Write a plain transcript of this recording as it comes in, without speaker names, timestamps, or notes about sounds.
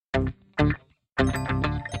Hey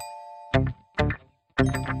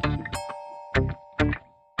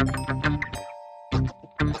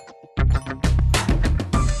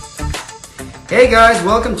guys,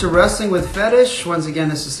 welcome to Wrestling with Fetish. Once again,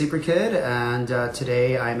 this is Sleeper Kid, and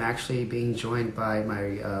today I'm actually being joined by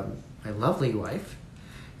my lovely wife.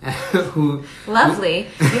 Lovely?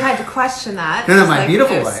 You had to question that. No, my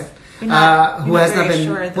beautiful wife. Who has not been...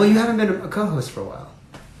 Sure well, you haven't been a co-host for a while.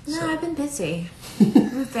 No, so. I've been busy.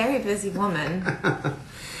 I'm a very busy woman.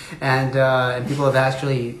 And people have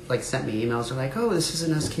actually sent me emails. They're like, oh, this is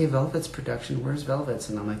an SK Velvets production. Where's Velvets?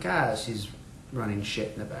 And I'm like, she's running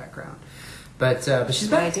shit in the background. But she's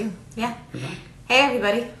back. What I do. Yeah. Hey,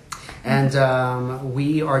 everybody. And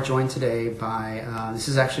we are joined today by, this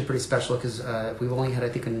is actually pretty special because we've only had, I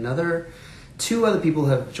think, two other people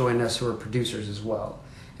have joined us who are producers as well.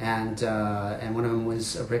 And one of them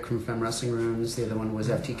was Rick from Femme Wrestling Rooms. The other one was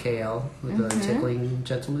FTKL, with the tickling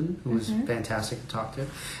gentleman, who was fantastic to talk to.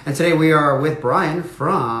 And today we are with Brian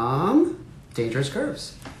from Dangerous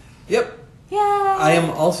Curves. Yep. Yay! I am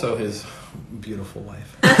also his beautiful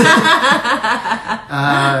wife.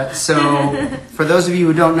 So, for those of you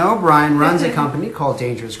who don't know, Brian runs a company called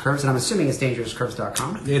Dangerous Curves, and I'm assuming it's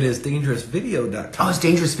dangerouscurves.com. It is dangerousvideo.com. Oh, it's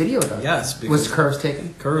dangerousvideo.com. Yes. Was Curves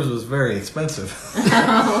taken? Curves was very expensive.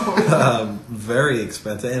 Very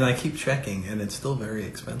expensive. And I keep checking, and it's still very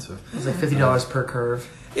expensive. It's like $50 per curve.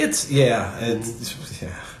 It's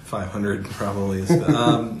 500 probably.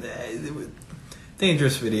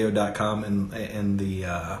 Dangerousvideo.com and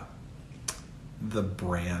the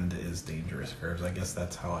brand is Dangerous Curves. I guess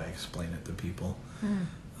that's how I explain it to people.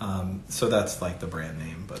 So that's like the brand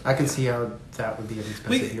name. But I can see how that would be an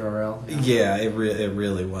expensive URL. Yeah, it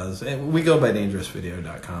really was. And we go by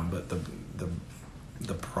dangerousvideo.com, but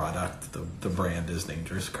the product, the brand is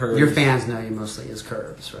Dangerous Curves. Your fans know you mostly as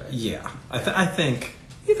Curves, right? Yeah. I think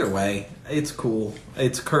either way, it's cool.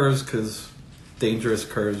 It's Curves because Dangerous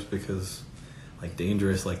Curves because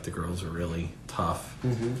dangerous, the girls are really tough,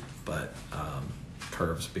 but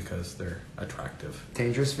curves because they're attractive.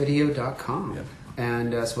 Dangerousvideo.com. Yep.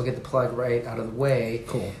 And so we'll get the plug right out of the way.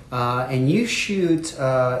 Cool. And you shoot,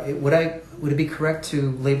 would it be correct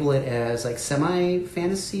to label it as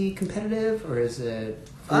semi-fantasy competitive, or is it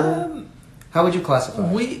full? How would you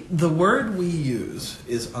classify it? The word we use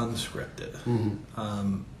is unscripted.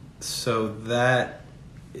 So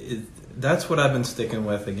that's what I've been sticking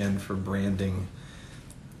with again for branding,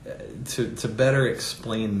 to better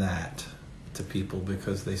explain that to people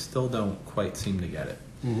because they still don't quite seem to get it.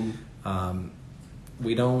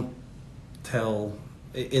 We don't tell.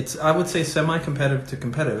 It's, I would say, semi-competitive to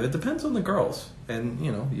competitive. It depends on the girls, and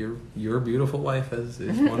your beautiful wife is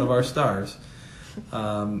one of our stars.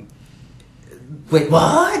 Wait,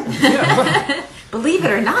 what? Yeah. Believe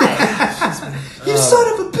it or not. You son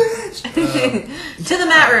of a bitch! To the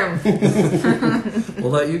mat room.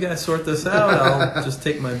 We'll let you guys sort this out. I'll just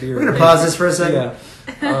take my beer. We're going to pause this for a second.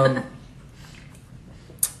 Yeah.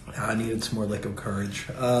 I needed some more liquid courage.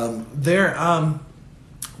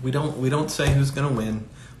 We don't say who's going to win.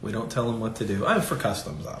 We don't tell them what to do. For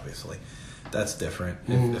customs, obviously. That's different.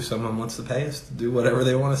 If someone wants to pay us to do whatever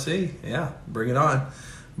they want to see, yeah, bring it on.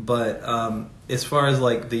 But as far as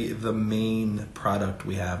the main product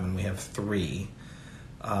we have, and we have three,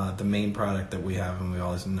 the main product that we have and we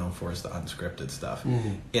always known for is the unscripted stuff.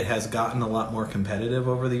 It has gotten a lot more competitive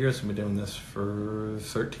over the years. We've been doing this for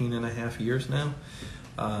 13 and a half years now.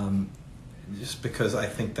 Just because I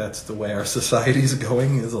think that's the way our society's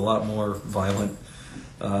going, is a lot more violent.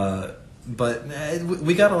 But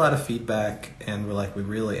we got a lot of feedback, and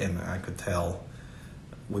we're and I could tell,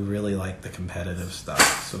 we really like the competitive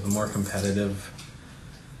stuff. So the more competitive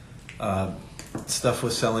stuff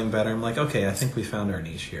was selling better. I'm okay, I think we found our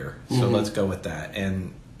niche here. So let's go with that.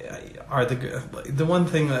 And the one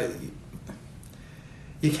thing that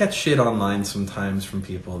you catch shit online sometimes from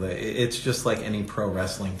people that it's just like any pro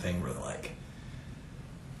wrestling thing where they're like,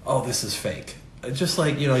 oh, this is fake. Just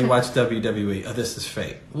you watch WWE, oh, this is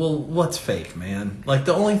fake. Well, what's fake, man?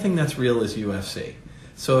 The only thing that's real is UFC.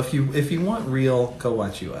 So if you want real, go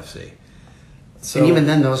watch UFC. So, and even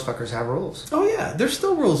then, those fuckers have rules. Oh yeah, there's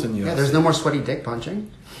still rules in UFC. Yeah, there's no more sweaty dick punching.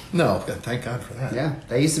 No, thank God for that. Yeah,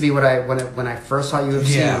 that used to be when I first saw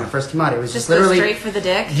UFC when it first came out. It was just go literally straight for the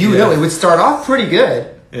dick. It would start off pretty good.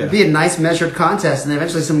 Yeah. It'd be a nice measured contest, and then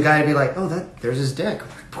eventually some guy would be like, "Oh, there's his dick."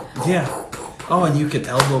 Yeah. Oh, and you could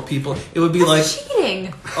elbow people. It would be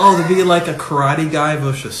cheating. Oh, there'd be a karate guy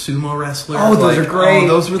versus a sumo wrestler. Oh, those are great. Oh,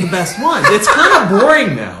 those were the best ones. It's kind of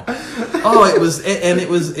boring now. Oh, it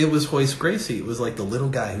was Hoist Gracie. It was the little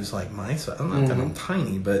guy who's my size. I'm not that I'm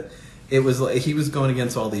tiny, but it was like he was going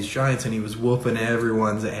against all these giants and he was whooping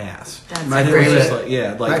everyone's ass. That's My And it was favorite-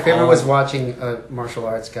 just like, My favorite was watching a martial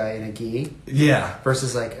arts guy in a gi yeah,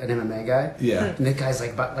 versus like an MMA guy. yeah. And the guy's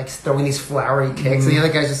like throwing these flowery kicks, and the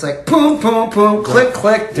other guy's just like boom, boom, boom, click,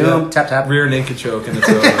 click, doom, Yeah. tap, tap. Rear naked choke and it's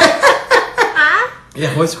over. Yeah,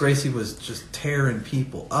 Hoist Gracie was just tearing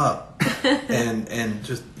people up, and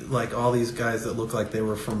just like all these guys that looked like they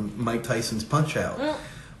were from Mike Tyson's Punch Out,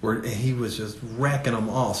 where he was just wrecking them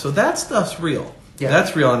all. So that stuff's real. Yeah.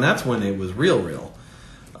 That's real, and that's when it was real.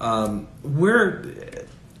 We're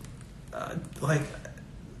like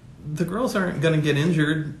the girls aren't going to get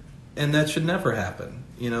injured, and that should never happen.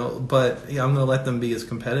 But I'm going to let them be as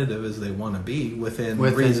competitive as they want to be within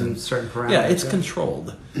reason. certain parameters. Yeah, it's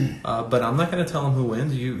controlled. But I'm not going to tell them who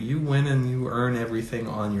wins. You win and you earn everything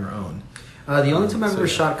on your own. The only time I So, ever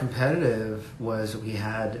yeah. shot competitive was we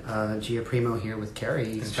had Gia Primo here with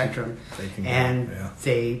Carrie Spectrum, they can go, and yeah.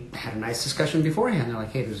 they had a nice discussion beforehand. They're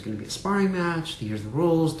like, "Hey, there's going to be a sparring match. Here's the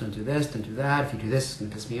rules. Don't do this. Don't do that. If you do this, it's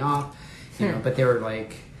going to piss me off." But they were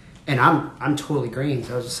like, and I'm totally green.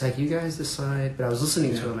 So I was just like, "You guys decide." But I was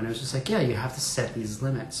listening to them, and I was just like, "Yeah, you have to set these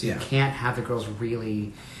limits. Yeah. You can't have the girls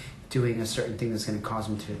really." Doing a certain thing that's going to cause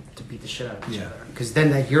them to beat the shit out of each Yeah. other, because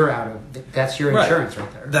then you're out of that's your Right. insurance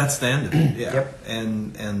right there. That's the end of it. Yeah. Yep.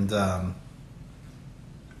 And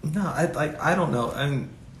no, I don't know. And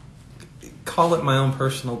call it my own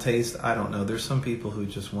personal taste. I don't know. There's some people who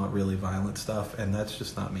just want really violent stuff, and that's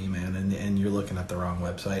just not me, man. And you're looking at the wrong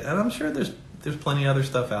website. And I'm sure there's plenty of other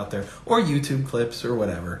stuff out there, or YouTube clips, or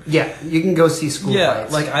whatever. Yeah, you can go see school Yeah,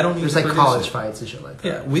 fights. like, I don't need There's to like produce college it. fights and shit like that.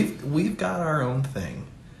 Yeah, we've got our own thing,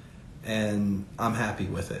 and I'm happy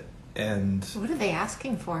with it. And What are they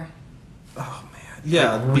asking for? oh man,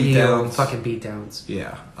 yeah, Like, beat real downs. fucking beatdowns.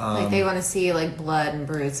 Yeah, Like they want to see like blood and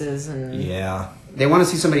bruises and yeah, They want to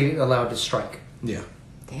see somebody allowed to strike. yeah,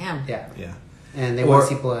 damn. Yeah, yeah. and they Or- want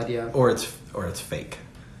to see blood. Yeah, Or it's fake.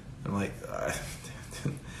 I'm like,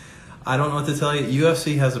 I don't know what to tell you.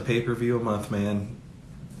 UFC has a pay-per-view a month, man.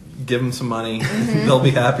 Give them some money. They'll be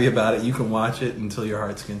happy about it. You can watch it until your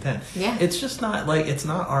heart's content. Yeah. It's just not like, it's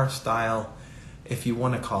not our style. If you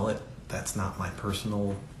want to call it, that's not my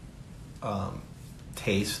personal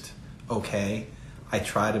taste. Okay. I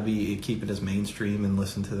try to keep it as mainstream and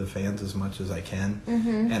listen to the fans as much as I can.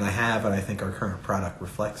 And I have, and I think our current product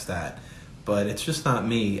reflects that. But it's just not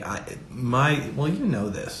me. Well, you know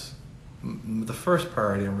this. The first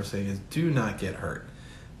priority I'm saying is do not get hurt.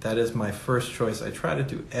 That is my first choice. I try to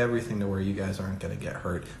do everything to where you guys aren't going to get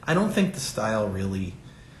hurt. I don't think the style really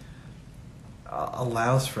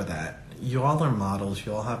allows for that. You all are models.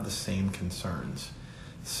 You all have the same concerns.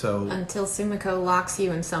 So Until Sumiko locks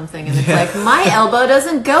you in something and it's like, my elbow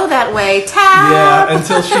doesn't go that way. Tap! yeah,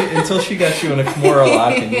 until she got you in a Kimura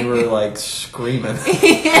lock and you were like screaming.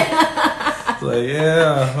 Like,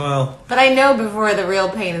 yeah, well, But I know before the real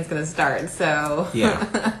pain is going to start, so.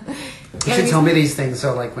 yeah. you should tell me these things.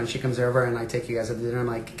 So like when she comes over and I take you guys out to dinner, I'm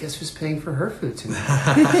like, guess who's paying for her food tonight?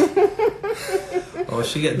 Oh,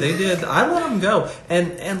 they did. I let them go,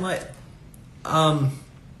 and like, I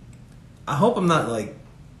hope I'm not like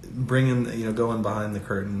bringing going behind the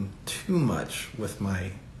curtain too much with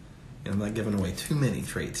my. I'm not giving away too many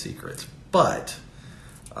trade secrets, but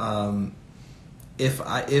if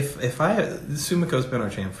Sumiko's been our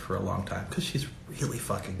champ for a long time because she's really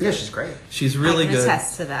fucking good. Yeah, she's great. She's really I can good.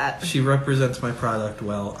 attest to that. She represents my product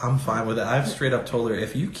well. I'm fine with it. I've straight up told her,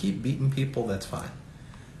 if you keep beating people, that's fine.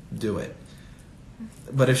 Do it.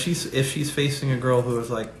 But if she's facing a girl who is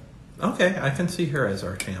like, okay, I can see her as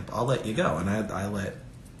our champ, I'll let you go. And I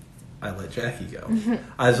let Jackie go.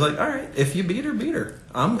 I was like, all right, if you beat her.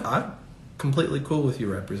 I'm completely cool with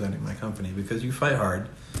you representing my company because you fight hard.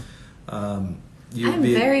 I'm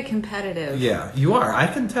very competitive. Yeah, you are. I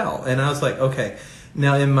can tell. And I was like, okay.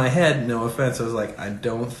 Now, in my head, no offense, I was like, I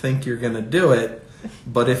don't think you're going to do it.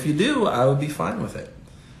 But if you do, I would be fine with it.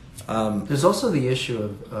 There's also the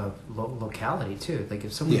issue of locality too. Like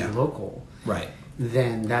if someone's Yeah. local, Right.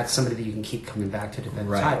 then that's somebody that you can keep coming back to defend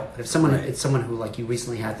Right. the title. But if it's someone who like you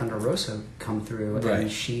recently had Thunder Rosa come through Right.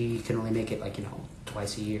 and she can only make it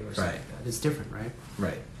twice a year or something Right. like that, it's different, right?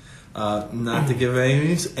 Right. Not to give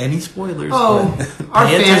any spoilers. Oh, but our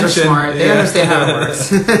pay fans are attention. smart. They Yeah. understand how it works.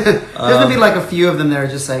 There's gonna be like a few of them that are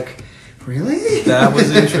just like, really? That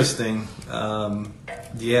was interesting.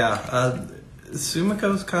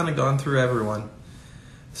 Sumiko's kind of gone through everyone.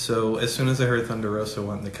 So as soon as I heard Thunder Rosa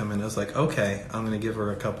wanting to come in, I was like, okay, I'm going to give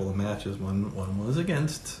her a couple of matches. One was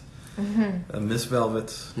against Miss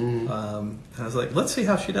Velvet. And I was like, let's see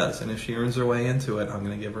how she does. And if she earns her way into it, I'm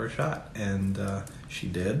going to give her a shot. And she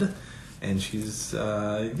did. And she's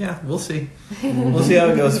we'll see. We'll see how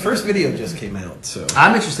it goes. First video just came out, so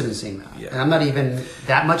I'm interested in seeing that. Yeah. And I'm not even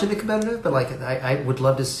that much into competitive, but like I would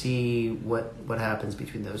love to see what happens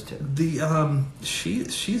between those two. the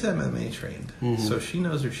she's MMA trained, so she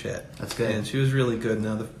knows her shit. That's good. And she was really good.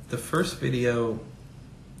 Now the first video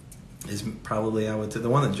is probably, I would say, the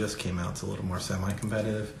one that just came out is a little more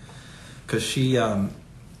semi-competitive, because she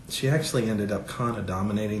actually ended up kind of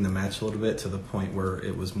dominating the match a little bit to the point where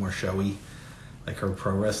it was more showy. Like her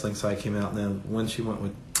pro wrestling side came out, and then when she went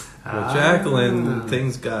with Jacqueline,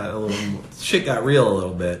 things got a little, shit got real a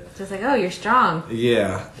little bit. Just like, oh, you're strong.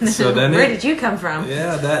 Yeah. So then Where did you come from?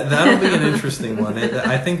 Yeah, that'll be an interesting one.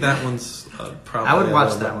 I think that one's probably. I would a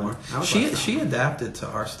watch little that bit one. more. I would She watch that she adapted to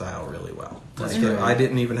our style really well. That's Like, great. I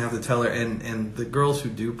didn't even have to tell her. And the girls who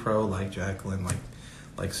do pro, like Jacqueline,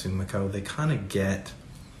 like Sumiko, they kind of get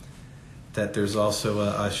that there's also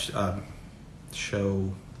a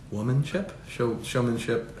showmanship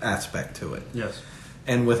aspect to it. Yes.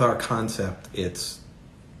 And with our concept, it's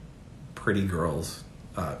pretty girls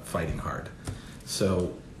fighting hard.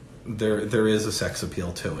 So there is a sex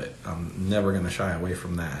appeal to it. I'm never going to shy away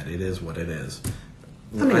from that. It is what it is.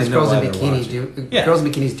 I mean, it's know girls why in they're bikinis watching. girls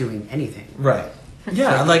in bikinis doing anything. Right.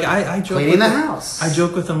 Yeah, like I joke Cleaning with the them. house. I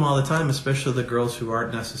joke with them all the time, especially the girls who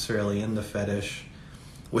aren't necessarily into fetish,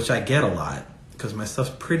 which I get a lot because my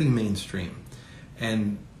stuff's pretty mainstream.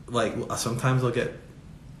 And like sometimes I'll get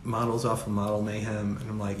models off of Model Mayhem, and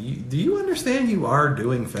I'm like, do you understand you are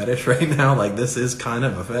doing fetish right now? Like, this is kind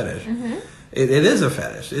of a fetish. Mm-hmm. It is a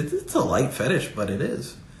fetish. It's a light fetish, but it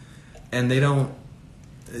is. And they don't,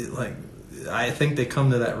 like, I think they come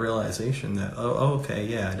to that realization that, oh, okay,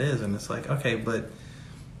 yeah, it is. And it's like, okay, but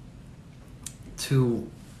to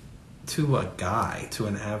a guy, to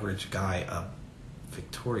an average guy, a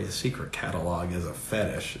Victoria's Secret catalog is a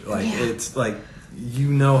fetish. Like, it's like,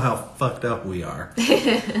 you know how fucked up we are.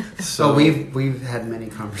 So we've had many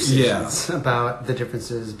conversations about the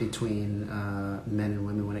differences between men and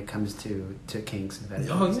women when it comes to kinks and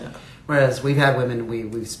fetishes. Oh yeah. Whereas we've had women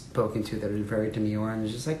we've spoken to that are very demure and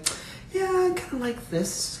just like, yeah, I kind of like this.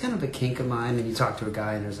 It's kind of a kink of mine. And you talk to a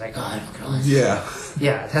guy and there's like, oh, I don't know. Yeah.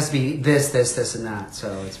 Yeah, it has to be this, and that.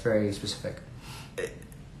 So it's very specific.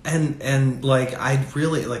 And like, I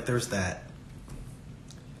really like. There's that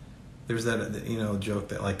joke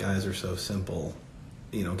that like guys are so simple.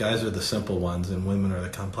 Guys are the simple ones and women are the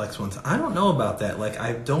complex ones. I don't know about that. Like,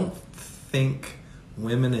 I don't think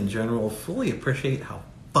women in general fully appreciate how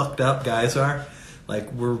fucked up guys are.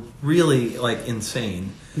 Like, we're really like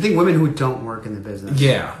insane. I think women who don't work in the business.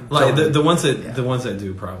 Yeah, like the ones that Yeah. the ones that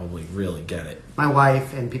do probably really get it. My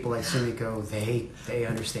wife and people like Sumiko, they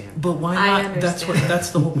understand. But why I not? That's understand. that's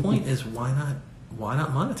the whole point. Is why not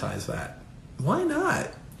monetize that? Why not?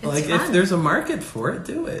 Like, fun. if there's a market for it,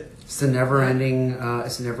 do it. It's the never-ending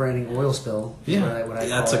oil spill. is what I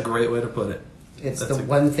That's call a it. great way to put it. It's That's the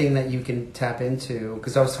one thing that you can tap into.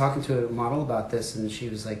 Because I was talking to a model about this, and she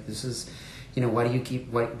was like, "This is, why do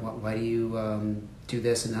you do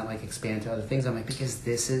this and not like expand to other things?" I'm like, because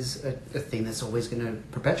this is a thing that's always going to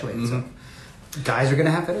perpetuate itself. Guys are going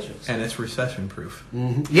to have fetishes, And it's recession proof,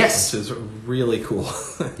 yes, which is really cool.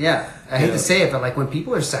 yeah. I hate to say it, but like when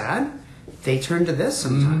people are sad, they turn to this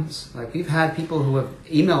sometimes. Like, we've had people who have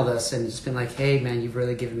emailed us and just been like, "Hey man, you've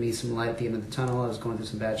really given me some light at the end of the tunnel. I was going through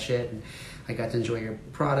some bad shit, and I got to enjoy your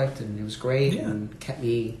product, and it was great, Yeah. and kept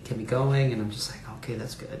me going." And I'm just like, okay,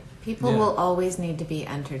 that's good. People Yeah. will always need to be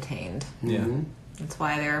entertained. Yeah. Mhm. That's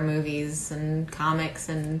why there are movies and comics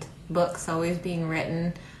and books always being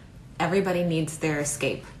written. Everybody needs their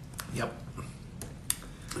escape. Yep.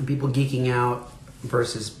 And people geeking out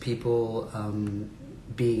versus people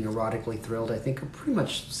being erotically thrilled, I think, are pretty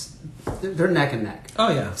much they're neck and neck. Oh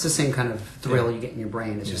yeah. It's the same kind of thrill Yeah. you get in your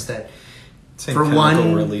brain. It's Yeah. just that Same for chemical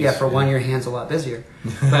one, release, one, your hand's a lot busier.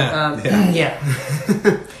 But yeah.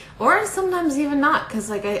 Or sometimes even not, because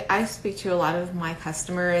like I speak to a lot of my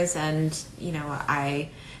customers, and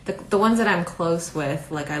the ones that I'm close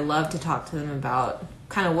with, like, I love to talk to them about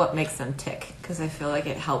kind of what makes them tick, because I feel like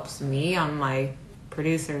it helps me on my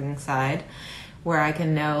producing side, where I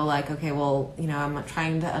can know, like, okay, well, I'm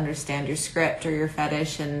trying to understand your script or your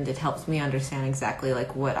fetish, and it helps me understand exactly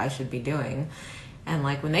like what I should be doing. And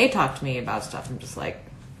like when they talk to me about stuff, I'm just like,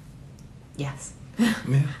 yes.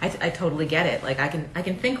 Yeah. I totally get it. Like, I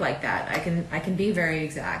can think like that. I can be very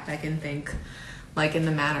exact. I can think like in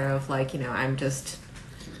the matter of like, I'm just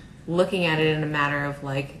looking at it in a matter of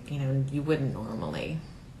like, you wouldn't normally.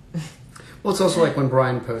 Well, it's also like when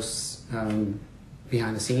Brian posts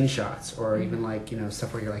behind the scenes shots, or even like,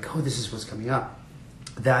 stuff where you're like, oh, this is what's coming up.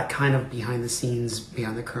 That kind of behind the scenes,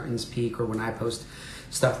 behind the curtains peek, or when I post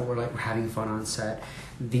stuff where we're having fun on set.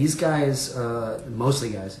 These guys,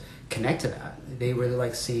 mostly guys, connect to that. They really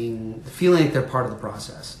like feeling like they're part of the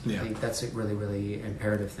process. Yeah. I think that's a really, really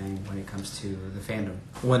imperative thing when it comes to the fandom.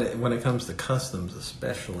 When it comes to customs,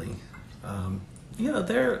 especially, I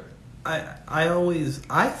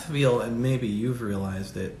feel, and maybe you've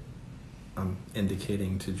realized it. I'm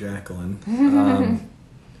indicating to Jacqueline.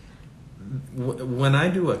 When I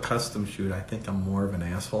do a custom shoot, I think I'm more of an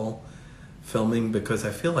asshole filming, because I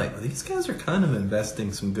feel like these guys are kind of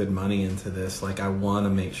investing some good money into this. Like, I want to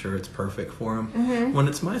make sure it's perfect for them. Mm-hmm. When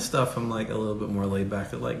it's my stuff, I'm like a little bit more laid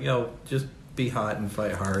back. Like, yo, just be hot and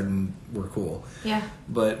fight hard and we're cool. Yeah.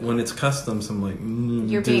 But when it's customs, I'm like,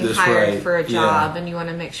 you're do being this hired right. for a job, Yeah. and you want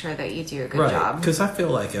to make sure that you do a good Right. job. Because I feel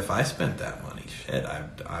like if I spent that money, shit,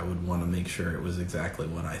 I would want to make sure it was exactly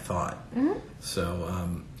what I thought. Mm-hmm.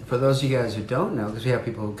 So, For those of you guys who don't know, because we have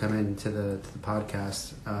people who come into the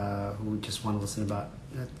podcast who just want to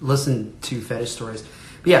listen to fetish stories.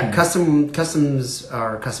 But yeah, customs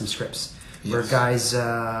are custom scripts. Where Yes. guys,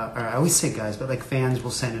 I always say guys, but like fans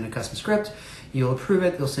will send in a custom script. You'll approve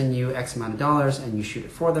it. They'll send you X amount of dollars, and you shoot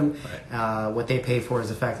it for them. Right. What they pay for is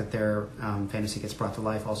the fact that their fantasy gets brought to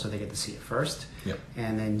life. Also, they get to see it first. Yep.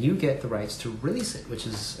 And then you get the rights to release it, which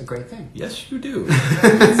is a great thing. yes, you do.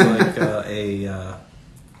 It's like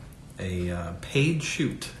a paid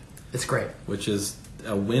shoot, It's great. which is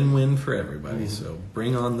a win-win for everybody. So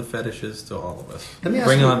bring on the fetishes to all of us. Let me ask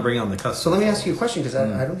bring you- on the customs. So let me ask you a question, because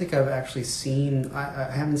Mm. I don't think I've actually seen. I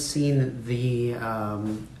haven't seen the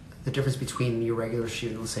difference between your regular shoot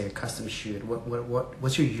and, let's say, a custom shoot.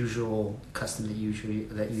 What's your usual custom that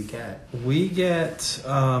you get? We get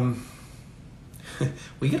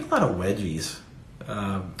we get a lot of wedgies.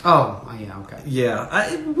 Yeah, okay.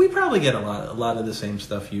 Yeah, we probably get a lot of the same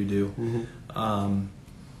stuff you do. Mm-hmm.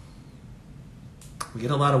 We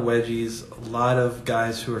get a lot of wedgies, a lot of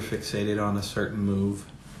guys who are fixated on a certain move,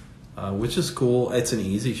 which is cool. It's an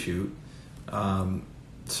easy shoot.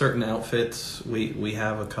 Certain outfits, we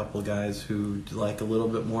have a couple guys who like a little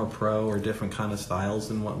bit more pro or different kind of styles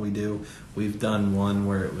than what we do. We've done one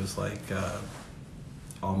where it was like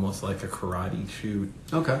almost like a karate shoot.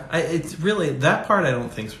 Okay. It's really, that part I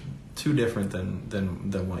don't think's too different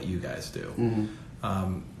than what you guys do.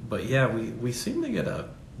 Mm-hmm. But yeah, we seem to get a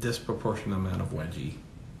disproportionate amount of wedgie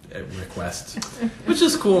requests, which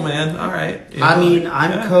is cool, man. All right. You know,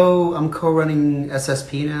 I'm yeah. co-running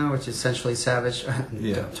SSP now, which is Essentially Savage.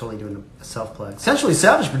 Yeah. I'm totally doing a self-plug.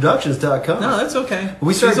 EssentiallySavageProductions.com. No, that's okay.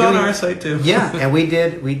 We She's started on doing- our site too. Yeah, and we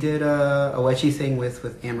did a wedgie thing with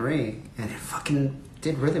Anne-Marie, and it fucking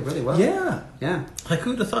did really, really well. Yeah. Yeah. Like,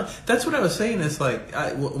 who'd have thought? That's what I was saying. It's like,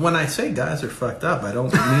 when I say guys are fucked up, I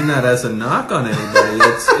don't mean that as a knock on anybody.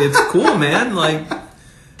 It's cool, man. Like,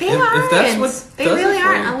 They if aren't. that's what They does it really for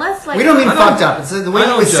aren't, you. unless like We don't mean I don't- fucked up. It's the way I you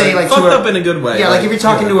don't would say, judge. like, Fucked to up in a good way. Yeah, like if you're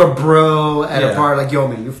talking yeah. to a bro at a Yeah. bar, like, yo,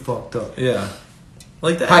 man, you fucked up. Yeah.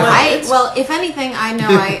 Like that. High like- five. Well, if anything, I know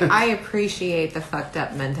I appreciate the fucked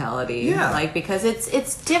up mentality. Yeah. Like, because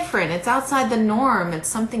it's different. It's outside the norm. It's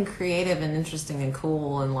something creative and interesting and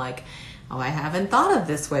cool, and like, oh, I haven't thought of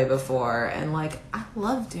this way before. And like, I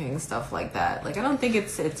love doing stuff like that. Like, I don't think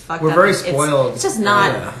it's fucked We're up. very It's- spoiled. It's just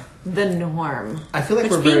not Yeah. the norm. I feel like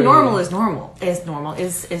Which we're being very- normal is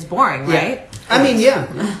boring, right? I mean, yeah.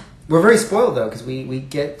 We're very spoiled, though, because we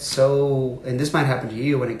get so... And this might happen to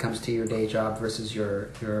you when it comes to your day job versus your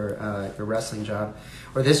wrestling job,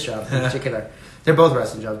 or this job in particular. They're both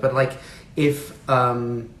wrestling jobs. But, like, if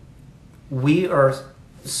we are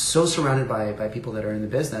so surrounded by people that are in the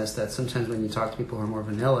business that sometimes when you talk to people who are more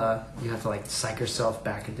vanilla, you have to, like, psych yourself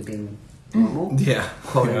back into being normal. Yeah.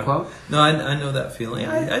 Quote, Yeah. unquote. No, I know that feeling.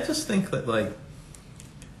 I just think that, like,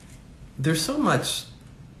 there's so much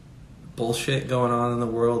bullshit going on in the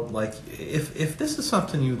world. Like, if this is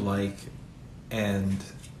something you like and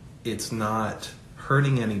it's not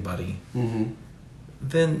hurting anybody, Mm-hmm.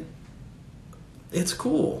 then it's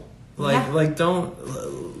cool. Like, Yeah. like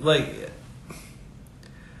don't, like,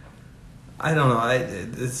 I don't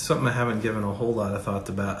know. It's something I haven't given a whole lot of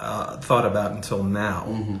thought about until now.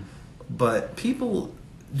 Mm-hmm. But people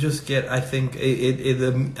just get, I think, it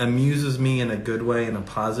amuses me in a good way, in a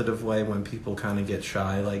positive way, when people kind of get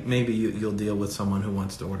shy. Like, maybe you'll deal with someone who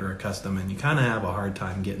wants to order a custom and you kind of have a hard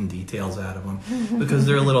time getting details out of them because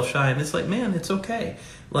they're a little shy. And it's like, man, it's okay.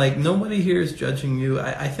 Like, nobody here is judging you.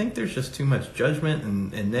 I think there's just too much judgment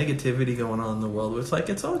and negativity going on in the world. It's like,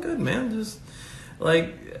 it's all good, man. Just,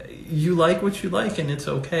 like, you like what you like and it's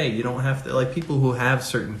okay. You don't have to, like, people who have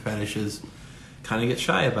certain fetishes kind of get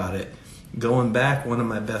shy about it. Going back, one of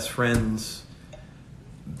my best friends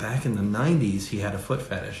back in the 90s, he had a foot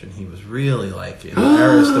fetish, and he was really like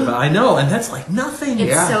embarrassed about. I know, and that's like nothing. It's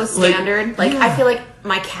Yeah. so standard. Like, yeah. I feel like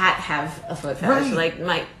my cat have a foot fetish. Right.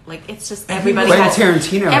 Like it's just Everybody everybody has.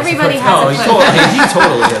 Tarantino has a Everybody foot has Oh, a he foot totally, fetish. he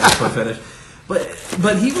totally has a foot fetish.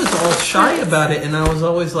 But he was all shy about it, and I was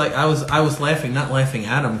always like, I was laughing, not laughing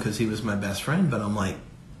at him because he was my best friend, but I'm like,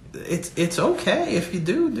 it's okay if you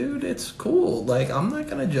do, dude. It's cool. Like, I'm not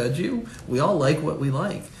gonna judge you. We all like what we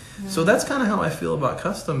like. So that's kind of how I feel about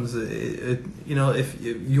customs. You know, if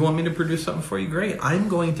you want me to produce something for you, great. I'm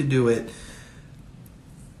going to do it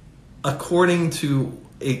according to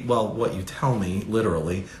what you tell me,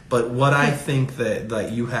 literally, but what I think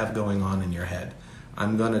that you have going on in your head.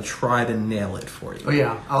 I'm going to try to nail it for you. Oh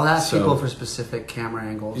yeah, I'll ask So- people for specific camera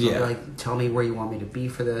angles. I'll be Yeah. like, tell me where you want me to be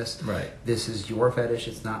for this. Right. This is your fetish.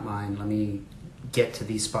 It's not mine. Let me get to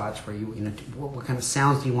these spots where you know what kind of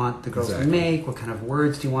sounds do you want the girls Exactly. to make? What kind of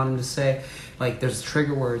words do you want them to say? Like there's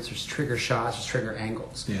trigger words, there's trigger shots, there's trigger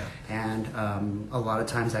angles. Yeah. And a lot of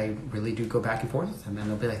times I really do go back and forth with them, and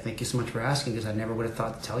they'll be like, "Thank you so much for asking, because I never would have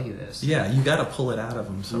thought to tell you this." Yeah, you got to pull it out of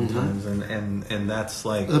them sometimes, and that's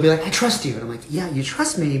like. They'll be like, "I trust you," and I'm like, "Yeah, you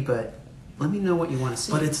trust me, but let me know what you want to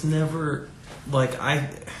see." But it's never like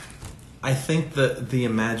I think that the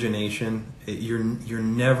imagination you're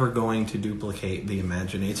never going to duplicate the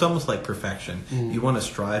imagination. It's almost like perfection. You want to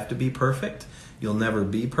strive to be perfect. You'll never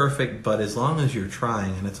be perfect, but as long as you're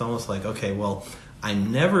trying, and it's almost like, okay, well,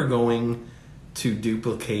 I'm never going to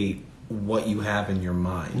duplicate what you have in your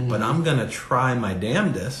mind, but I'm going to try my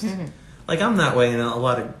damnedest. Like, I'm that way, and a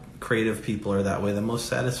lot of creative people are that way. The most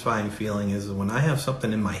satisfying feeling is when I have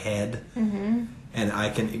something in my head, and I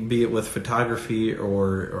can, be it with photography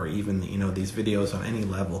or even, you know, these videos on any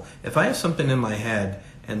level. If I have something in my head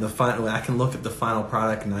and I can look at the final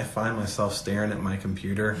product and I find myself staring at my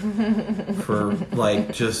computer for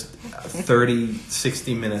like just 30,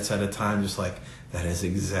 60 minutes at a time, just like, that is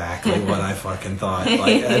exactly what I fucking thought.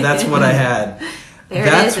 Like, that's what I had. There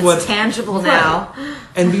That's it is. It's tangible now.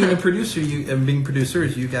 And being a producer, being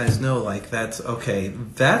producers, you guys know, like, that's okay.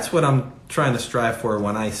 That's what I'm trying to strive for.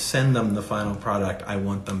 When I send them the final product, I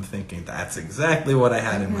want them thinking that's exactly what I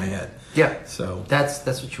had in my head. Yeah. So That's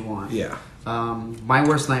what you want. yeah, My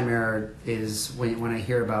worst nightmare is when I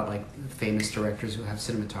hear about like famous directors who have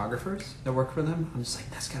cinematographers that work for them. I'm just like,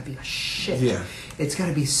 that's gotta be a shit. Yeah. It's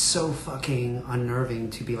gotta be so fucking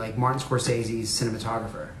unnerving to be like Martin Scorsese's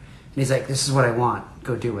cinematographer. And he's like, this is what I want.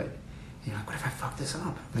 Go do it. And you're like, what if I fuck this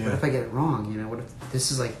up? Yeah. What if I get it wrong? You know, what if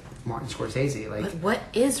this is like Martin Scorsese? Like, But what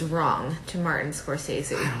is wrong to Martin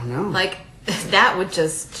Scorsese? I don't know. Like, that would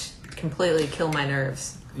just completely kill my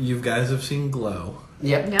nerves. you guys have seen Glow.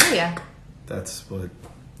 yeah. No, yeah. That's what.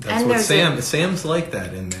 And there's Sam's like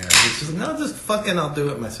that in there. He's just no, just fucking, I'll do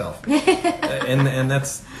it myself. and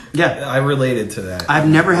that's Yeah. I related to that. I've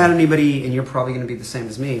never had anybody, and you're probably going to be the same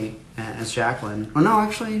as me, as Jacqueline. Oh, no,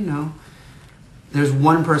 actually, no. There's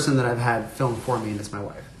one person that I've had film for me, and it's my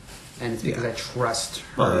wife. And it's because Yeah. I trust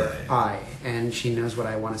her Oh, yeah. eye. And she knows what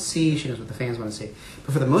I want to see. She knows what the fans want to see.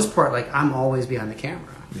 But for the most part, like, I'm always behind the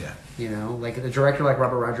camera. Yeah. You know, like a director like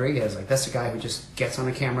Robert Rodriguez, like, that's the guy who just gets on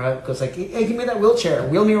a camera, goes like, hey, give me that wheelchair,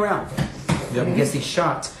 wheel me around. Yep. And he gets these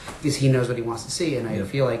shots because he knows what he wants to see. And I Yep.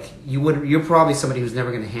 feel like you're probably somebody who's never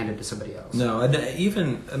going to hand it to somebody else. No,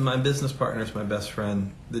 even my business partner's my best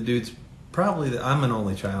friend. The dude's probably I'm an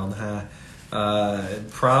only child, huh?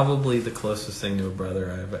 Probably the closest thing to a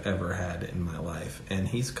brother I've ever had in my life, and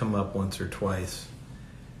he's come up once or twice,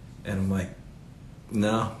 and I'm like,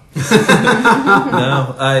 no,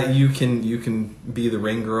 no. You can be the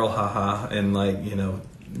ring girl, haha, and like, you know,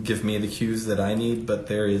 give me the cues that I need, but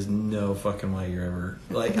there is no fucking way you're ever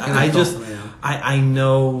like. I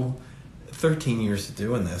know. 13 years of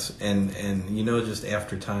doing this, and you know, just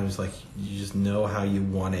after times, like, you just know how you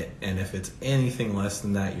want it, and if it's anything less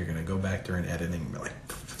than that, you're gonna go back during editing and be like,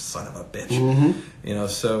 son of a bitch. You know,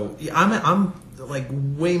 so yeah, I'm like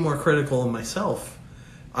way more critical of myself.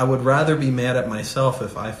 I would rather be mad at myself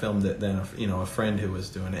if I filmed it than a friend who was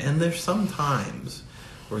doing it. And there's some times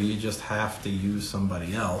where you just have to use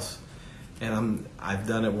somebody else, and I've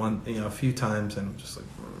done it a few times, and I'm just like,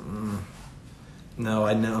 no,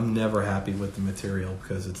 I'm never happy with the material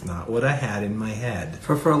because it's not what I had in my head.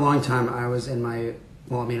 For a long time, I was in my,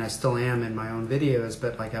 well, I mean, I still am in my own videos,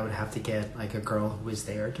 but like I would have to get like a girl who was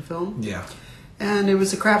there to film. Yeah. And it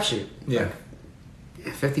was a crapshoot. Yeah.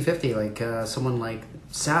 Like 50-50, like someone like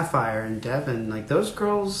Sapphire and Devin, like those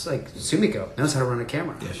girls, like Sumiko knows how to run a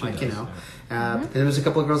camera. Yeah, she like, does, you know. But there was a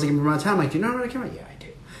couple of girls that came from around town, like, do you know how to run a camera? Yeah, I do.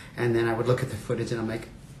 And then I would look at the footage and I'm like,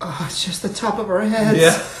 oh, it's just the top of our heads.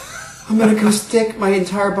 Yeah. I'm gonna go stick my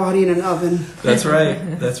entire body in an oven. That's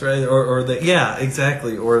right. That's right. Or yeah,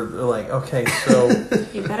 exactly. Or like, okay, so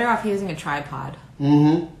You're better off using a tripod.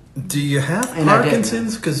 Mm-hmm. do you have And I did.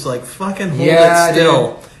 Parkinson's? Because like fucking hold Yeah, it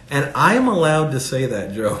still. And I'm allowed to say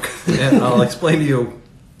that joke, and I'll explain to you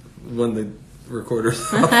when the recorder's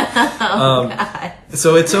up. God.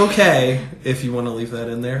 So it's okay if you want to leave that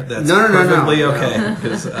in there. That's No. perfectly okay.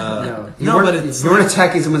 'Cause, No, but it's you weren't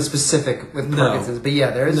attacking someone specific with No. Parkinson's, but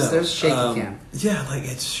yeah, there's shaky cam, Yeah, like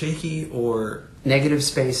it's shaky or negative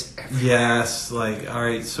space. yes, like all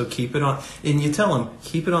right. So keep it on, and you tell them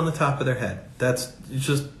keep it on the top of their head. That's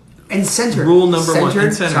just And center. Rule number one, Centered,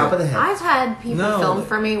 and center. top of the head. I've had people No. film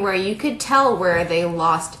for me where you could tell where they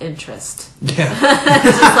lost interest. yeah.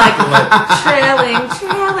 It's just like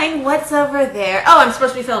trailing. What's over there? Oh, I'm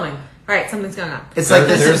supposed to be filming. All right, something's going on. It's like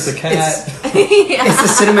this. There's the cat. Yeah. It's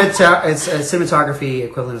a cinematography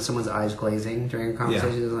equivalent of someone's eyes glazing during a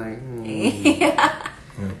conversation. It's like, Yeah.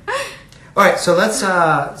 All right, so let's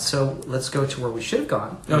go to where we should have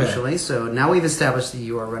gone Okay. initially. So now we've established that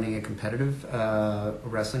you are running a competitive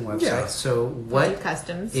wrestling website. Yeah. So Do what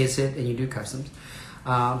customs. is it? And you do customs,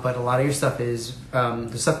 but a lot of your stuff is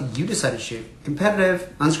the stuff that you decide to shoot, competitive,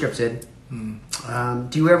 unscripted.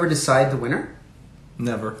 Do you ever decide the winner?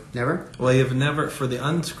 Never. Never. Well, you've never for the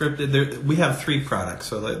unscripted. We have 3 products,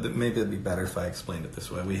 so maybe it'd be better if I explained it this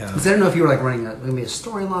way. We have. Because I don't know if you were like running maybe a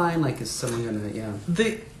storyline. Like, is someone gonna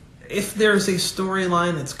If there's a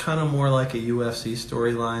storyline, it's kind of more like a UFC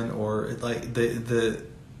storyline, or like the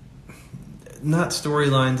not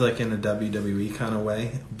storylines like in a WWE kind of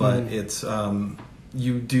way, but it's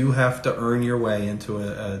you do have to earn your way into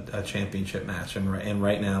a championship match, and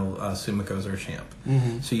right now Sumiko's our champ,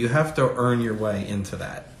 so you have to earn your way into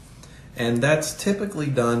that, and that's typically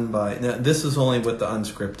done by. Now, this is only with the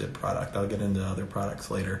unscripted product. I'll get into other products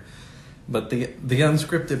later. But the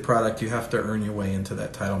unscripted product, you have to earn your way into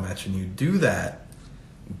that title match, and you do that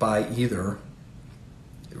by either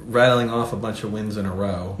rattling off a bunch of wins in a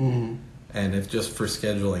row, and if just for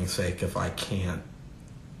scheduling sake, if I can't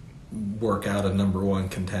work out a number 1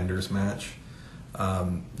 contenders match,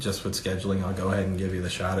 just with scheduling, I'll go ahead and give you the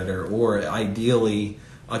shot at her. Or ideally,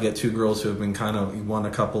 I'll get 2 girls who have been kind of won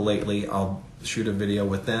a couple lately. I'll shoot a video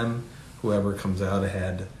with them. Whoever comes out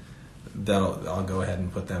ahead, I'll go ahead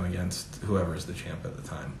and put them against whoever is the champ at the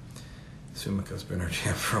time. Sumiko's been our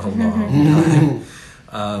champ for a long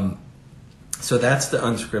time. So that's the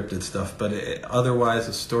unscripted stuff. But otherwise,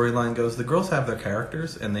 as storyline goes, the girls have their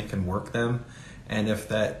characters and they can work them. And if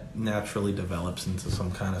that naturally develops into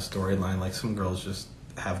some kind of storyline, like some girls just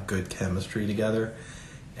have good chemistry together,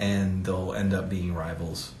 and they'll end up being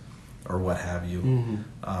rivals or what have you.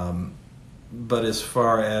 But as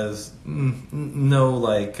far as no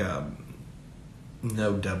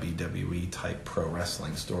WWE type pro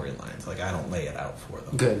wrestling storylines, like I don't lay it out for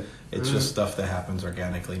them. Good. It's just stuff that happens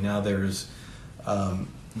organically. Now there's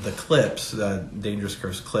the clips, Dangerous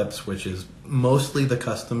Curse clips, which is mostly the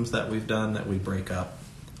customs that we've done that we break up,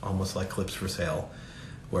 almost like clips for sale.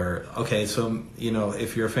 Where, okay, so,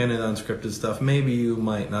 if you're a fan of the unscripted stuff, maybe you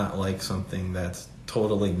might not like something that's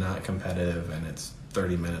totally not competitive and it's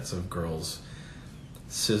 30 minutes of girls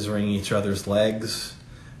scissoring each other's legs.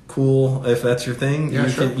 Cool, if that's your thing. Yeah,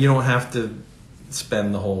 sure. You don't have to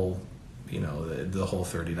spend the whole, the whole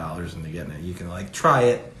 $30 into getting it. You can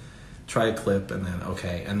try a clip, and then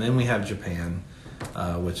okay. And then we have Japan,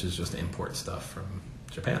 which is just import stuff from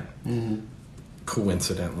Japan.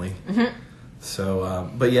 Coincidentally.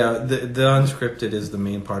 So, but yeah, the unscripted is the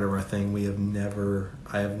main part of our thing.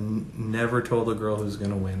 I have never told a girl who's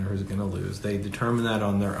going to win or who's going to lose. They determine that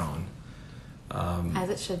on their own. As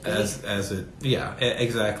it should be.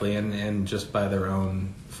 Exactly, and just by their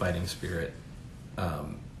own fighting spirit.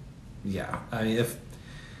 If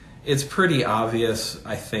it's pretty obvious,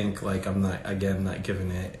 I think. I'm not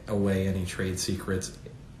giving away any trade secrets.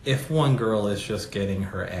 If one girl is just getting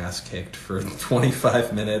her ass kicked for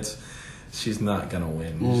 25 minutes. She's not gonna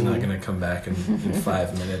win. She's not gonna come back in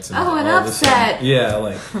 5 minutes. And an all of a upset.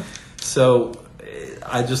 sudden, so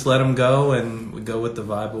I just let them go, and we go with the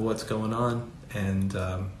vibe of what's going on, and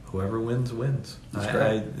whoever wins wins.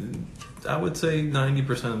 I would say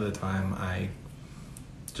 90% of the time I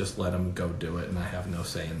just let them go do it, and I have no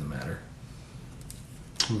say in the matter.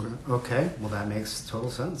 Okay, well that makes total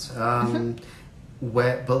sense.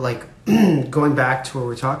 But going back to what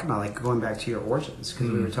we're talking about, going back to your origins,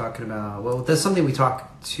 because we were talking about, that's something we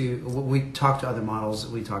talk to other models.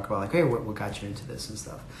 We talk about hey, what got you into this and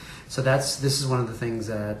stuff. So this is one of the things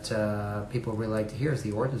that people really like to hear is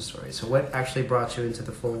the origin story. So what actually brought you into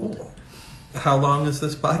the fold? How long is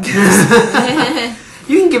this podcast?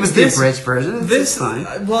 You can give us the This- abridged version. It's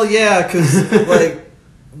fine. Well, yeah, because like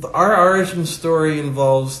our origin story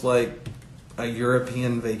involves like a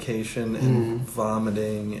European vacation and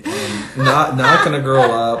vomiting and not gonna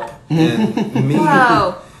grow up and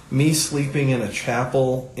Whoa. me sleeping in a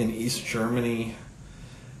chapel in East Germany.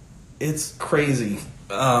 It's crazy.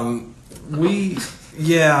 I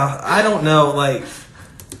don't know. Like,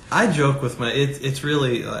 I joke with it's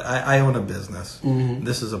really, I own a business.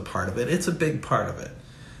 This is a part of it. It's a big part of it.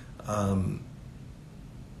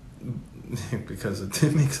 Because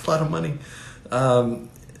it makes a lot of money.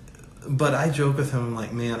 But I joke with him, I'm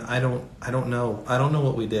like, man, I don't know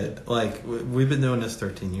what we did. Like, we've been doing this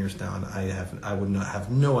 13 years now, and I would not have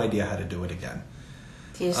no idea how to do it again.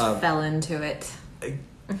 You just fell into it.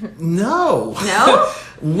 No. No?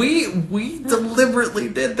 We deliberately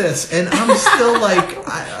did this, and I'm still like,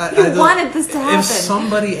 You wanted this to happen. If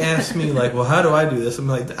somebody asked me, like, well, how do I do this? I'm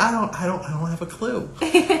like, I don't have a clue.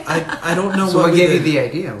 I don't know. So what we gave you did. the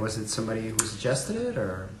idea? Was it somebody who suggested it,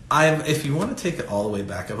 or? If you want to take it all the way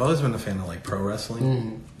back, I've always been a fan of like pro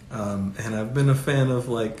wrestling, and I've been a fan of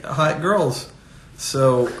like hot girls.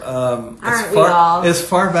 So Aren't we all? as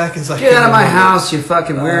far back as I Get can out of my remember. house, you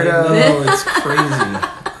fucking weirdo! No, it's crazy.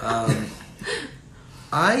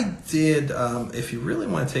 I did. If you really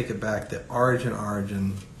want to take it back, the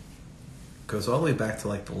origin goes all the way back to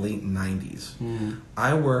like the late '90s.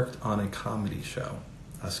 I worked on a comedy show,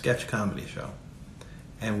 a sketch comedy show,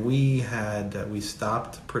 and we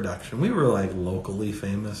stopped production. We were like locally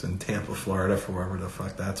famous in Tampa, Florida, for whatever the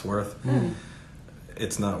fuck that's worth.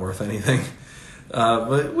 It's not worth anything.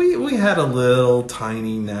 But we had a little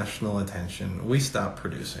tiny national attention. We stopped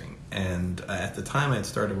producing, and at the time I had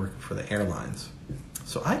started working for the airlines,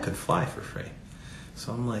 so I could fly for free.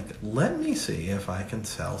 So I'm like, let me see if I can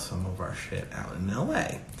sell some of our shit out in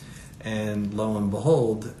LA. And lo and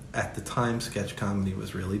behold, at the time sketch comedy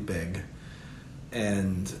was really big,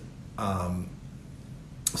 and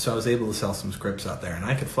so I was able to sell some scripts out there, and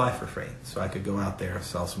I could fly for free, so I could go out there and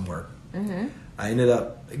sell some work. I ended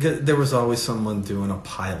up, there was always someone doing a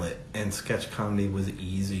pilot, and sketch comedy was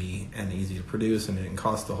easy to produce, and it didn't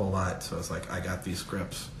cost a whole lot, so I was like, I got these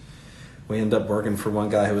scripts. We ended up working for one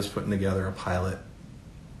guy who was putting together a pilot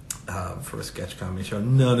for a sketch comedy show.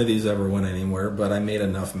 None of these ever went anywhere, but I made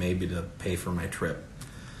enough maybe to pay for my trip.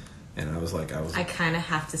 And I was like, I kind of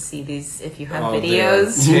have to see these if you have oh,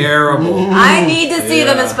 videos. they're terrible. I need to see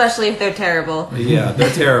them, Yeah. especially if they're terrible. Yeah, they're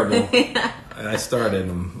terrible. I started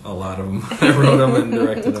them, a lot of them. I wrote them and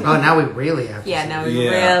directed them. Oh, now we really have to Yeah, see now it. we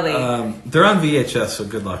really. They're on VHS, so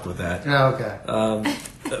good luck with that. Oh, okay.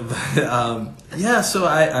 Yeah, so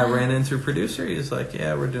I ran into a producer. He was like,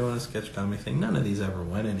 yeah, we're doing a sketch comedy thing. None of these ever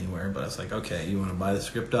went anywhere, but I was like, okay, you want to buy the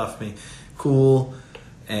script off me? Cool.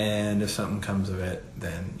 And if something comes of it,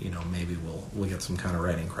 then, maybe we'll get some kind of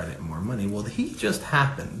writing credit and more money. Well, he just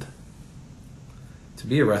happened to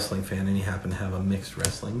be a wrestling fan, and he happened to have a mixed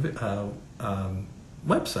wrestling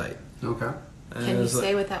website. Okay. And Can it you was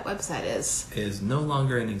say what that website is? is no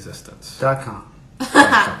longer in existence. .com.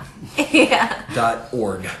 Yeah.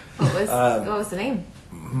 .org. What was the name?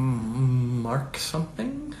 Mark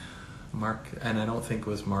something? Mark, and I don't think it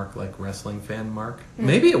was Mark like wrestling fan Mark.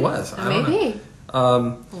 Maybe it was. I don't Maybe.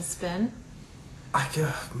 know. Little spin.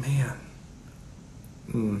 Man.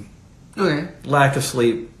 Okay. Lack of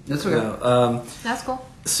sleep. That's okay. That's cool.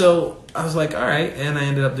 So I was like, all right, and I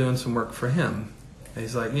ended up doing some work for him. And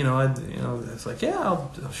he's like, it's like, yeah,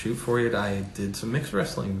 I'll shoot for you. I did some mixed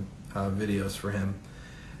wrestling videos for him,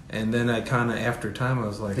 and then I kind of after time I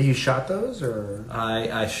was like, You shot those, or?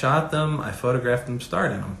 I shot them, I photographed them,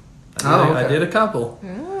 starred in them. Okay. I did a couple,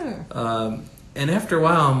 and after a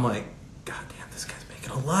while I'm like, God damn, this guy's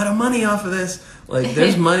making a lot of money off of this. Like,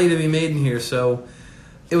 there's money to be made in here. So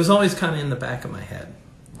it was always kind of in the back of my head,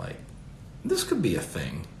 like, this could be a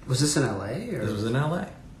thing. Was this in LA? Or? This was in LA.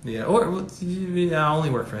 Yeah, I only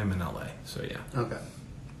worked for him in LA, so yeah. Okay.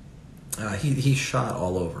 He shot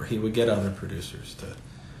all over. He would get other producers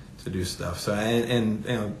to do stuff. So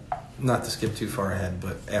and not to skip too far ahead,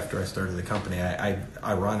 but after I started the company, I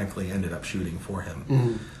ironically ended up shooting for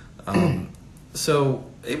him. So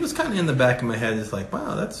it was kind of in the back of my head. It's like,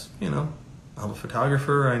 wow, that's I'm a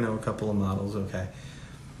photographer. I know a couple of models. Okay.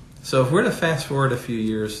 So if we're to fast forward a few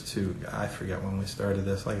years to, I forget when we started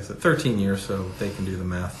this, like I said, 13 years, so they can do the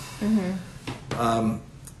math.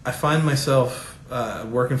 I find myself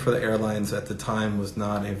working for the airlines at the time was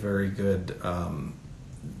not a very good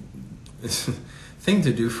thing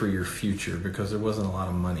to do for your future because there wasn't a lot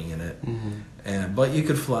of money in it. But you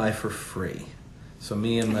could fly for free. So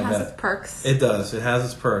me and my It has its perks. It does. It has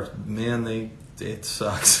its perks. Man, it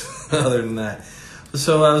sucks other than that.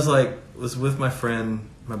 So I was with my friend,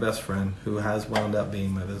 my best friend, who has wound up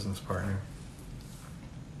being my business partner.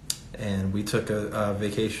 And we took a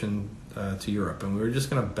vacation to Europe, and we were just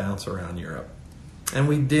going to bounce around Europe. And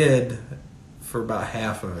we did for about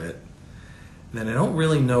half of it. And I don't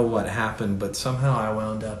really know what happened, but somehow I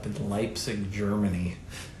wound up in Leipzig, Germany,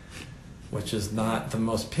 which is not the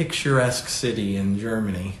most picturesque city in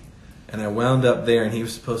Germany. And I wound up there, and he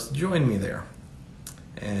was supposed to join me there.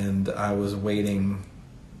 And I was waiting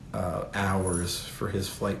hours for his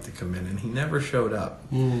flight to come in, and he never showed up.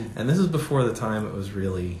 And this is before the time it was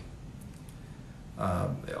really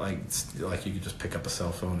like you could just pick up a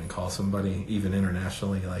cell phone and call somebody, even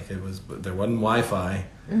internationally. Like there wasn't Wi-Fi.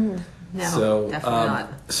 No, So, definitely not.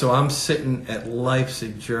 So I'm sitting at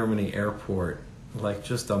Leipzig, Germany airport, like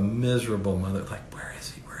just a miserable mother. Like, where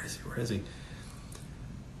is he? Where is he? Where is he?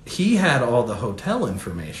 He had all the hotel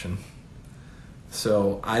information,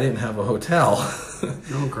 so I didn't have a hotel.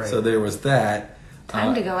 Oh, great. So there was that.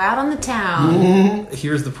 Time to go out on the town.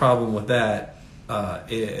 Here's the problem with that.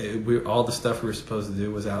 All the stuff we were supposed to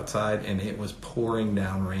do was outside, and it was pouring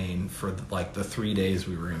down rain for the 3 days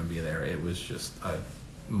we were going to be there. It was just a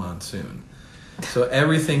monsoon. So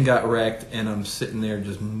everything got wrecked, and I'm sitting there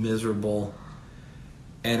just miserable.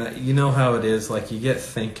 And you know how it is, like you get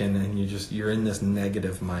thinking, and you're in this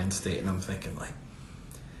negative mind state, and I'm thinking like,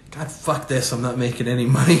 God, fuck this, I'm not making any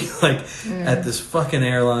money at this fucking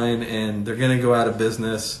airline, and they're going to go out of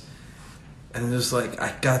business. And just like,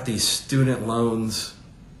 I got these student loans,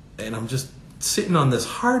 and I'm just sitting on this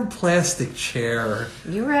hard plastic chair.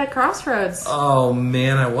 You were at crossroads. Oh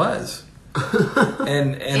man, I was.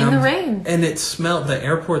 And In the rain. And it smelled. The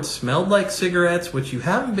airport smelled like cigarettes, which you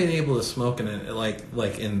haven't been able to smoke in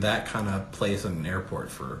in that kind of place in an airport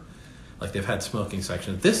for, like they've had smoking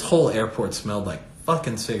sections. This whole airport smelled like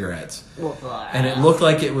fucking cigarettes, and it looked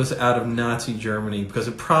like it was out of Nazi Germany because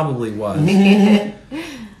it probably was.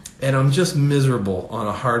 And I'm just miserable on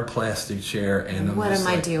a hard plastic chair, and What am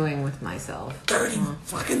I doing with myself?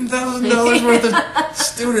 $30,000 worth of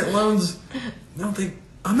student loans.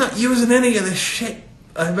 I'm not using any of this shit.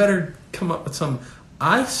 I better come up with some.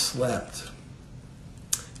 I slept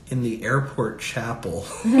in the airport chapel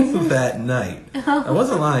that night. I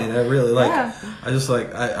wasn't lying. I really Yeah. I was just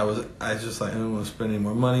like, I don't want to spend any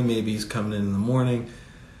more money. Maybe he's coming in the morning.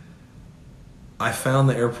 I found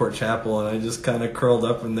the airport chapel, and I just kind of curled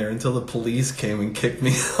up in there until the police came and kicked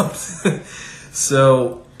me out.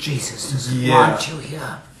 So Jesus doesn't Yeah. want you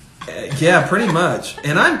here. yeah, pretty much.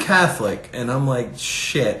 And I'm Catholic, and I'm like,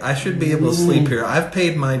 shit, I should be able to sleep here. I've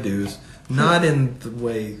paid my dues, not in the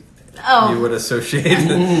way you would associate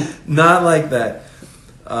it. Not like that.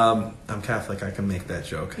 I'm Catholic, I can make that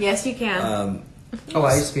joke. Yes, you can.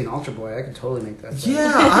 I used to be an altar boy. I could totally make that.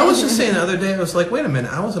 Yeah, I was just saying the other day, I was like, wait a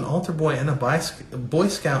minute, I was an altar boy and a Boy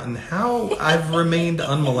Scout, and how I've remained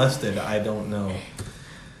unmolested, I don't know.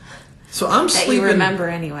 So I'm That sleeping. you remember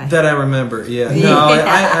anyway. That I remember, yeah. No,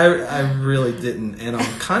 I really didn't, and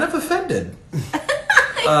I'm kind of offended.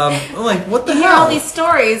 I'm like, what the You hell? hear all these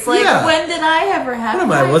stories, like, Yeah. when did I ever have What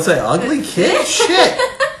am I? Was I ugly kid? Shit.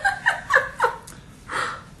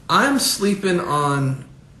 I'm sleeping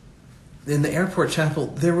in the airport chapel.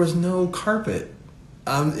 There was no carpet.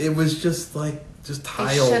 It was just tile.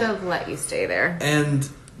 I should have let you stay there. And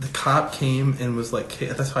the cop came and was like,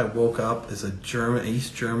 that's how I woke up as a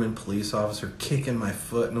East German police officer kicking my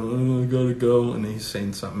foot, and I gotta go. And he's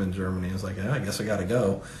saying something in German. I was like, I guess I gotta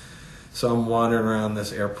go. So I'm wandering around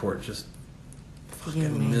this airport just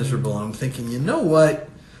fucking miserable. And I'm thinking, you know what?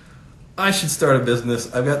 I should start a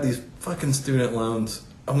business. I've got these fucking student loans.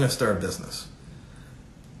 I'm gonna start a business.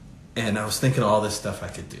 And I was thinking all this stuff I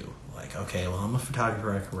could do. Like, okay, well, I'm a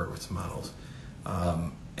photographer. I can work with some models.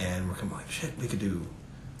 And we're coming like, shit, we could do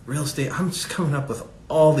real estate. I'm just coming up with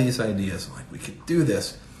all these ideas. I'm like, we could do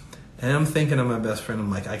this. And I'm thinking of my best friend. I'm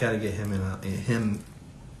like, I got to get him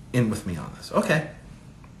in with me on this. Okay.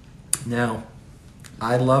 Now,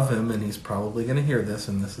 I love him, and he's probably going to hear this,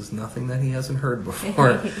 and this is nothing that he hasn't heard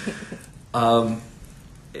before.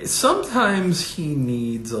 Sometimes he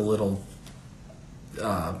needs a little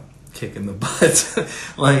kick in the butt.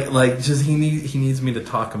 Just he needs me to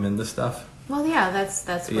talk him into stuff. Well, yeah,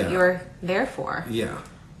 that's what you're there for. Yeah.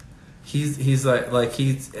 He's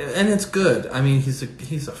and it's good. I mean, he's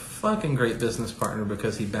a fucking great business partner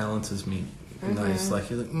because he balances me nice. Like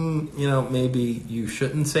he's like, maybe you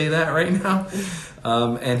shouldn't say that right now.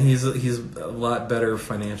 And he's a lot better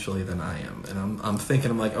financially than I am. And I'm thinking,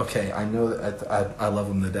 I'm like, okay, I know that I love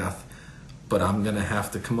him to death, but I'm gonna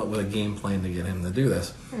have to come up with a game plan to get him to do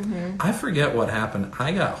this. I forget what happened.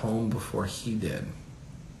 I got home before he did,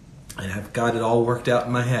 and I've got it all worked out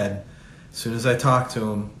in my head. as soon as I talk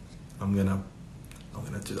to him, I'm gonna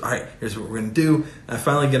do. All right, here's what we're gonna do. And I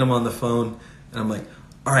finally get him on the phone, and I'm like,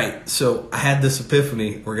 all right, so I had this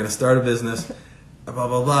epiphany. We're gonna start a business, blah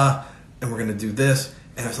blah blah, and we're gonna do this.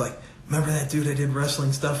 And I was like, remember that dude I did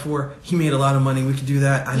wrestling stuff for? He made a lot of money. We could do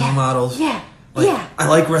that. I know models. Yeah. Like, Yeah. I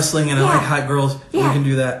like wrestling and I like hot girls. Yeah. We can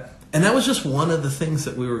do that. And that was just one of the things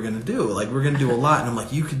that we were going to do. Like, we were going to do a lot. And I'm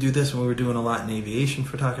like, you could do this. And we were doing a lot in aviation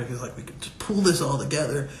photography. He's like, we could just pull this all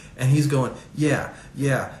together. And he's going, yeah.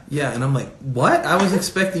 And I'm like, what? I was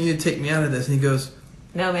expecting you to take me out of this. And he goes,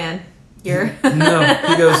 No, man. You're. no.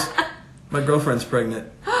 He goes, my girlfriend's pregnant.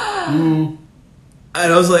 And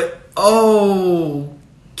I was like, oh,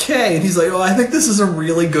 okay. And he's like, oh, I think this is a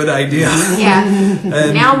really good idea. Yeah.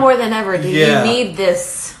 And Now more than ever, do Yeah. you need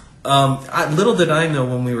this? Little did I know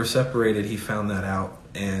when we were separated, he found that out,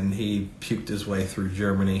 and he puked his way through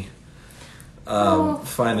Germany,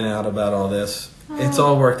 finding out about all this. It's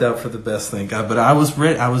all worked out for the best, thank God. But I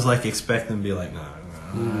was like expecting to be like, no,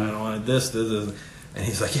 I don't want this. And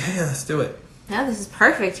he's like, yeah, let's do it. No, this is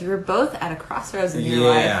perfect. You were both at a crossroads in your Yeah.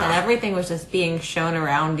 life, and everything was just being shown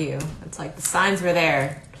around you. It's like the signs were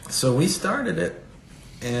there. So we started it,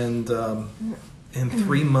 and in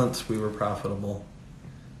 3 months we were profitable.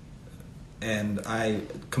 And I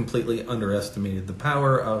completely underestimated the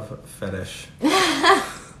power of fetish.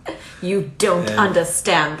 You don't And-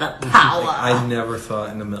 understand the power. I never thought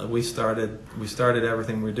in a million. We started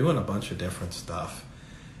everything. We're doing a bunch of different stuff,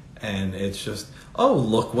 and it's just, oh,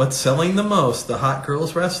 look what's selling the most: the hot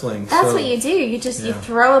girls wrestling. That's So- what you do. You just you Yeah.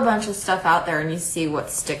 throw a bunch of stuff out there and you see what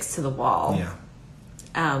sticks to the wall. Yeah.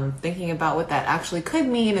 Thinking about what that actually could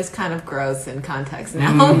mean is kind of gross in context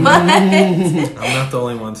now. But I'm not the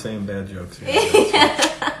only one saying bad jokes here.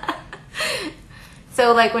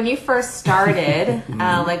 so, like when you first started,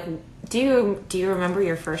 like do you remember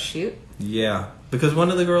your first shoot? Yeah, because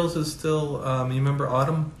one of the girls is still. You remember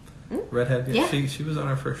Autumn, redhead? Yeah. She was on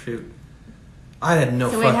her first shoot. I had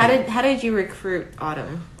no. So wait, how did you recruit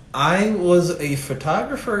Autumn? I was a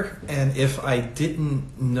photographer, and if I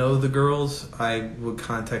didn't know the girls, I would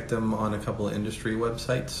contact them on a couple of industry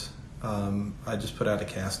websites. I just put out a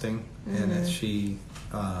casting, and she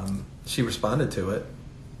responded to it.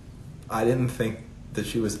 I didn't think that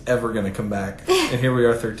she was ever going to come back, and here we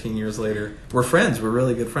are 13 years later. We're friends. We're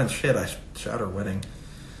really good friends. Shit, I shot her wedding,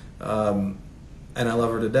 and I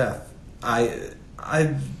love her to death.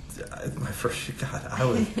 My first shoot, God,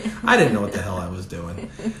 I didn't know what the hell I was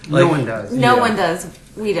doing. No one does. No Yeah. one does.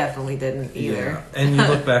 We definitely didn't either. Yeah. And you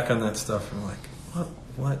look back on that stuff and you're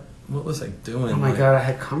like, what was I doing? Oh my Like, god, I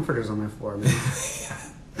had comforters on my floor, man.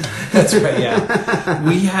 That's right. Yeah,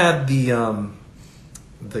 we had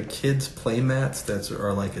the kids' play mats that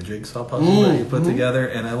are like a jigsaw puzzle that you put together,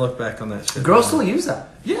 and I look back on that shit. Girls still use that.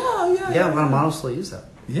 Yeah, Yeah, a lot of models still use that.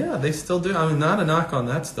 Yeah, they still do. I mean, not a knock on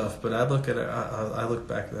that stuff, but I look at it. I look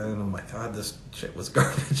back then, and I'm like, God, this shit was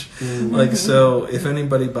garbage. Like, so if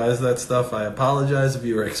anybody buys that stuff, I apologize if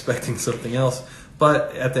you were expecting something else.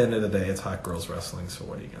 But at the end of the day, it's hot girls wrestling. So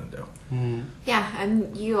what are you gonna do? Yeah,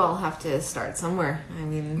 and you all have to start somewhere. I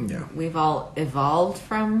mean, Yeah. we've all evolved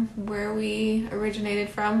from where we originated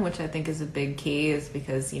from, which I think is a big key, is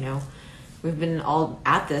because, we've been all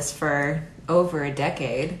at this for over a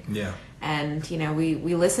decade. Yeah. And, we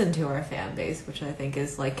listen to our fan base, which I think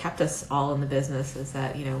is, kept us all in the business, is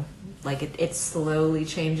that, it slowly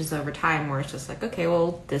changes over time, where it's just like, okay,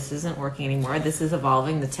 well, this isn't working anymore. This is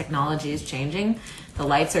evolving. The technology is changing. The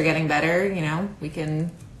lights are getting better. We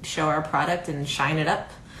can show our product and shine it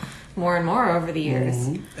up more and more over the years.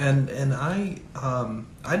 And I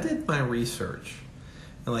did my research,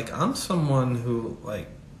 and I'm someone who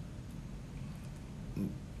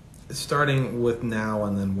starting with now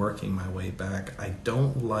and then working my way back, I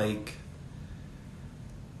don't like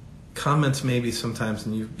comments maybe sometimes,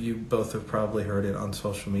 and you both have probably heard it on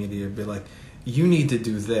social media, be like, you need to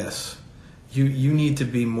do this. You need to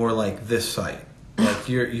be more like this site. Like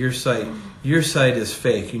your site is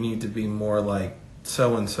fake. You need to be more like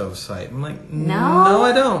so and so site. I'm like, no,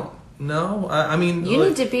 I don't. No, I mean, you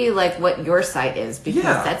need to be like what your site is, because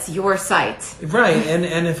that's your site, right?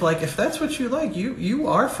 And if that's what you like, you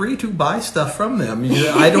are free to buy stuff from them.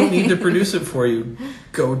 I don't need to produce it for you.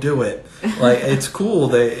 Go do it. It's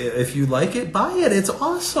cool. If you like it, buy it. It's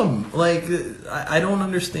awesome. I don't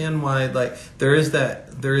understand why there is that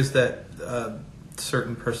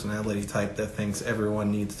certain personality type that thinks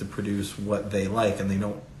everyone needs to produce what they like, and they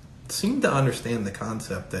don't seem to understand the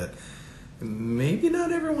concept that maybe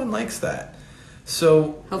not everyone likes that.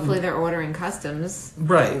 So Hopefully they're ordering customs,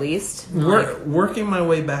 right, at least. working my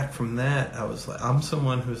way back from that, I was like, I'm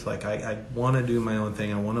someone who's like, I want to do my own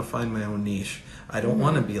thing. I want to find my own niche. I don't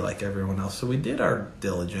want to be like everyone else. So we did our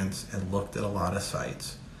diligence and looked at a lot of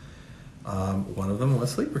sites. One of them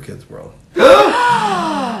was Sleeper Kids World.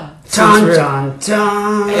 Dun dun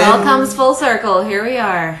dun. It all comes full circle. Here we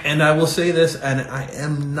are. And I will say this, and I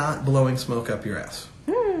am not blowing smoke up your ass.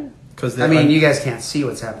 Because I mean, you guys can't see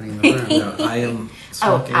what's happening in the room. no, I am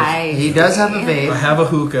smoking. He does have a I vape, have a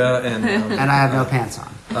hookah, and and I have no pants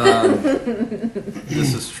on.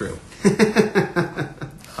 this is true.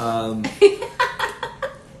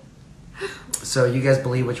 So you guys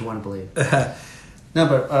believe what you want to believe. No,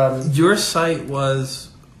 but Your site was,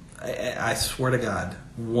 I swear to God,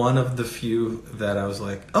 one of the few that I was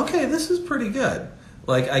like, okay, this is pretty good.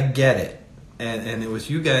 Like, I get it. And it was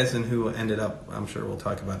you guys and who ended up, I'm sure we'll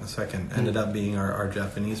talk about in a second, ended up being our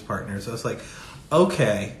Japanese partners. I was like,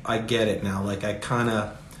 okay, I get it now. Like, I kind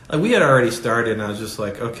of, like, we had already started and I was just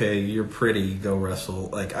like, okay, you're pretty, go wrestle.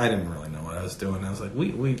 Like, I didn't really know what I was doing. I was like,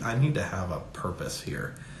 I need to have a purpose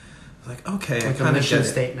here. I was like, okay, I like a kind of mission get it.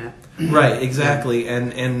 statement. Right, exactly.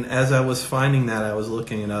 And as I was finding that, I was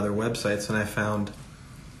looking at other websites, and I found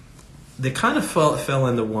they kind of fell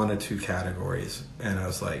into one or two categories. And I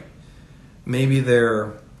was like, maybe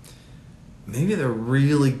they're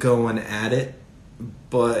really going at it,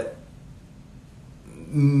 but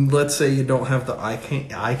let's say you don't have the eye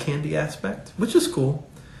candy aspect, which is cool.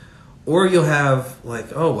 Or you'll have like,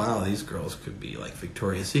 oh wow, these girls could be like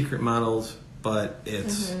Victoria's Secret models, but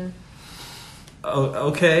it's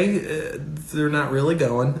okay, they're not really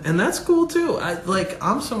going, and that's cool too.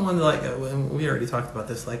 I'm someone like, we already talked about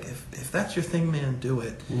this. Like, if that's your thing, man, do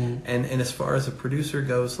it. And as far as a producer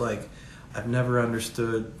goes, like, I've never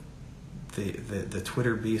understood the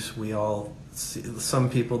Twitter beefs we all see, some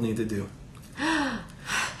people need to do,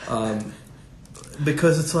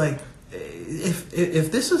 because it's like,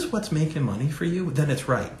 if this is what's making money for you, then it's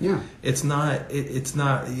right. Yeah. It's not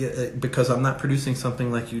because I'm not producing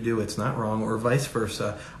something like you do. It's not wrong, or vice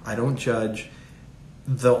versa. I don't judge.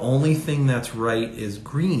 The only thing that's right is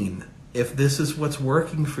green. If this is what's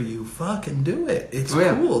working for you, fucking do it. It's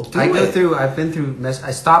cool. Do it. I've been through.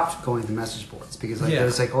 I stopped going to message boards because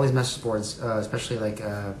there's like all these message boards, especially like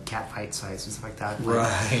cat fight sites and stuff like that.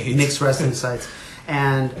 Like Right. mixed wrestling sites,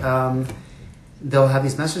 and they'll have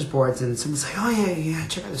these message boards, and someone's like, "Oh yeah,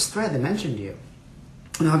 check out this thread. They mentioned you,"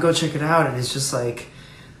 and I'll go check it out, and it's just like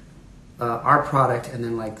our product, and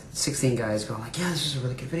then like 16 guys going like, "Yeah, this is a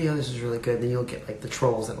really good video. This is really good." And then you'll get like the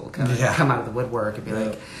trolls that'll kind of come out of the woodwork and be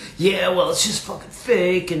like, "Yeah, well, it's just fucking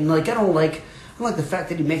fake," and like I don't like the fact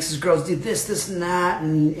that he makes his girls do this, and that,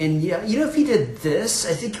 and yeah, you know, if he did this,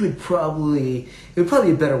 I think it would probably be a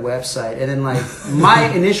better website. And then like my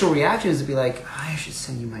initial reaction is to be like, I should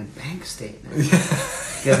send you my bank statement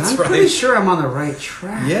because I'm pretty sure I'm on the right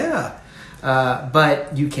track. Yeah.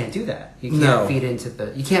 But you can't do that. You can't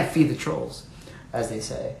you can't feed the trolls, as they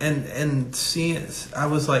say. And see, I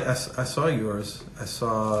was like, I saw yours. I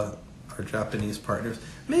saw our Japanese partners.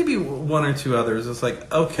 Maybe one or two others. It's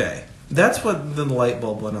like, okay. That's what the light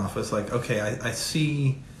bulb went off. It's like, okay, I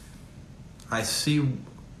see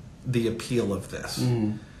the appeal of this.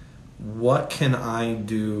 What can I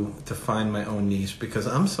do to find my own niche? Because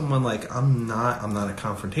I'm someone like, I'm not a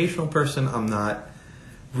confrontational person. I'm not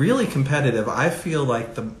really competitive. I feel like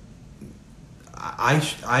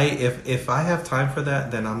if I have time for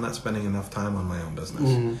that, then I'm not spending enough time on my own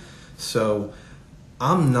business. So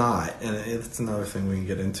I'm not, and it's another thing we can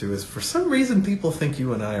get into, is for some reason people think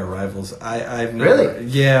you and I are rivals. I've never, really?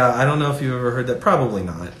 Yeah, I don't know if you've ever heard that. Probably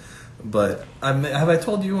not. But have I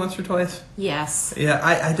told you once or twice? Yes. Yeah,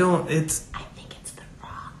 I don't. I think it's the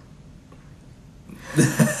wrong.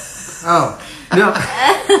 Oh no.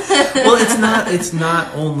 Well, it's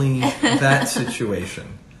not only that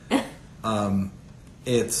situation.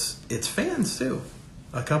 It's fans too.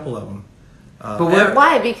 A couple of them. But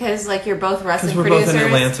why? Because like you're both wrestling we're producers. both in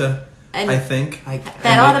Atlanta, and I think.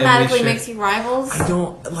 That automatically makes you rivals. I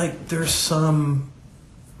don't like. There's some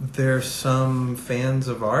fans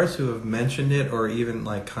of ours who have mentioned it, or even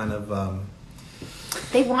like kind of.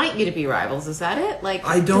 They want you to be rivals. Is that it? Like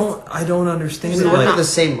I don't understand Does it. it work Like, with the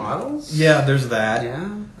same models? yeah, there's that. Yeah.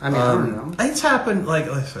 I mean, I don't know. It's happened like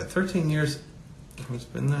I said, 13 years. It's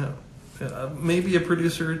been that. Maybe a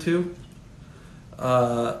producer or two.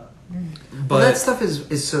 But that stuff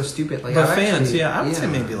is so stupid. Like, but I've fans, actually, I would say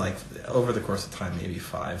maybe like over the course of time, maybe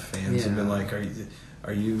 5 fans have been like,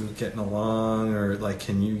 "Are you getting along?" Or like,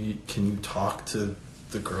 "Can you talk to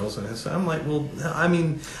the girls in his. I'm like, well, I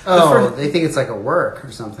mean, they think it's like a work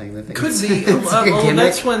or something. They think could it's, be. it's like a Well, gimmick.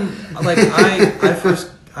 that's when, like,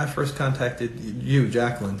 I first contacted you,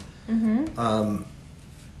 Jacqueline.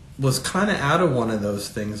 Was kind of out of one of those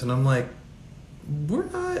things, and I'm like,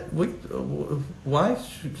 why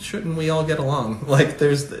shouldn't we all get along? Like,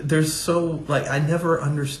 there's so, like, I never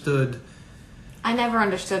understood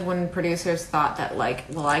when producers thought that, like,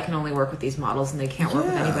 well, I can only work with these models and they can't work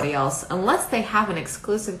with Yeah. anybody else unless they have an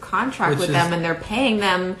exclusive contract Which with is- them and they're paying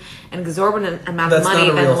them an exorbitant amount That's of money.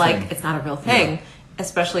 not a Then, real like, thing. it's not a real thing,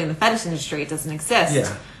 especially in the fetish industry. It doesn't exist.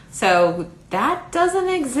 Yeah. So that doesn't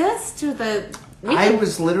exist. We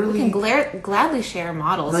can gladly share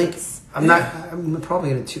models. Like, I'm probably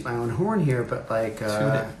going to toot my own horn here, but like,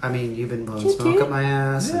 it. I mean, you've been blowing Toot smoke toot. up my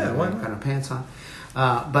ass, Yeah, and why I've not? kind of pants on.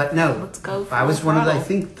 But no, Let's go I was full one of the, I throttle.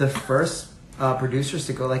 think the first producers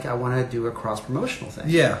to go like, I want to do a cross promotional thing.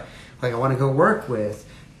 Yeah. Like, I want to go work with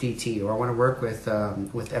DT, or I want to work with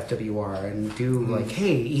FWR and do like,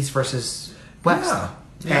 hey, East versus West.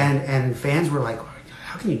 Yeah. And fans were like,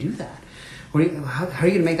 how can you do that? How are you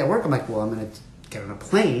going to make that work? I'm like, well, I'm going to get on a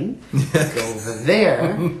plane, go over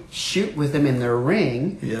there, shoot with them in their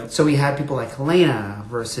ring. Yep. So we had people like Helena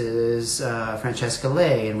versus Francesca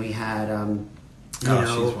Lay, and we had She's one of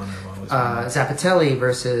them. Always Zappatelli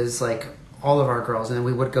versus like all of our girls, and then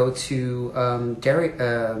we would go to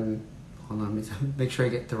hold on, let me make sure I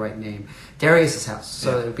get the right name. Darius's house.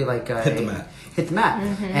 So Yeah. it would be like Hit the Mat. Hit the Mat,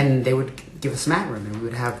 and they would give us mat room, and we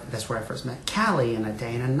would have. That's where I first met Callie and A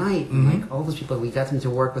Day and a Night, and like all those people. We got them to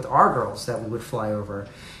work with our girls that we would fly over,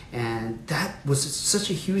 and that was such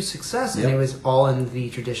a huge success. And Yep. it was all in the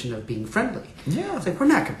tradition of being friendly. Yeah. It's like, we're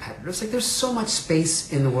not competitors. Like, there's so much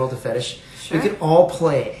space in the world of fetish. Sure. We could all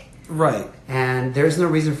play, Right. and there's no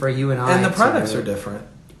reason for you and I. And the to- products are different.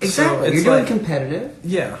 Exactly. So You're it's doing like, competitive,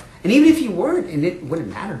 yeah. and even if you weren't, and it wouldn't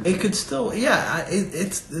matter. to It me. could still, yeah.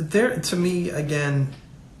 It's there to me again.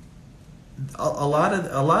 A lot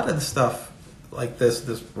of the stuff like this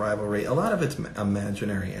rivalry, a lot of it's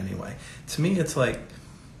imaginary anyway. To me, it's like,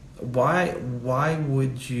 why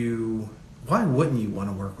wouldn't you want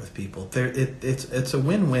to work with people? It's a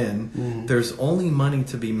win-win. Mm-hmm. There's only money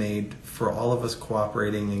to be made for all of us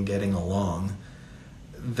cooperating and getting along.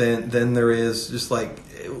 Then there is just like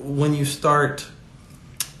when you start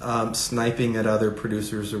sniping at other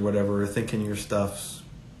producers or whatever, or thinking your stuff's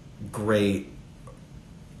great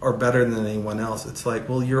or better than anyone else. It's like,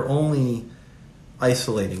 well, you're only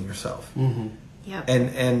isolating yourself. Mm-hmm. Yep.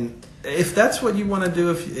 And if that's what you want to do,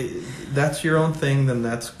 if that's your own thing, then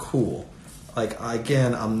that's cool. Like,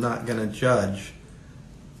 again, I'm not going to judge.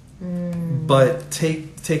 But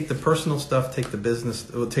take the personal stuff, take the business,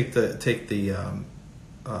 take the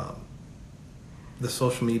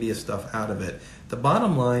social media stuff out of it. The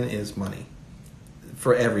bottom line is money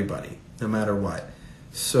for everybody, no matter what.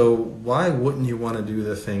 So why wouldn't you want to do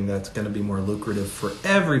the thing that's going to be more lucrative for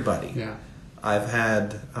everybody? Yeah. I've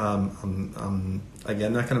had, I'm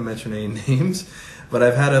again not going to mention any names, but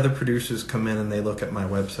I've had other producers come in and they look at my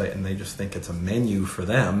website and they just think it's a menu for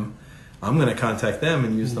them. I'm going to contact them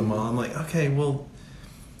and use them all. I'm like, okay, well,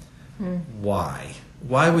 why?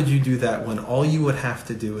 Why would you do that when all you would have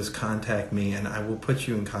to do is contact me and I will put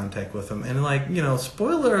you in contact with them? And like,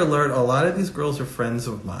 spoiler alert, a lot of these girls are friends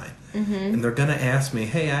of mine. And they're going to ask me,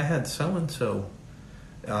 hey, I had so-and-so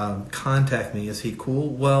contact me. Is he cool?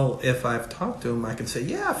 Well, if I've talked to him, I can say,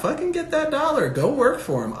 yeah, fucking get that $1. Go work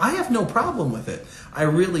for him. I have no problem with it. I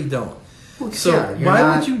really don't. Well, So yeah, you're why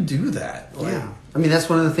not- would you do that? Like, Yeah. I mean, that's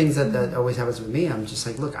one of the things that always happens with me. I'm just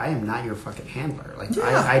like, look, I am not your fucking handler. Like, Yeah.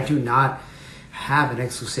 I do not have an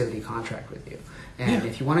exclusivity contract with you. And Yeah.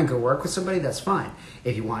 if you want to go work with somebody, that's fine.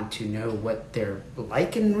 If you want to know what they're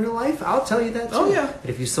like in real life, I'll tell you that too. Oh, yeah. But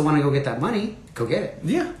if you still want to go get that money, go get it.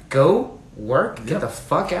 Yeah. Go work, get Yep. the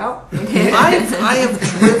fuck out. I have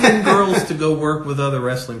driven girls to go work with other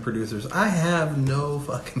wrestling producers. I have no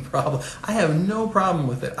fucking problem. I have no problem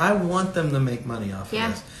with it. I want them to make money off Yeah.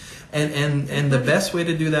 of this. And the best way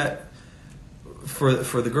to do that for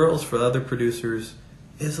the girls, for the other producers,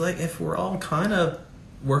 is like if we're all kind of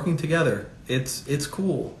working together. It's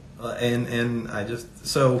cool. And I just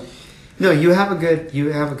so No, you have a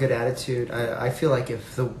good attitude. I feel like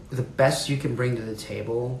if the best you can bring to the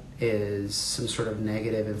table is some sort of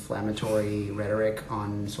negative, inflammatory rhetoric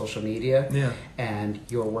on social media, Yeah. and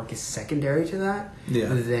your work is secondary to that, Yeah.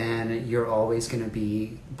 then you're always going to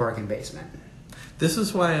be bargain basement. this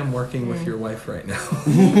is why I'm working with your wife right now.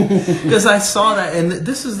 Because I saw that, and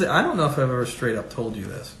this is I don't know if I've ever straight up told you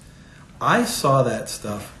this. I saw that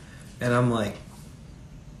stuff, and I'm like,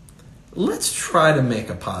 let's try to make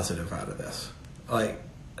a positive out of this. Like,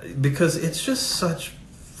 because it's just such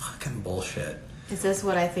fucking bullshit. Is this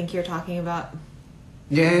what I think you're talking about?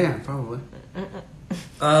 Yeah, probably.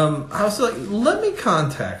 I was like, let me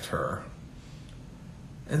contact her.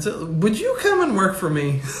 And so, would you come and work for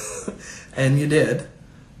me? And you did.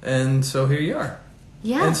 And so here you are.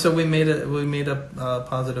 Yeah. And so we made a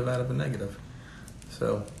positive out of a negative.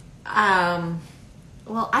 So.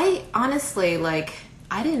 Well, I honestly, like,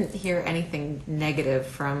 I didn't hear anything negative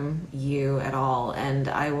from you at all. And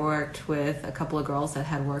I worked with a couple of girls that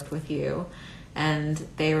had worked with you. And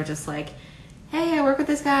they were just like, hey, I work with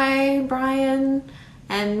this guy, Brian.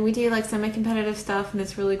 And we do, like, semi-competitive stuff. And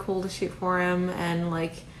it's really cool to shoot for him. And,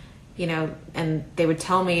 like, you know, and they would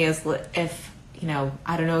tell me if, you know,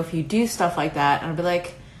 I don't know if you do stuff like that. And I'd be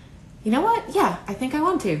like, you know what? Yeah, I think I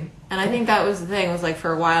want to. And I think that was the thing. Was like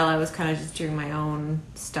for a while I was kind of just doing my own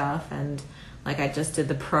stuff, and like I just did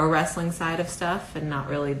the pro wrestling side of stuff and not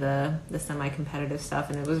really the semi-competitive stuff.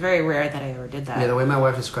 And it was very rare that I ever did that. Yeah, the way my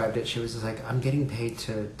wife described it, she was just like, I'm getting paid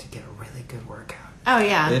to get a really good workout. Oh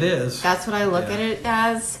yeah, it is. That's what I look at it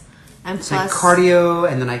as. And it's plus like cardio,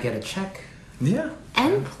 and then I get a check. Yeah.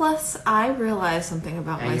 And plus, I realized something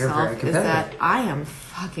about And you're very myself is that competitive. I am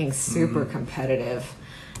fucking super competitive.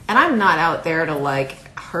 And I'm not out there to,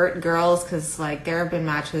 like, hurt girls, because, like, there have been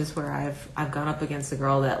matches where I've gone up against a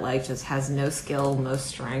girl that, like, just has no skill, no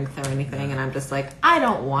strength or anything, and I'm just like, I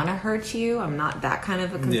don't want to hurt you. I'm not that kind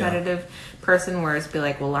of a competitive person, whereas be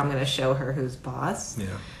like, well, I'm going to show her who's boss. Yeah.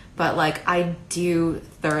 But, like, I do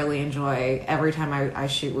thoroughly enjoy every time I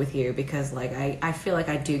shoot with you, because, like, I feel like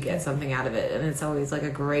I do get something out of it. And it's always, like, a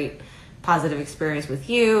great positive experience with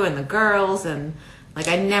you and the girls. And, like,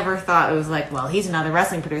 I never thought it was like, well, he's another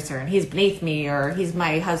wrestling producer and he's beneath me, or he's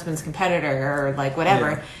my husband's competitor, or, like,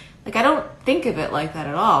 whatever. Yeah. Like, I don't think of it like that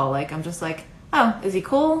at all. Like, I'm just like, oh, is he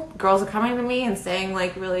cool? Girls are coming to me and saying,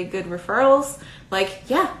 like, really good referrals. Like,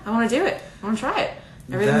 yeah, I want to do it. I want to try it.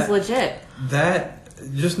 Everything's legit.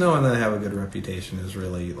 Just knowing that I have a good reputation is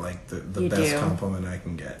really like the You best do. compliment I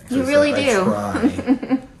can get. You 'Cause really I do.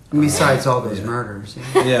 Try. Besides all those murders.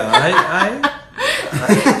 Yeah. Yeah,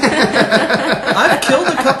 I've killed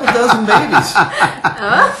a couple dozen babies.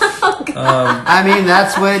 I mean,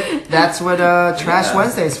 that's what Trash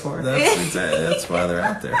Wednesday's for. That's why they're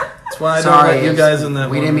out there. That's why I don't Sorry, let you guys in that.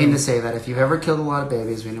 we one didn't mean room. to say that. If you've ever killed a lot of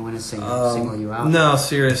babies, we didn't want to single you out. No,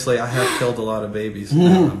 seriously, I have killed a lot of babies.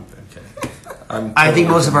 No, I'm I think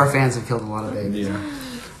most of our fans have killed a lot of babies. Yeah.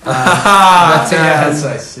 Yes,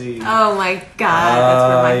 I see. Oh my god, that's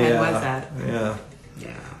where my head was at. Yeah.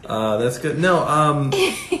 Yeah. That's good. No,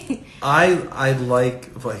 I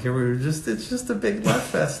like. Well, here we were just. It's just a big laugh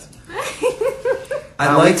fest.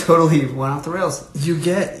 I We like. totally went off the rails. You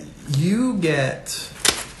get.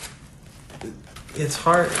 It's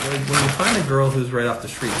hard like, when you find a girl who's right off the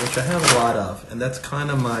street, which I have a lot of, and that's kind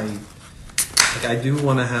of my. Like, I do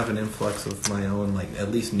want to have an influx of my own, like at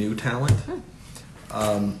least new talent.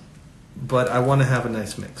 But I want to have a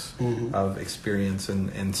nice mix of experience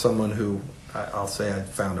and someone who I'll say I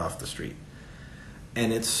found off the street.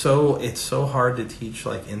 And it's so hard to teach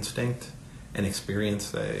like instinct and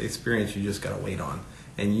experience. Experience you just got to wait on.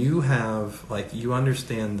 And you have like you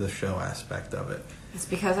understand the show aspect of it. It's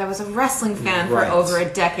because I was a wrestling fan Right. for over a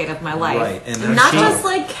decade of my life. Right, and not that's just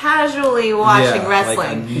like casually watching Yeah,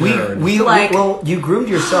 wrestling. like a nerd. Well, you groomed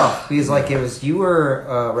yourself because you were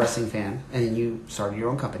a wrestling fan, and then you started your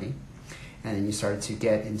own company, and then you started to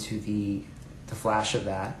get into the flash of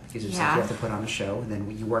that because it's like Yeah. you have to put on a show, and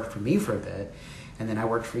then you worked for me for a bit, and then I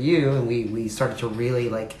worked for you, and we started to really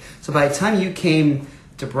like. So by the time you came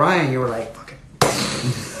to Brian, you were like, fuck it.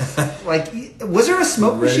 Like, was there a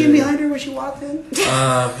smoke machine behind her when she walked in?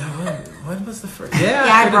 What was the first? Yeah, it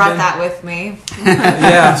I could've brought been- that with me.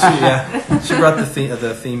 She brought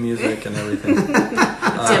the theme music and everything.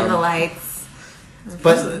 Dim the lights.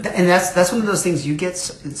 But and that's one of those things you get.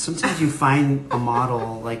 Sometimes you find a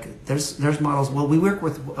model like there's models. Well, we work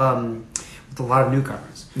with a lot of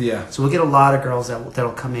newcomers. Yeah. So we'll get a lot of girls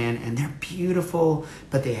that'll come in and they're beautiful,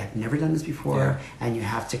 but they have never done this before, Yeah. and you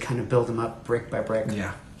have to kind of build them up brick by brick.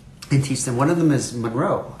 Yeah. And teach them. One of them is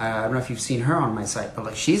Monroe. I don't know if you've seen her on my site, but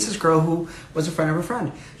like she's this girl who was a friend of a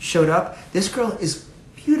friend. Showed up. This girl is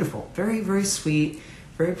beautiful, very very sweet,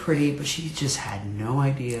 very pretty, but she just had no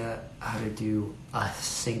idea how to do a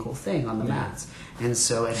single thing on the mats. And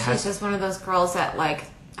so it She's has. just one of those girls that like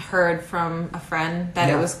heard from a friend that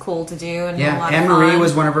Yeah. it was cool to do and a Yeah, lot Anne of Marie fun.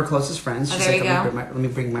 was one of her closest friends. Oh, She's there like, you go. let me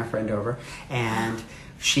bring my friend over, and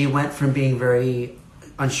she went from being very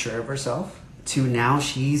unsure of herself to now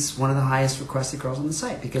she's one of the highest requested girls on the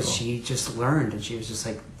site because she just learned and she was just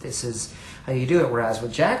like, this is how you do it. Whereas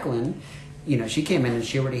with Jacqueline, she came in and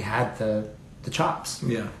she already had the the chops.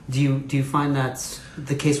 Yeah. Do you find that's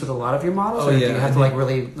the case with a lot of your models, Oh, or yeah, do you have I to like think-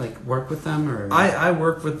 really like work with them, or I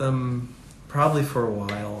work with them probably for a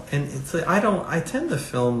while, and it's like, I tend to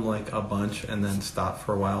film like a bunch and then stop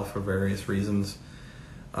for a while for various reasons.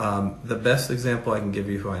 The best example I can give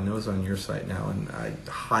you, who I know is on your site now, and I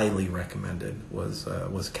highly recommended,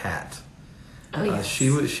 was Kat. Oh, yes.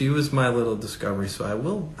 She was my little discovery, so I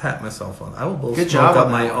will pat myself on. I will both Good smoke job up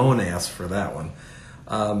on my that own ass for that one.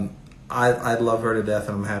 I love her to death,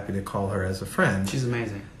 and I'm happy to call her as a friend. she's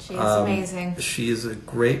amazing. She's amazing. She is a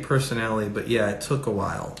great personality, but yeah, it took a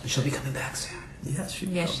while. She'll be coming back soon. Yes, she.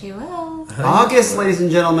 Yes, she will. August, ladies and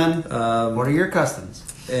gentlemen. Um, What are your customs?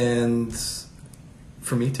 And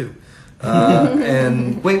for me too.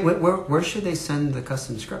 And Wait, where should they send the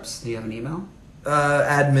custom scripts? Do you have an email?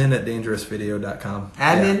 admin@dangerousvideo.com.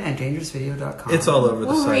 Admin Yeah. at dangerousvideo.com. It's all over the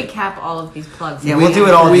We'll site. recap all of these plugs. Yeah, we'll do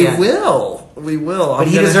it all at We the end. will. We will. But I'm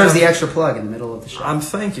he gonna deserves the have- extra plug in the middle of the show.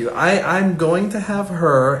 Thank you. I'm going to have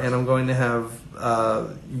her, and I'm going to have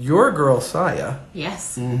your girl Saya.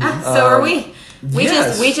 Yes. Mm-hmm. So are we.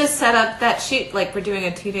 yes. We just set up that shoot, like we're doing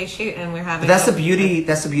a 2-day shoot, and we're having. But that's a- the beauty.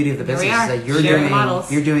 That's the beauty of the Here we business. Is are, that you're sharing doing.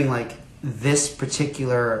 models. You're doing like this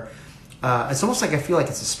particular. It's almost like I feel like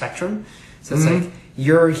it's a spectrum. So it's like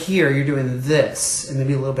you're here, you're doing this, and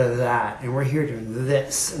maybe a little bit of that, and we're here doing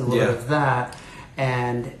this and a little Yeah. bit of that,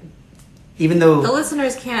 and even though The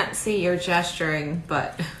listeners can't see your gesturing,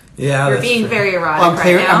 but Yeah, you're that's being true. very erotic well,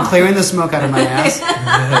 right now. I'm clearing the smoke out of my ass.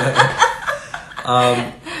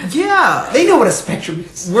 Yeah, They know what a spectrum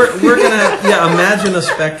is. we're gonna imagine a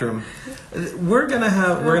spectrum. We're gonna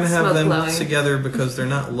have Smoke them blowing. together because they're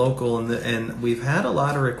not local, and we've had a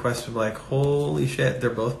lot of requests of like, holy shit, they're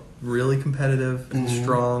both really competitive and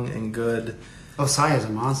strong and good. Oh, Saya's a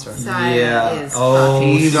monster. Saya Yeah. is Oh,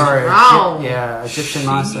 fucking She's our strong. Egyptian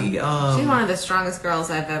monster. She, She's one of the strongest girls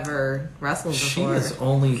I've ever wrestled she before. has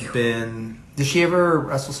only been. Did she ever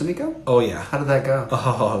wrestle Sumiko? Oh yeah. How did that go?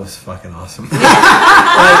 Oh, it was fucking awesome.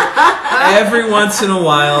 Like, every once in a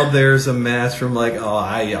while, there's a match from like, oh,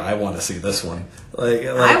 I want to see this one. Like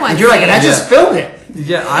I want And you're like, and I to just filmed it.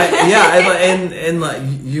 yeah, and like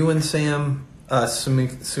you and Sam,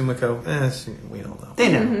 Sumiko, we don't know.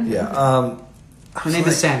 They know. Mm-hmm. Yeah, Her name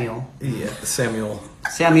is Samuel. yeah, Samuel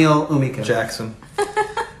Samuel Umiko. Jackson.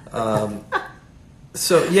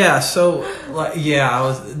 So like I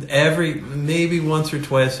was maybe once or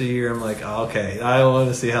twice a year. I'm like, oh, okay, I want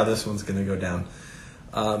to see how this one's gonna go down.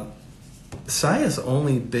 Saya's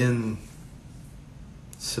only been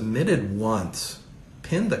submitted once,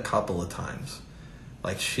 pinned a couple of times.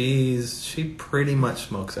 Like she pretty much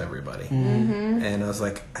smokes everybody. Mm-hmm. And I was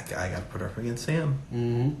like, I gotta put her up against Sam.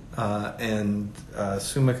 Mm-hmm. And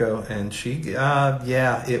Sumiko, and she,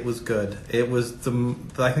 it was good. It was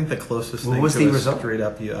I think the closest What thing was to the a result? straight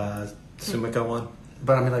up Sumiko won.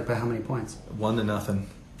 But I mean, like, by how many points? 1-0.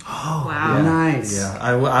 Oh, Wow. nice. Yeah,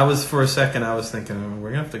 I was for a second. I was thinking we're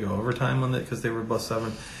gonna have to go overtime on it because they were both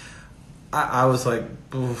 7. I was like,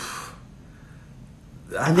 oof.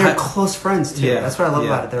 And they're close friends too. That's what I love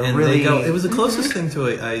about it. They're and really it was the closest thing to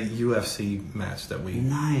a UFC match that we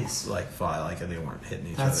nice. like fought. Like they weren't hitting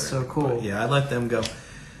each other. That's so cool. But yeah, I let them go.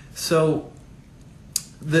 So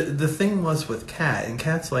the thing was with Kat, and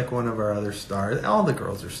Kat's like one of our other stars. All the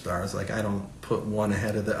girls are stars. Like I don't put one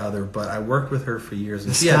ahead of the other, but I worked with her for years. The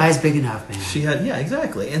And she had- sky's big enough, man. She had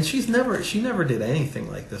exactly, and she never did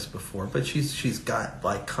anything like this before. But she's got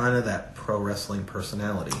like kind of that pro wrestling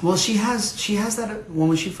personality. Well, she has that.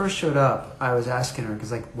 When she first showed up, I was asking her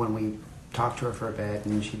because like when we talked to her for a bit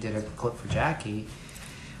and she did a clip for Jackie,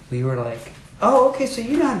 we were like, "Oh, okay, so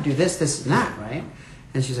you know how to do this, this, and that, right?"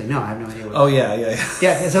 And she's like, "No, I have no idea." What Oh yeah.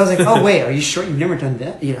 Yeah, and so I was like, "Oh wait, are you sure you've never done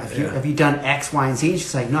that? You know, Yeah. have you done X, Y, and Z?" And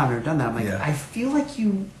she's like, "No, I've never done that." I'm like, Yeah. "I feel like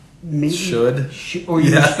you maybe Should. or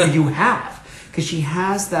you Yeah. or you have," because she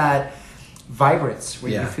has that vibrance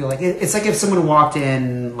where you Yeah. feel like it's like if someone walked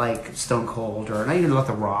in like Stone Cold or not even like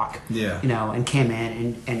The Rock, Yeah. you know, and came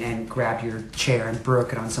in and grabbed your chair and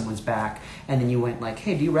broke it on someone's back, and then you went like,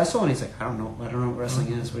 "Hey, do you wrestle?" And he's like, I don't know what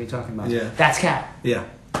wrestling is. What are you talking about?" Yeah. That's Kat. Yeah.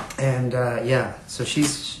 And so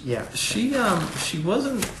she's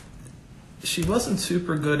She wasn't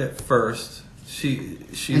super good at first. She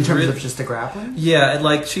in terms of just the grappling. yeah,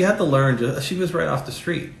 like she had to learn. She was right off the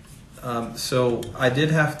street, so I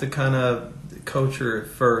did have to kind of coach her at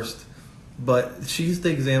first. But she's the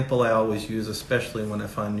example I always use, especially when I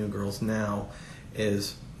find new girls now.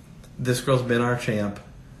 Is this girl's been our champ?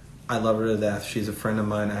 I love her to death. She's a friend of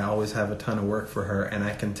mine. I always have a ton of work for her, and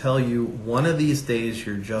I can tell you, one of these days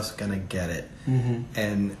you're just gonna get it.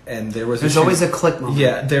 Mm-hmm. And there's always a click moment.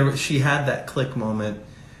 Yeah, she had that click moment.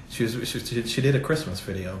 She did a Christmas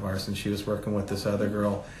video of ours, and she was working with this other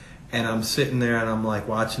girl, and I'm sitting there and I'm like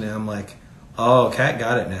watching it. I'm like, oh, Kat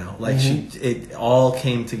got it now. Like it all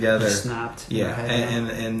came together. It snapped. Yeah,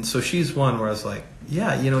 and so she's one where I was like,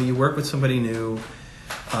 yeah, you work with somebody new.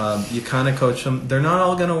 You kind of coach them. They're not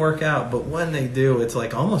all going to work out, but when they do, it's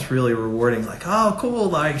like almost really rewarding. Like, oh, cool!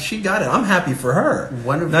 Like she got it. I'm happy for her.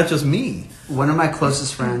 Not just me. One of my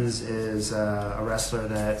closest friends is a wrestler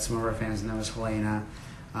that some of our fans know is Helena,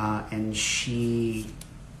 and she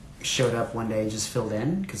showed up one day and just filled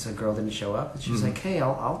in because a girl didn't show up, and she was like, "Hey,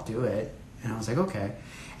 I'll do it," and I was like, "Okay,"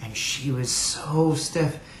 and she was so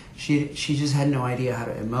stiff. She just had no idea how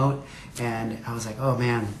to emote, and I was like, oh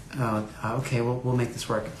man, okay, we'll make this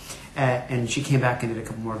work. And she came back and did a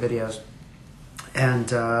couple more videos, and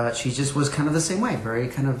she just was kind of the same way, very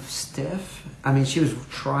kind of stiff. I mean, she was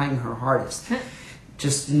trying her hardest,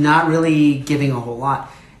 just not really giving a whole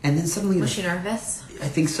lot. And then suddenly, Was she nervous? I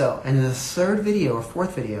think so. And in the third video or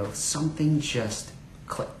fourth video, something just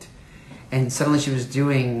clicked, and suddenly she was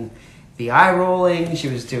doing the eye rolling. She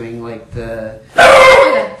was doing like the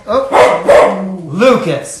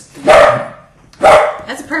Lucas.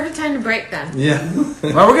 That's a perfect time to break then. Yeah.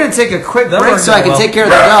 Well, we're gonna take a quick That break worked so I can well. take care of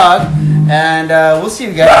the dog, and we'll see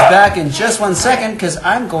you guys back in just 1 second because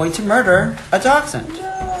I'm going to murder a dachshund.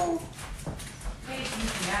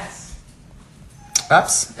 Yes.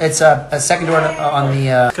 Oops, it's a second door on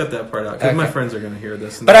the. Cut that part out because my Okay. friends are going to hear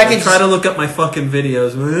this. And But I they'll can try just- to look up my fucking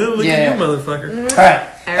videos. Look Yeah. at you, motherfucker. All right,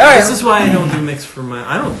 all right. This is why I don't do mix for my.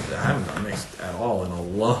 I haven't done mix at all in a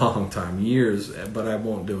long time, years. But I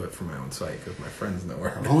won't do it for my own site because my friends know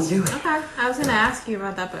where I'm. Won't do it. Okay, I was going to ask you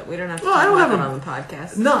about that, but we don't have to Well, talk I don't about have that a- on the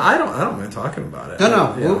podcast. No, I don't mind talking about it.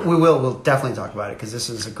 No, Yeah. we will. We'll definitely talk about it because this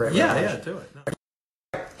is a great. Yeah, revelation. do it. No.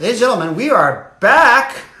 Ladies and gentlemen, we are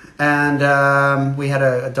back, and we had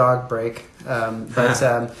a dog break, but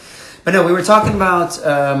no, we were talking about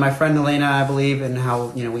my friend Elena, I believe, and how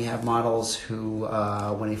we have models who,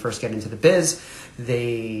 when they first get into the biz,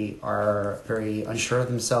 they are very unsure of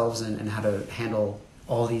themselves and how to handle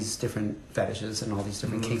all these different fetishes and all these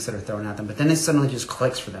different kinks that are thrown at them. But then it suddenly just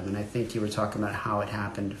clicks for them, and I think you were talking about how it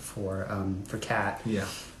happened for Kat, Yeah.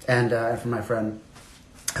 and for my friend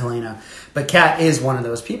Helena. But Kat is one of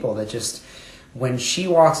those people that just, when she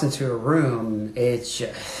walks into a room, it's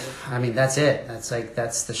just, I mean, that's it.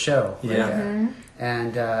 That's the show. Right Yeah. there.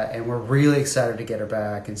 And we're really excited to get her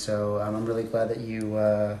back. And so I'm really glad that you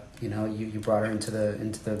brought her into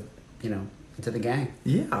the gang.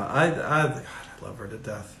 Yeah, I love her to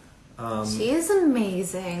death. She is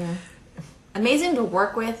amazing. Amazing to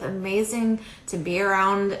work with, amazing to be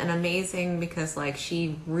around, and amazing because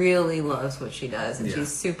she really loves what she does and Yeah. she's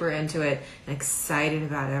super into it and excited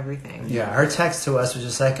about everything. Yeah, her text to us was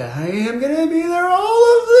just like, I am going to be there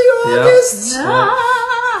all of the Yeah. August.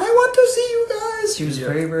 Ah! I want to see you guys. She was Yeah.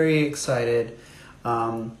 very, very excited.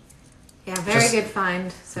 Yeah, very Just- good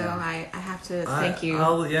find. So Yeah. I have to thank you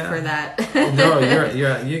yeah. for that. No,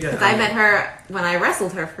 you got. Because I met her when I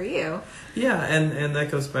wrestled her for you. Yeah, and that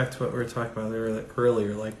goes back to what we were talking about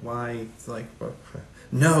earlier. Like, why?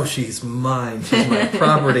 No, she's mine. She's my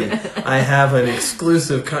property. I have an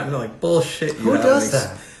exclusive content. Like, bullshit. Who does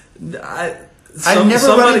that? I've never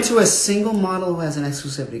run into a single model who has an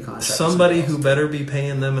exclusivity contract. Somebody with who somebody better be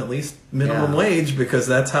paying them at least minimum Yeah. wage because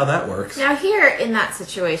that's how that works. Now here in that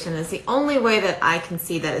situation is the only way that I can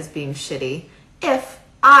see that as being shitty. If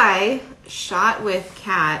I shot with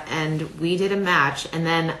Kat and we did a match and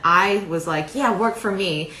then I was like, yeah, work for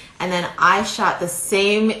me. And then I shot the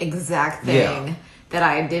same exact thing Yeah. that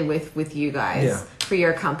I did with you guys Yeah. for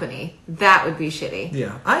your company. That would be shitty.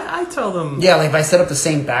 Yeah, I tell them. Yeah, like if I set up the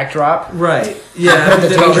same backdrop, Right. Yeah. put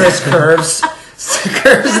the dangerous curves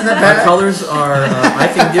in the Our back. colors are. I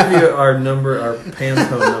can give you our number, our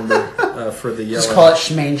Pantone number for the yellow. Just call it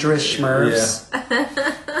Schmangerous Schmerves.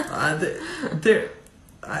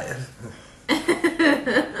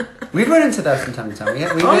 We've run into that from time to time.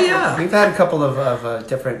 We've had a couple of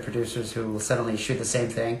different producers who will suddenly shoot the same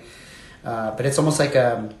thing, but it's almost like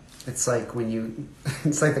it's like when you,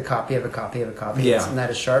 it's like the copy of a copy of a copy. Yeah. It's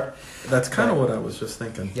not as sharp. That's kind of what I was just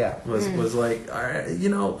thinking. Yeah. Was like, all right,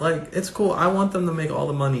 like it's cool. I want them to make all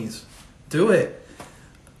the monies. Do it.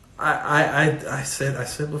 I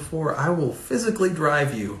said before, I will physically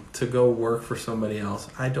drive you to go work for somebody else.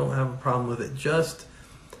 I don't have a problem with it. Just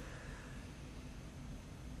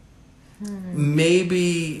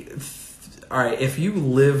maybe, all right, if you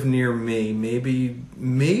live near me,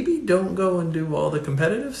 maybe don't go and do all the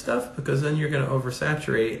competitive stuff because then you're going to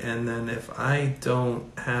oversaturate. And then if I don't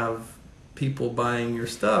have people buying your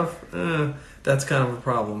stuff, that's kind of a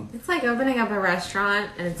problem. It's like opening up a restaurant,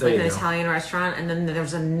 and it's There like you an go. Italian restaurant, and then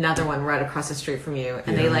there's another one right across the street from you,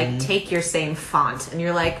 and they Yeah. like take your same font, and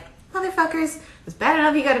you're like, motherfuckers, it's bad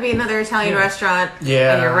enough you got to be another Italian restaurant,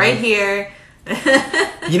 Yeah. and you're right here.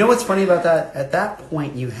 You know what's funny about that? At that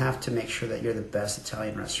point, you have to make sure that you're the best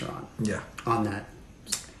Italian restaurant Yeah. on that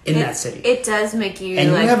in that city. It does make you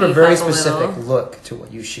And like you have a beef very up little. specific look to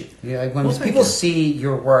what you shoot. You know, like when Well, thank people you. see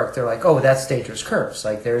your work, they're like, "Oh, that's Dangerous Curves."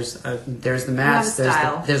 Like there's the mask, You have a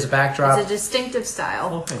style. there's a backdrop, It's a distinctive style.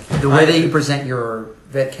 Well, thank you. the way that you present your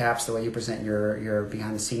vid caps, the way you present your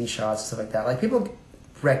behind the scenes shots, stuff like that. Like people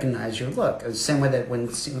recognize your look. The same way that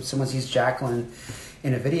when someone sees Jacqueline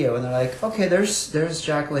in a video and they're like, "Okay, there's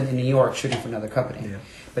Jacqueline in New York shooting for another company." Yeah.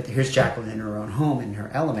 But here's Jacqueline in her own home, in her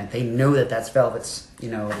element. They know that that's Velvet's,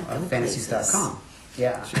 fantasies.com.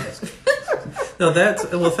 Yeah.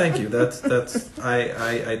 No, thank you. That's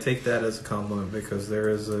I take that as a compliment because there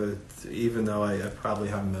is even though I probably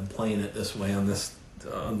haven't been playing it this way on this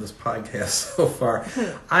podcast so far,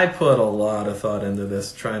 I put a lot of thought into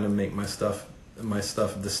this, trying to make my stuff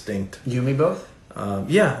distinct. You and me both?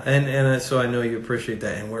 Yeah, and so I know you appreciate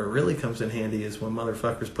that. And where it really comes in handy is when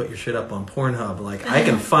motherfuckers put your shit up on Pornhub. Like I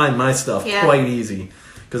can find my stuff Yeah. quite easy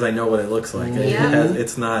because I know what it looks like. Yeah.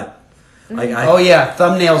 It's not. Oh yeah,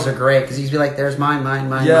 thumbnails are great because you'd be like, "There's mine, mine,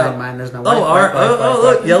 mine, Yeah. mine, mine." There's my wife.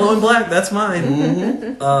 Look, yellow and black. That's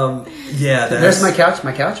mine. Yeah, There's my couch,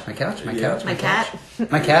 my couch, my couch, my Yeah. couch, My cat.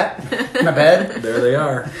 my cat, my bed. There they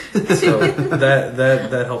are. So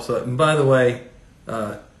that helps out. And by the way,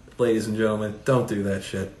 ladies and gentlemen, don't do that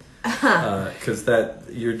shit because that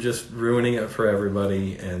you're just ruining it for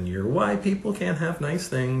everybody, and you're why people can't have nice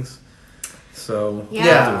things. So Yeah,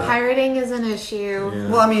 Yeah. pirating is an issue. yeah.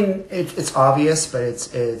 Well, I mean, it's obvious, but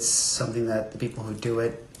it's something that the people who do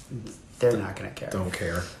it, they're not going to care. Don't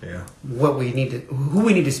care. Yeah. Who we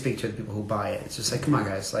need to speak to are the people who buy it. It's just like, come on,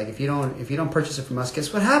 guys. Like, if you don't purchase it from us,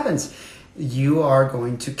 guess what happens? You are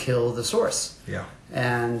going to kill the source. Yeah.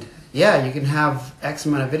 And yeah, you can have X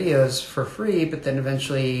amount of videos for free, but then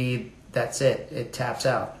eventually that's it. It taps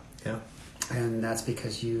out, Yeah. and that's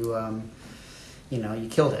because you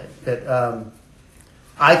killed it. But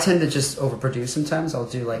I tend to just overproduce sometimes. I'll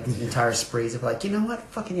do like entire sprees of like, you know what,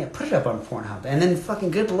 fucking yeah, put it up on Pornhub, and then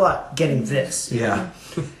fucking good luck getting this. you know?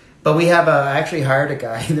 Yeah. But we have I actually hired a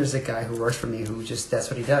guy. There's a guy who works for me who that's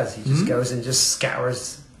what he does. He just goes and just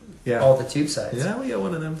scours Yeah. all the tube sites. Yeah, we got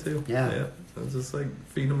one of them too. Yeah. I just like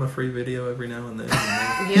feed them a free video every now and then.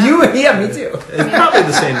 Yeah. Me too. It's probably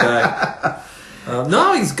the same guy.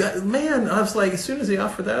 No, he's got man. I was like, as soon as he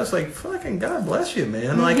offered that, I was like, "Fucking God bless you,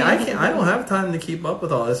 man!" Like, I don't have time to keep up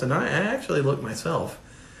with all this, and I actually look myself.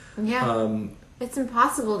 Yeah. It's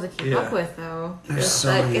impossible to keep Yeah. up with, though. There's It's so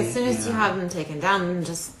like many, as soon as you yeah. have them taken down,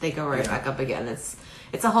 they go right Yeah. back up again.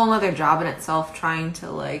 It's a whole other job in itself trying to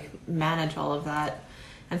like manage all of that.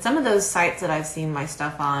 And some of those sites that I've seen my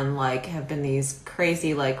stuff on like have been these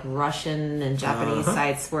crazy like Russian and Japanese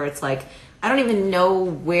sites where it's like I don't even know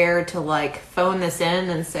where to like phone this in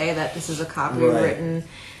and say that this is a copywritten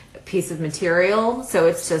piece of material. So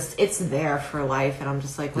it's there for life, and I'm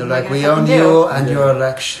just like, what They're am I like, gonna we fucking own do? you and your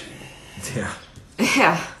election. Yeah.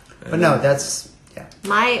 Yeah. But no, that's yeah.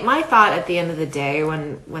 My thought at the end of the day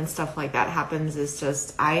when stuff like that happens is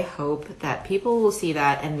just I hope that people will see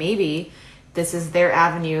that and maybe this is their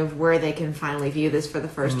avenue of where they can finally view this for the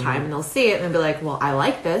first time, and they'll see it and they'll be like, well, I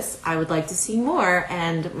like this, I would like to see more,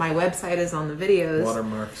 and my website is on the videos.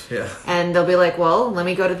 Watermarks. Yeah. And they'll be like, well, let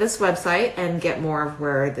me go to this website and get more of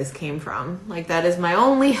where this came from. Like, that is my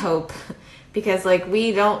only hope. Because, like,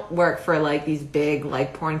 we don't work for, like, these big,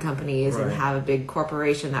 like, porn companies and Right. have a big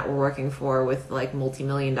corporation that we're working for with, like,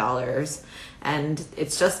 multi-million dollars. And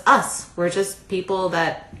it's just us. We're just people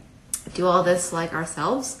that do all this, like,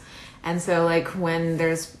 ourselves. And so, like, when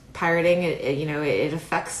there's pirating, it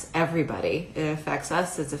affects everybody. It affects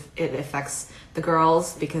us. It affects the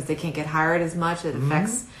girls because they can't get hired as much. It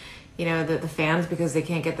affects, the fans because they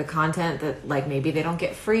can't get the content that, like, maybe they don't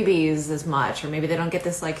get freebies as much, or maybe they don't get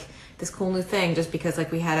this, like, this cool new thing just because,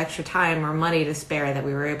 like, we had extra time or money to spare that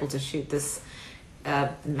we were able to shoot this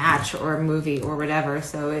match or movie or whatever.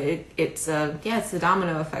 So it's the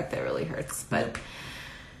domino effect that really hurts. But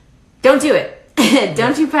don't do it.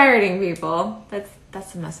 Don't do pirating, people.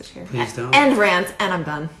 That's the message here. Please don't. End rant, and I'm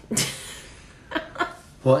done.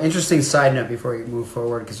 Well, interesting side note before you move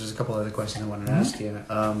forward, because there's a couple other questions I wanted to ask you,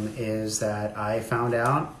 is that I found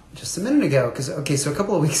out just a minute ago, so a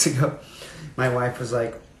couple of weeks ago, my wife was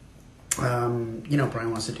like,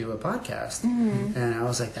 Brian wants to do a podcast. And I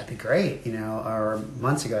was like, that'd be great, or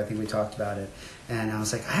months ago, I think we talked about it. And I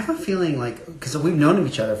was like, I have a feeling like, because we've known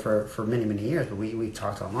each other for many, many years, but we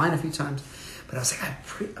talked online a few times. But I was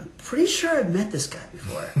like, I'm pretty sure I've met this guy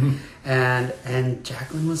before. and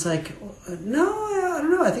Jacqueline was like, no, I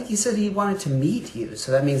don't know. I think he said he wanted to meet you.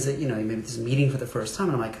 So that means that, maybe this is meeting for the first time.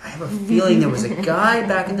 And I'm like, I have a feeling there was a guy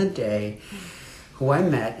back in the day who I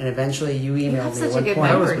met, and eventually you emailed me at one point.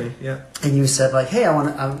 That was me, yeah. And you said like, hey,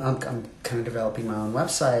 I'm kind of developing my own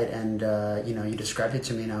website, and you described it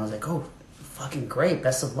to me, and I was like, oh, fucking great,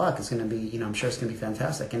 best of luck. It's gonna be, I'm sure it's gonna be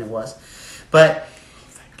fantastic, and it was. But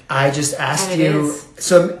I just asked you,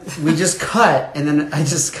 so we just cut, and then I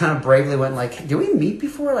just kind of bravely went like, did we meet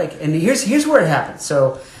before? Like, and here's where it happened.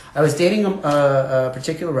 So I was dating a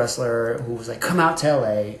particular wrestler who was like, come out to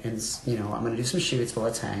LA, and I'm gonna do some shoots, but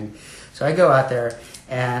let's hang. So I go out there,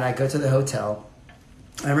 and I go to the hotel.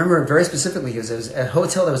 I remember very specifically because it was a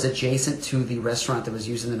hotel that was adjacent to the restaurant that was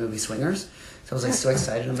used in the movie Swingers. So I was like so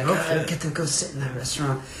excited. I'm like, I get to go sit in that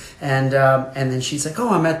restaurant. And then she's like,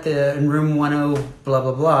 I'm in room 10 blah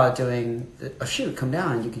blah blah doing a shoot. Come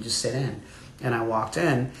down and you can just sit in. And I walked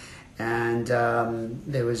in, and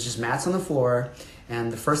there was just mats on the floor.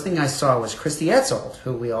 And the first thing I saw was Christy Etzold,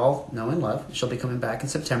 who we all know and love. She'll be coming back in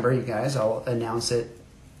September, you guys. I'll announce it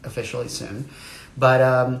officially soon.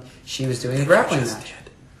 But she was doing a grappling match.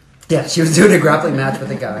 Yeah, she was doing a grappling match with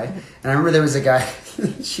a guy. And I remember there was a guy,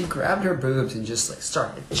 she grabbed her boobs and just like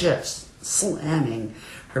started just slamming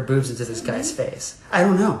her boobs into this guy's face. I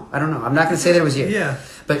don't know. I'm not going to say that it was you. Yeah.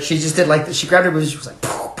 But she just did she grabbed her boobs and she was like,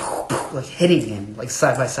 poof, poof, poof, like hitting him like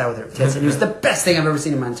side by side with her tits. And it was the best thing I've ever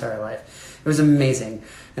seen in my entire life. It was amazing.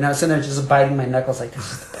 And I was sitting there just biting my knuckles like,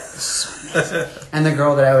 this is the best. This is so amazing. And the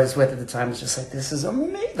girl that I was with at the time was just like, this is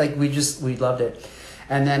amazing. Like, we loved it.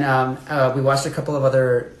 And then we watched a couple of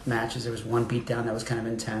other matches. There was one beatdown that was kind of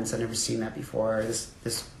intense. I'd never seen that before.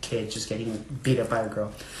 This kid just getting beat up by a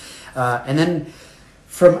girl. And then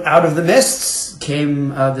from out of the mists came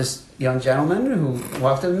this young gentleman who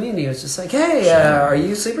walked up to me, and he was just like, hey, are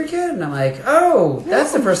you Sleeper Kid? And I'm like, oh,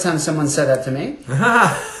 that's the first time someone said that to me.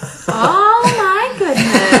 Oh, my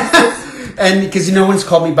goodness. And because no one's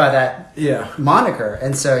called me by that moniker,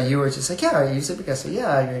 and so you were just like, are you Sleeper Kid? I said,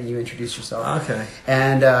 yeah, and you introduced yourself. Okay.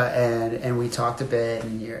 And we talked a bit,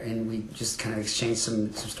 and we just kind of exchanged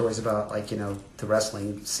some stories about the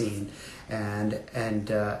wrestling scene. And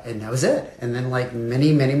that was it. And then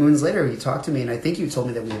many, many moons later, you talked to me, and I think you told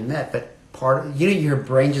me that we had met, but your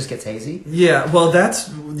brain just gets hazy. Yeah, well,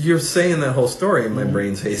 you're saying that whole story, and my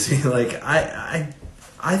brain's hazy.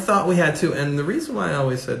 I thought we had to, and the reason why I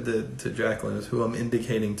always said to Jacqueline, is who I'm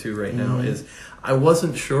indicating to right now, is I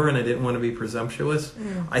wasn't sure, and I didn't want to be presumptuous.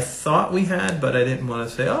 I thought we had, but I didn't want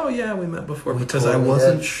to say, oh yeah, we met before, because I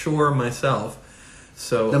wasn't sure myself.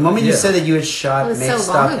 So the moment you said that you had shot Make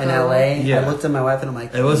Stop in LA, I looked at my wife and I'm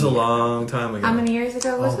like, it was a long time ago. How many years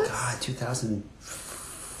ago was this? Oh God,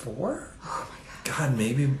 2004? Oh my God,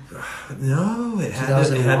 maybe no. It had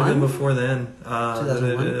to have been before then.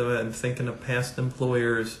 2001? I'm thinking of past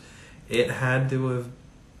employers. It had to have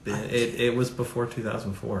been. It was before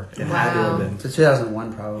 2004. It had to have been. So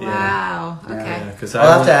 2001 probably. Wow. Okay. Yeah, because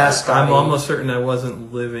I'll have to ask Scotty. I'm almost certain I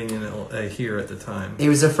wasn't living in here at the time. It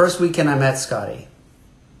was the first weekend I met Scotty,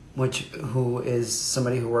 who is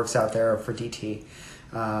somebody who works out there for DT.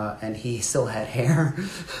 And he still had hair.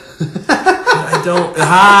 I don't.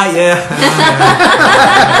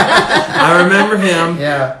 I remember him.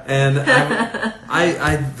 Yeah. And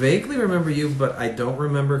I vaguely remember you, but I don't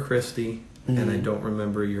remember Christy, and I don't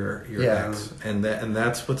remember your ex. And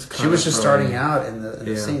that's what's kind of. She was just starting out in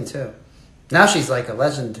the scene too. Now she's like a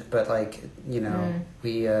legend, but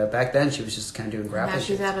we back then she was just kind of doing grappling. Now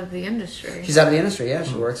she's out of the industry. She's out of the industry. Yeah,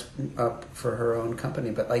 she works for her own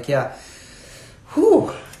company, but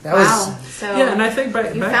whew, that was so. Yeah, and I think back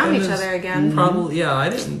found then each other again. Probably, yeah. I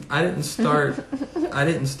didn't start.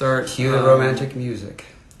 Cue the romantic music.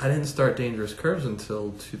 I didn't start Dangerous Curves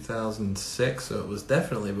until 2006, so it was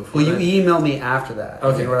definitely before. Well, you emailed me after that.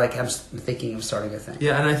 Okay. You were like, I'm thinking of starting a thing.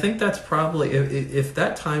 Yeah, and I think that's probably if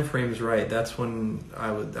that time frame is right. That's when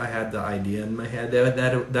I had the idea in my head.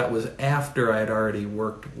 That was after I had already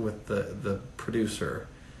worked with the producer.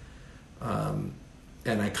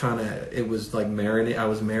 And it was like I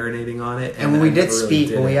was marinating on it. And when we did speak,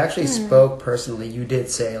 when we actually spoke personally, you did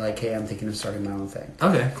say hey, I'm thinking of starting my own thing.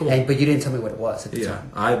 Okay, cool. But you didn't tell me what it was at the time.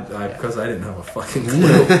 Because I didn't have a fucking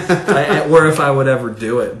clue, or if I would ever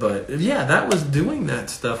do it. But yeah, doing that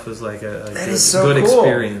stuff was like a good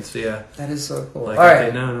experience. Yeah, that is so cool. All right,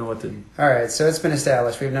 okay, now I know what to. All right, so it's been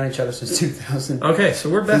established we've known each other since 2000. Okay, so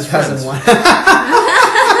we're best friends. 2001.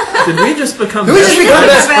 Did we just become Did we just become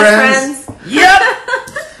best Best friends? Yep.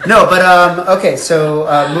 No, but okay. So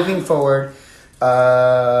moving forward,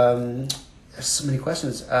 there's so many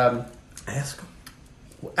questions. Ask them.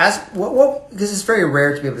 Ask what because it's very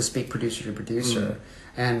rare to be able to speak producer to producer,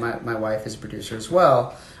 and my wife is a producer as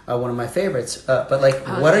well. One of my favorites. But like,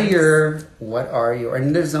 what are your?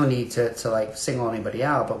 And there's no need to like single anybody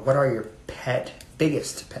out. But what are your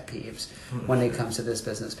biggest pet peeves when it comes to this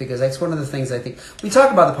business? Because that's one of the things I think we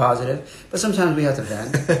talk about the positive, but sometimes we have to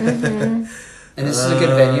vent. And this is a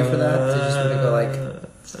good venue for that. To just really go like,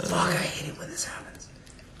 fuck, I hate it when this happens.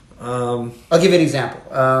 I'll give you an example.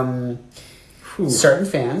 Certain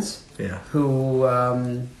fans who,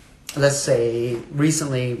 let's say,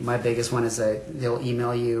 recently, my biggest one is that they'll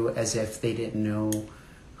email you as if they didn't know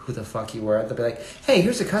who the fuck you were. They'll be like, hey,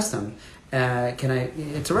 here's a custom.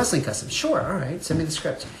 It's a wrestling custom. Sure, all right, send me the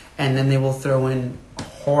script. And then they will throw in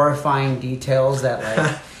horrifying details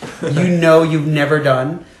that, like, you've never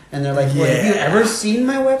done. And they're like, well, have you ever seen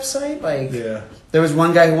my website? Like, there was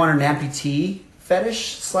one guy who wanted an amputee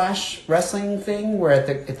fetish / wrestling thing where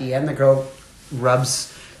at the end the girl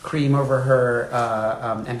rubs cream over her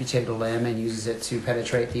amputated limb and uses it to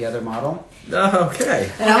penetrate the other model.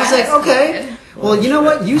 Okay. And I was like, okay. Well, you know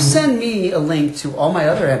what? You send me a link to all my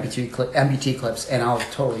other amputee clips, and I'll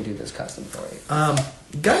totally do this custom for you.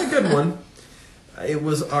 Got a good one. It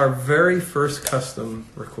was our very first custom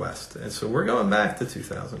request. And so we're going back to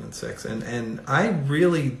 2006. And I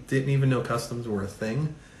really didn't even know customs were a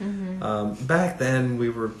thing. Mm-hmm. Back then, we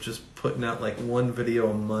were just putting out like one video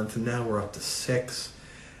a month, and now we're up to 6.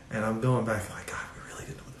 And I'm going back like, God, we really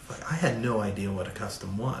didn't know what the fuck. I had no idea what a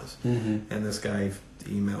custom was. Mm-hmm. And this guy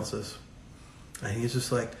emails us, and he's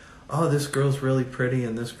just like, oh, this girl's really pretty,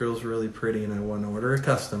 and this girl's really pretty, and I want to order a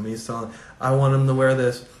custom. He's telling, I want him to wear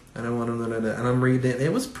this, and I want him to, and I'm reading it.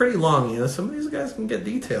 It was pretty long, Some of these guys can get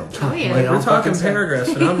detailed. Oh, yeah. Like, we're talking paragraphs,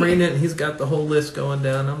 and I'm reading it, and he's got the whole list going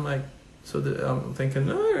down. I'm like, I'm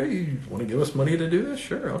thinking, all right, you want to give us money to do this?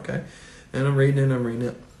 Sure, okay. And I'm reading it,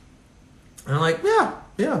 and I'm like,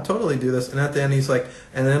 yeah, totally do this. And at the end, he's like,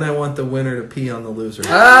 and then I want the winner to pee on the loser.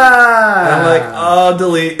 And I'm like, oh,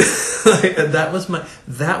 delete. And that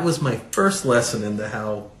was my first lesson into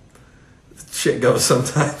how shit goes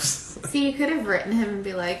sometimes. See, you could have written him and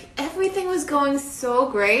be like, everything was going so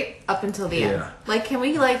great up until the end. Like, can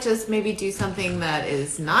we like just maybe do something that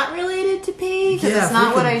is not related to pee? Because it's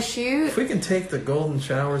not what I shoot. If we can take the golden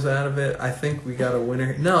showers out of it, I think we got a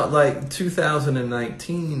winner. No, like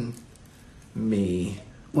 2019 me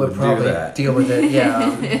would probably deal with it. Yeah,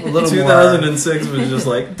 a little 2006 was just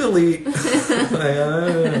like delete.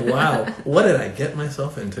 Wow, what did I get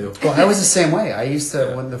myself into? Well, I was the same way. I used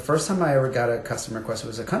to when the first time I ever got a custom request, it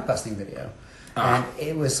was a cunt busting video, and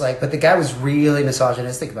it was like, but the guy was really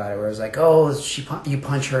misogynistic about it. Where it was like, oh, you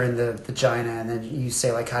punch her in the vagina, and then you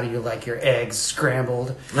say like, how do you like your eggs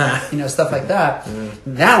scrambled? Stuff like that.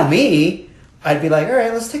 Now I'd be like, all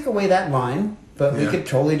right, let's take away that line. But we could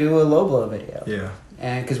totally do a low blow video. Yeah.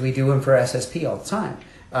 And because we do them for SSP all the time.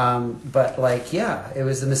 But like, it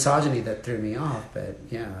was the misogyny that threw me off. But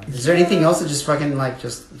yeah. Is there anything else that just fucking like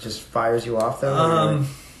just fires you off though?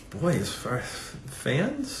 Boy, as far as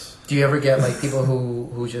fans? Do you ever get like people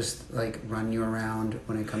who just like run you around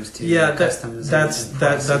when it comes to customs?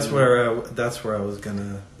 That's where I was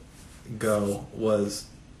gonna go. Was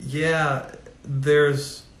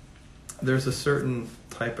there's a certain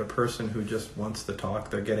type of person who just wants to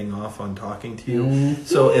talk. They're getting off on talking to you. Mm-hmm.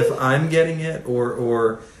 So if I'm getting it,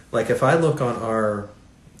 or like if I look on our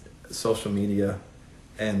social media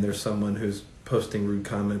and there's someone who's posting rude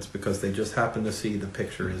comments because they just happen to see the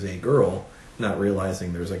picture is a girl, not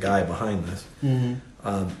realizing there's a guy behind this.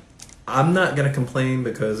 Mm-hmm. I'm not going to complain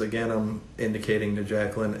because, again, I'm indicating to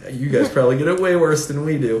Jacqueline, you guys probably get it way worse than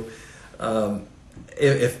we do.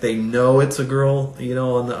 If they know it's a girl,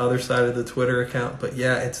 on the other side of the Twitter account. But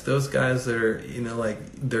it's those guys that are, like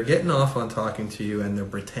they're getting off on talking to you and they're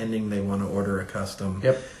pretending they want to order a custom.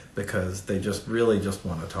 Yep. Because they just really just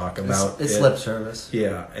want to talk about it's lip service.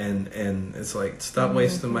 Yeah, and it's like, stop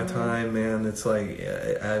wasting my time, man. It's like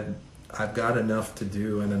I've got enough to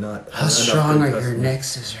do and how strong are your neck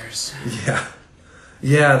scissors?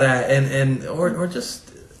 Yeah, that and or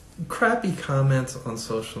just crappy comments on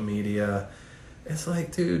social media. It's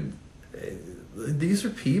like, dude, these are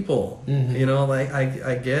people, like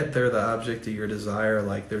I get they're the object of your desire.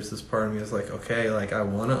 Like there's this part of me that's like, okay, like I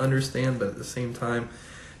want to understand, but at the same time,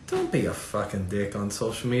 don't be a fucking dick on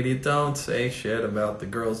social media. Don't say shit about the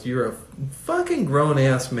girls. You're a fucking grown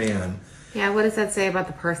ass man. Yeah, what does that say about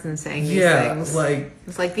the person saying these Yeah, things? like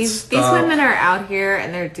It's like these stop. women are out here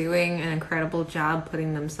and they're doing an incredible job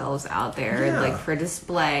putting themselves out there, Yeah. like for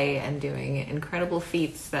display and doing incredible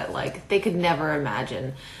feats that like they could never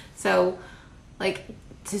imagine. So, like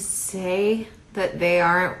to say that they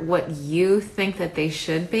aren't what you think that they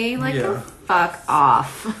should be, like Yeah. go fuck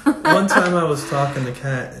off. One time I was talking to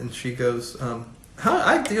Kat, and she goes,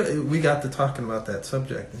 we got to talking about that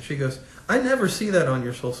subject, and she goes, I never see that on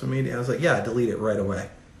your social media. I was like, yeah, I delete it right away.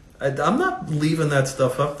 I'm not leaving that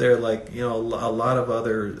stuff up there like, you know, a lot of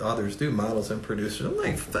others do, models and producers. I'm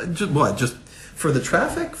like, just for the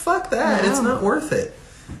traffic? Fuck that. No. It's not worth it.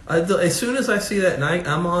 As soon as I see that, and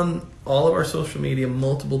I'm on all of our social media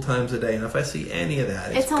multiple times a day, and if I see any of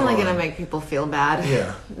that, It's only gone. gonna make people feel bad.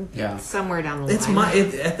 Yeah. Yeah. Somewhere down the It's line.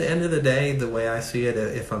 at the end of the day, the way I see it,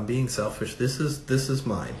 if I'm being selfish, this is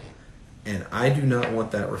mine, and I do not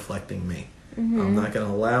want that reflecting me. I'm not going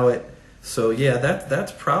to allow it. So yeah,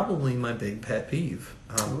 that's probably my big pet peeve.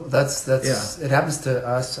 That's it happens to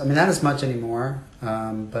us. I mean, not as much anymore,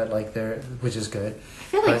 but like which is good. I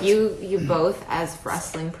feel like But- you both as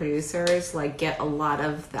wrestling producers like get a lot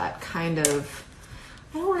of that kind of.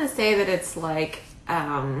 I don't want to say that it's like.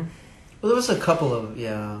 Well, there was a couple of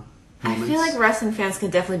I moments. feel like wrestling fans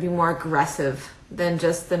can definitely be more aggressive than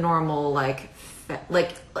just the normal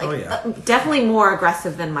Oh, yeah. definitely more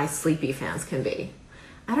aggressive than my sleepy fans can be.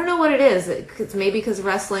 I don't know what it is. It's maybe because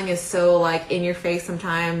wrestling is so like in your face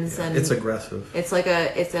sometimes, and It's aggressive. It's like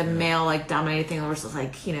it's a male like dominated thing versus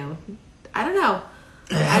like I don't know.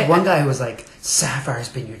 I had one guy who was like, Sapphire's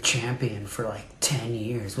been your champion for like 10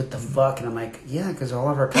 years. What the fuck? And I'm like, yeah, because all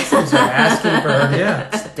of our customers are asking for her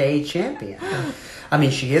to stay champion. I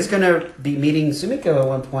mean, she is going to be meeting Sumiko at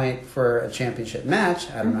one point for a championship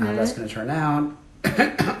match. I don't know how that's going to turn out.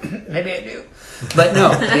 Maybe I do. But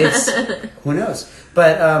no, it's, who knows?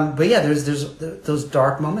 But yeah, there's those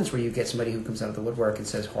dark moments where you get somebody who comes out of the woodwork and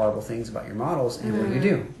says horrible things about your models, and what do you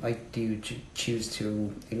do? Like, do you choose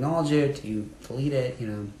to acknowledge it? Do you delete it? You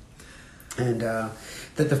know, and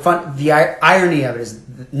the irony of it is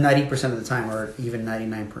 90% of the time, or even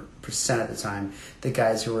 99% of the time, the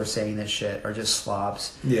guys who are saying this shit are just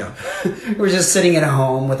slobs. Yeah. We're just sitting at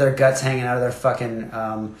home with their guts hanging out of their fucking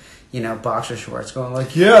boxer shorts, going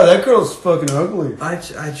like, yeah, that girl's fucking ugly.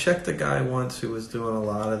 I checked a guy once who was doing a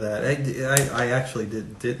lot of that. I actually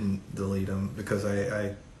didn't delete him because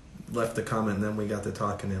I left the comment, and then we got to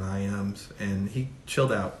talking in IMs, and he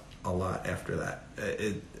chilled out a lot after that.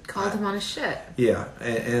 Called him on his shit. Yeah,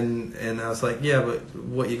 and I was like, yeah, but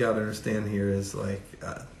what you got to understand here is like,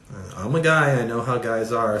 I'm a guy. I know how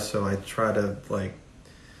guys are, so I try to like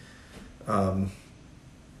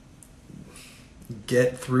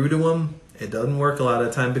get through to them. It doesn't work a lot of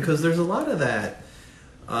the time because there's a lot of that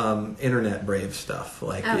internet brave stuff.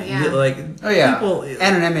 Like, people.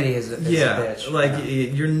 Anonymity is a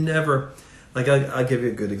bitch. You're never. Like, I'll give you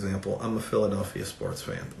a good example. I'm a Philadelphia sports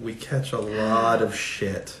fan. We catch a lot of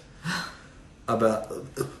shit about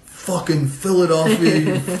fucking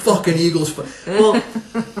Philadelphia, fucking Eagles. Well,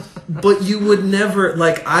 but you would never,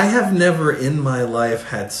 like, I have never in my life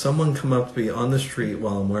had someone come up to me on the street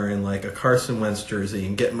while I'm wearing, like, a Carson Wentz jersey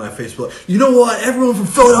and get in my face, like, you know what? Everyone from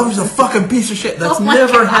Philadelphia's a fucking piece of shit. That's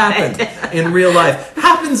never happened in real life.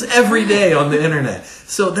 Happens every day on the internet.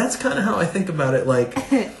 So that's kind of how I think about it. Like,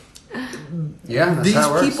 yeah, that's these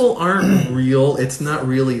how it works. people aren't real. It's not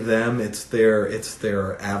really them. It's their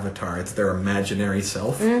avatar. It's their imaginary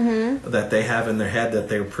self that they have in their head that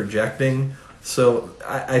they're projecting. So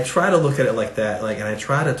I try to look at it like that. Like, and I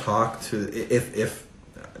try to talk to if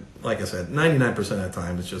like I said, 99% of the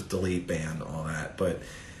time it's just delete, ban, all that. But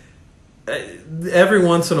every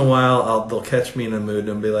once in a while, they'll catch me in a mood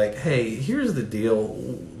and be like, "Hey, here's the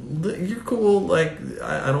deal. You're cool. Like,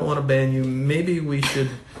 I don't want to ban you. Maybe we should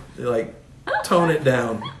like tone it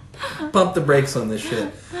down, pump the brakes on this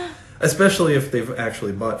shit." Especially if they've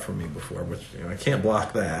actually bought from me before, which I can't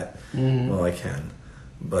block that. Well, I can,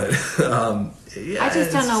 but yeah, I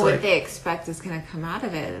just don't it's know like- what they expect is going to come out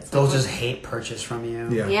of it. It's They'll like, just hate purchase from you.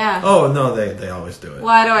 Yeah. Yeah. Oh no, they always do it.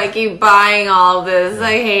 why do I keep buying all this?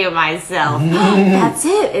 I hate myself. That's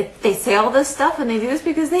it. They say all this stuff and they do this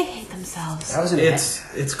because they hate themselves. That was an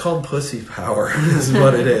It's called pussy power, is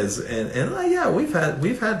what it is, and yeah, we've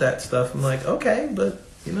had that stuff. I'm like, okay, but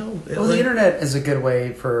Well, the internet is a good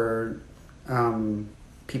way for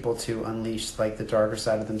people to unleash like the darker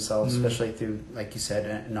side of themselves, especially through, like you said,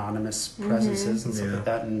 anonymous presences and stuff Yeah. like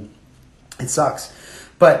that. And it sucks,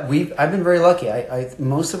 but I've been very lucky. I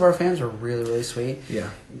most of our fans are really, really sweet. Yeah.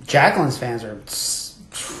 Jacqueline's fans are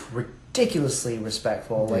ridiculously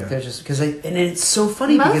respectful. Like Yeah. they're just and it's so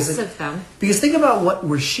funny Most of them. because think about what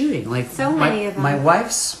we're shooting. Like So many of them. My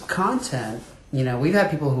wife's content. You know, we've had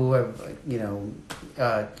people who have, you know,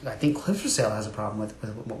 I think Clips for Sale has a problem with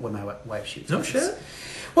when my wife shoots. No shit.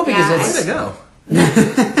 Well, because Yeah, it's Way to go.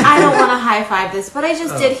 I don't want to high five this, but I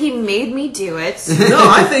just did. He made me do it. No,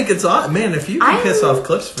 I think it's awesome. Man, if you can I'm- piss off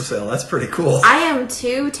Clips for Sale, that's pretty cool. I am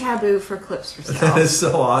too taboo for Clips for That Sale. is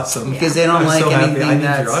so awesome. because they don't I'm like so happy anything I need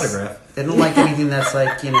that's your autograph. they don't like anything that's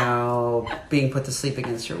like, you know, being put to sleep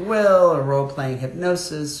against your will or role playing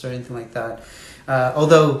hypnosis or anything like that.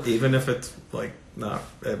 Although Even if it's like not,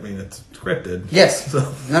 I mean, it's scripted. yes, So,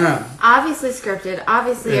 no. Obviously scripted.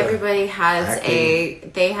 Obviously, Yeah. everybody has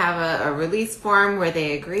Acting. they have a release form where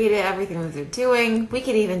they agree to everything that they're doing. We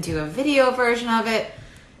could even do a video version of it.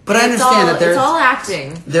 But I understand that it's all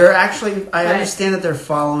acting. they're actually. I But- understand that they're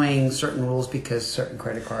following certain rules because certain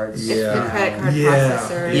credit cards. Yeah. you The know. credit card Yeah.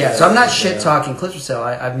 processors. Yeah, so I'm not Yeah. shit talking Clips for Sale.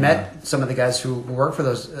 I've met some of the guys who work for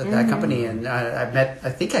those that company, and I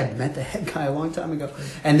think I met the head guy a long time ago,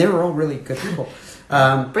 and they were all really good people.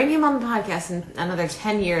 Bring him on the podcast in another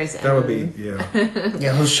 10 years. that would be, yeah.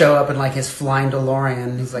 Yeah, he'll show up in like his flying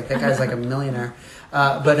DeLorean. He's like, that guy's like a millionaire.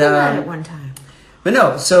 Did that at one time. But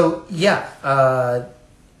no, so yeah,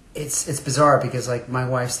 it's bizarre because like my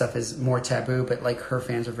wife's stuff is more taboo, but like her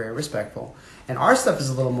fans are very respectful, and our stuff is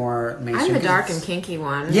a little more mainstream. I'm the dark and kinky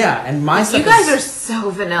one. Yeah, and my stuff You guys is, are so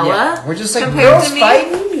vanilla. yeah, we're just like compared girls to me.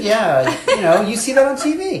 fighting. Yeah, you know, you see that on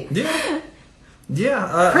TV. Yeah.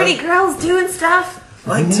 Yeah. Pretty girls doing stuff.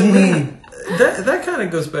 Like to me, that kind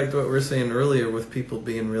of goes back to what we were saying earlier with people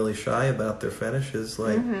being really shy about their fetishes.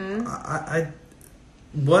 Like, I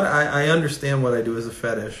understand what I do as a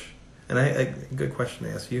fetish, and I good question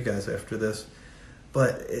to ask you guys after this,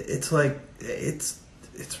 but it's like it's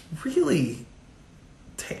really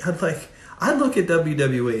like I look at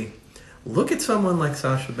WWE, look at someone like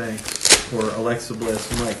Sasha Banks or Alexa Bliss,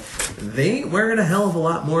 and like they ain't wearing a hell of a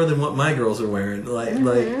lot more than what my girls are wearing.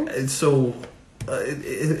 Like so.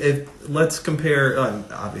 Let's compare.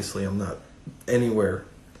 Obviously, I'm not anywhere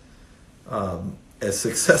as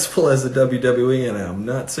successful as the WWE, and I'm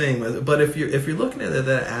not saying that. But if you're looking at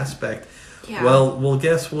that aspect, Yeah. well,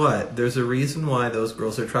 guess what? There's a reason why those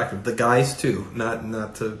girls are attractive. The guys too.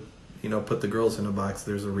 Not to put the girls in a box.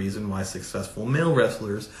 There's a reason why successful male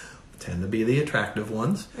wrestlers tend to be the attractive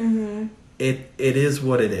ones. Mm-hmm. It is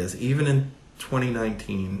what it is. Even in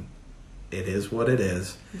 2019. It is what it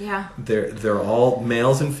is. Yeah. They're all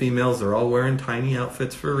males and females. They're all wearing tiny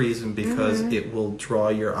outfits for a reason because it will draw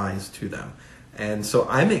your eyes to them. And so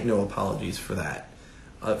I make no apologies for that.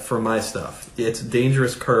 For my stuff, it's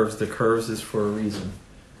dangerous curves. The curves is for a reason.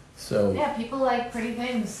 So Yeah, people like pretty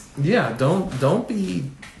things. yeah, don't be.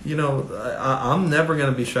 I'm never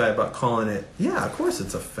gonna be shy about calling it. Yeah, of course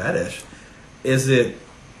it's a fetish. Is it?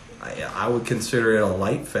 I would consider it a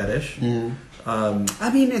light fetish.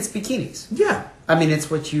 I mean, it's bikinis. Yeah. I mean,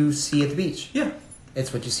 it's what you see at the beach. Yeah.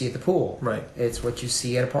 It's what you see at the pool. Right. It's what you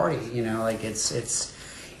see at a party. You know, like it's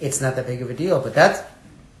not that big of a deal. But that's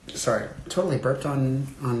sorry, totally burped on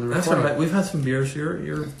the That's recording. all right. We've had some beers.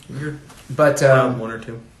 You're But around one or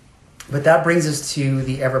two. But that brings us to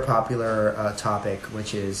the ever popular topic,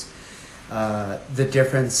 which is the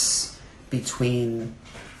difference between.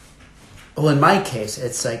 Well, in my case,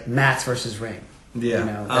 it's like mats versus ring. Yeah. You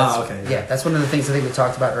know, that's, Okay. Yeah, that's one of the things I think we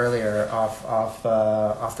talked about earlier off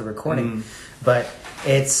the recording. But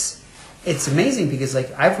it's amazing because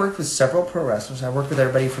like I've worked with several pro wrestlers. I've worked with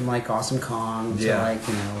everybody from like Awesome Kong to Yeah. like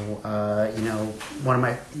one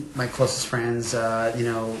of my closest friends,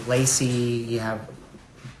 Lacey. You have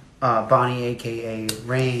Bonnie, aka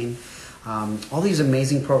Rain. All these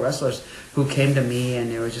amazing pro wrestlers who came to me and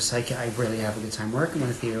they were just like, I really have a good time working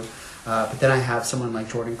with you. But then I have someone like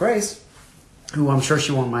Jordan Grace, who I'm sure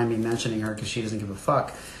she won't mind me mentioning her because she doesn't give a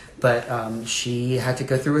fuck. But she had to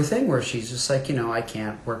go through a thing where she's just like, I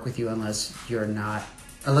can't work with you unless you're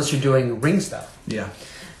doing ring stuff. Yeah.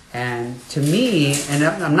 And to me, and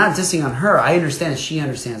I'm not dissing on her, I understand she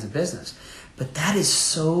understands the business. But that is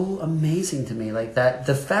so amazing to me. Like that,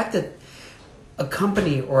 the fact that a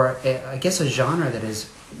company or I guess a genre that has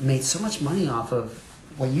made so much money off of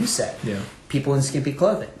what you said. Yeah. People in skimpy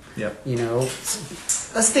clothing. Yep.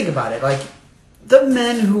 Let's think about it. Like the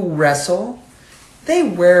men who wrestle, they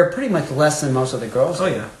wear pretty much less than most of the girls. Oh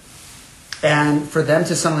yeah. And for them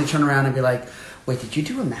to suddenly turn around and be like, "Wait, did you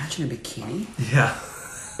do a match in a bikini?" Yeah.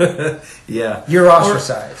 Yeah. You're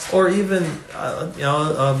ostracized. Or even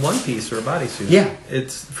a one piece or a bodysuit. Yeah.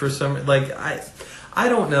 It's for some like I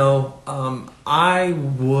don't know. I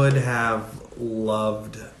would have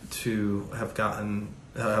loved to have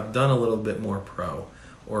done a little bit more pro.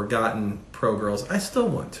 or gotten pro girls, I still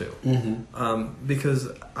want to. Mm-hmm. Because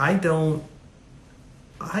I don't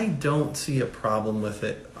see a problem with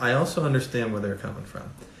it. I also understand where they're coming from.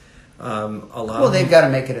 A lot. Well, they've got to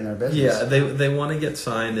make it in their business. Yeah, they want to get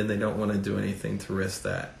signed and they don't want to do anything to risk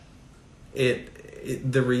that.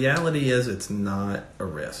 The reality is it's not a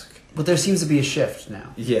risk. But there seems to be a shift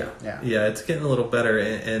now. Yeah. It's getting a little better,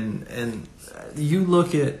 and you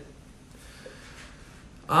look at.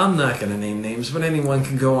 I'm not going to name names, but anyone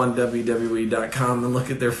can go on WWE.com and look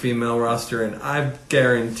at their female roster, and I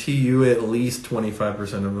guarantee you at least 25%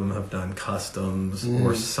 of them have done customs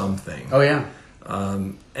or something. Oh, yeah.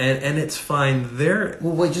 And it's fine.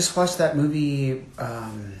 Well, we just watched that movie,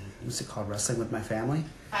 what's it called? Wrestling with My Family?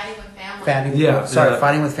 Fighting with family.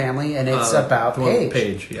 Fighting with Family, and it's about the one with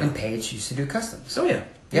Paige. Paige, yeah. And Paige used to do customs. Oh, yeah.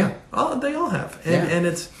 Yeah. They all have. And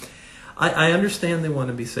it's... I understand they want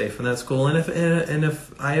to be safe, and that's cool. And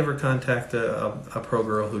if I ever contact a pro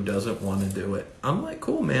girl who doesn't want to do it, I'm like,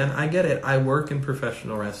 cool, man. I get it. I work in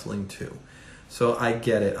professional wrestling too, so I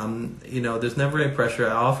get it. There's never any pressure.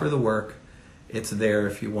 I offer the work. It's there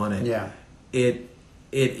if you want it. Yeah. It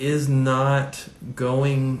is not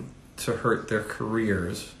going to hurt their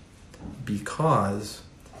careers because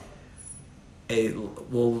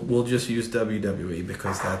we'll just use WWE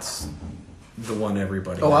because that's the one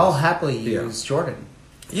everybody knows. I'll happily use Jordan.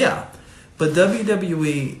 Yeah. But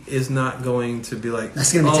WWE is not going to be like...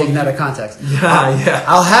 That's going to be taken out of context. Yeah.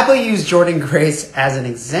 I'll happily use Jordan Grace as an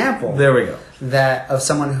example. There we go. That of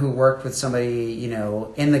someone who worked with somebody,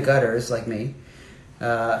 in the gutters like me.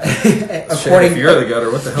 If you're the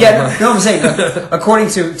gutter, what the hell? Yeah, no, I'm saying according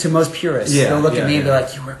to most purists, they'll look at me and be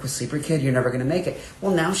like, "You work with Sleeper Kid, you're never going to make it."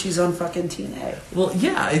 Well, now she's on fucking TNA. Well,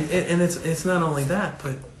 yeah, and it's not only that,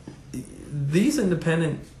 but these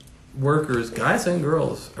independent workers, guys and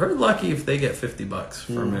girls, are lucky if they get $50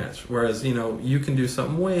 for a match. Whereas you can do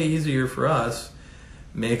something way easier for us,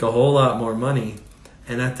 make a whole lot more money.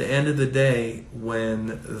 And at the end of the day, when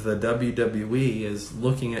the WWE is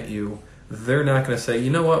looking at you, they're not going to say, you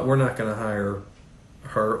know what, we're not going to hire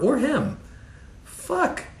her or him.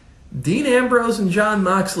 Fuck. Dean Ambrose and John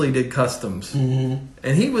Moxley did customs. Mm-hmm.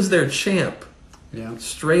 And he was their champ. Yeah.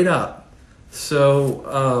 Straight up.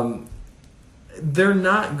 So they're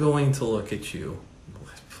not going to look at you.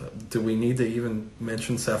 Do we need to even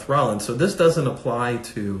mention Seth Rollins? So this doesn't apply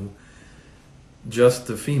to just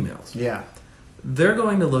the females. Yeah. They're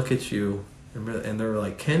going to look at you and they're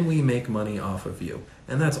like, can we make money off of you?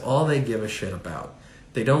 And that's all they give a shit about.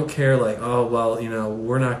 They don't care like, oh, well,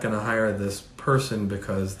 we're not going to hire this person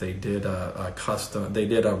because they did they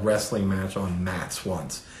did a wrestling match on mats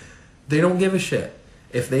once. They don't give a shit.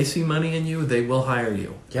 If they see money in you, they will hire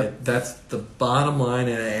you. Yep. That's the bottom line,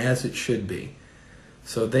 and as it should be.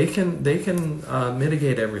 So they can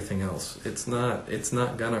mitigate everything else. It's not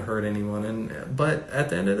gonna hurt anyone. But at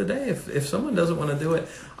the end of the day, if someone doesn't want to do it,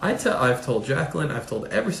 I've told Jacqueline, I've told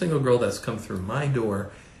every single girl that's come through my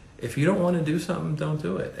door, if you don't want to do something, don't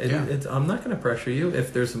do it. I'm not going to pressure you.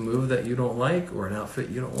 If there's a move that you don't like or an outfit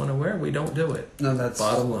you don't want to wear, we don't do it. No, that's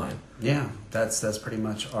bottom line. Yeah, that's pretty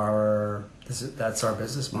much that's our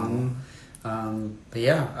business model. But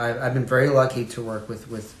yeah, I've been very lucky to work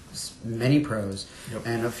with many pros,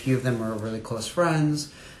 and a few of them are really close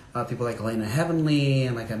friends. People like Elena Heavenly,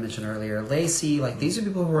 and like I mentioned earlier, Lacey. Like these are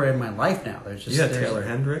people who are in my life now. They're just Taylor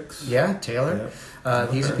Hendricks. Yeah, Taylor.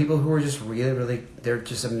 Yep. These are people who are just really, really. They're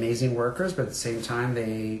just amazing workers, but at the same time,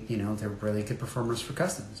 they're really good performers for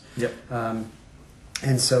customs. Yep.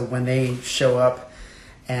 And so when they show up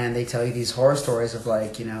and they tell you these horror stories of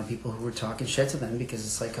like people who were talking shit to them because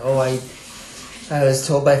it's like, oh, I was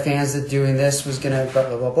told by fans that doing this was going to blah,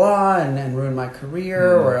 blah, blah, blah, and ruin my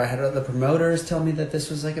career, or I had other promoters tell me that this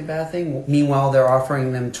was like a bad thing. Meanwhile, they're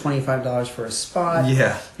offering them $25 for a spot.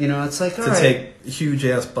 Yeah. It's like, all right. To take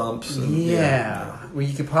huge-ass bumps. And, where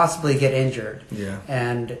you could possibly get injured. Yeah.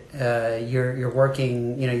 And you're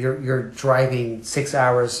working, you're driving 6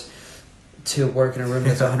 hours to work in a room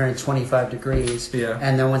that's 125 degrees. Yeah.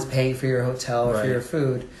 And no one's paying for your hotel or for your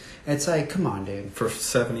food. It's like, come on, dude. For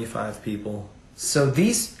 75 people. So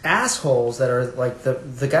these assholes that are like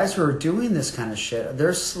the guys who are doing this kind of shit,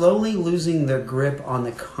 they're slowly losing their grip on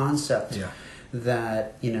the concept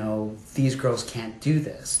that, these girls can't do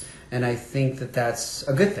this. And I think that that's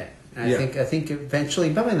a good thing. And I think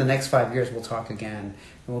eventually, probably in the next 5 years, we'll talk again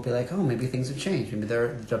and we'll be like, oh, maybe things have changed. Maybe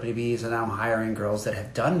the WWEs are now hiring girls that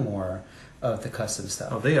have done more of the custom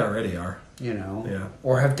stuff. Oh, they already are.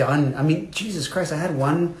 Or have done. I mean, Jesus Christ, I had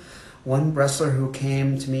one wrestler who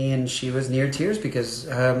came to me and she was near tears because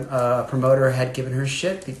a promoter had given her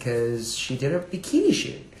shit because she did a bikini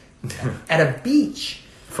shoot at a beach.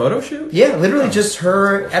 Photo shoot? Yeah, literally just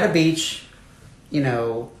her at a beach, you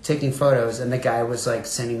know, taking photos, and the guy was like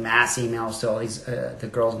sending mass emails to all these the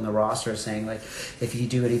girls on the roster saying like, if you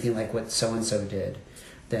do anything like what so and so did,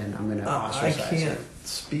 then I'm gonna I ostracize can't you.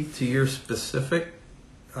 speak to your specific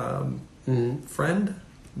friend,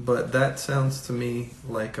 but that sounds to me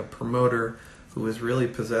like a promoter who was really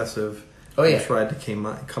possessive. Oh, yeah. And tried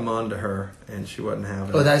to come on to her, and she wasn't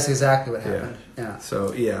having it. Oh, that's exactly what happened. Yeah.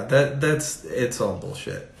 So yeah, that's it's all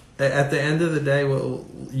bullshit. At the end of the day, well,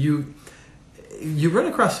 you run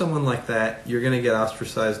across someone like that, you're gonna get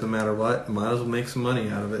ostracized no matter what. Might as well make some money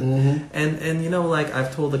out of it. Mm-hmm. And you know, like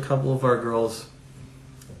I've told a couple of our girls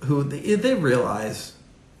who they realize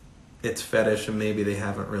it's fetish, and maybe they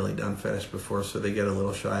haven't really done fetish before, so they get a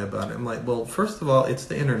little shy about it. I'm like, well, first of all, it's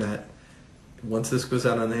the internet. Once this goes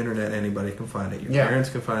out on the internet, anybody can find it. Your parents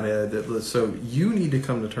can find it. So you need to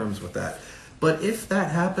come to terms with that. But if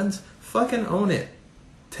that happens, fucking own it.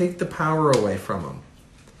 Take the power away from them.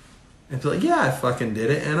 And be like, yeah, I fucking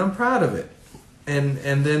did it, and I'm proud of it. And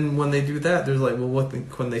then when they do that, there's like, well, what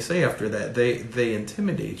can they say after that? They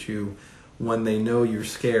intimidate you when they know you're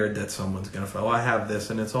scared that someone's going to, I have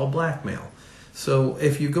this, and it's all blackmail. So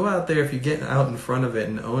if you go out there, if you get out in front of it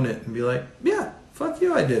and own it and be like, yeah, fuck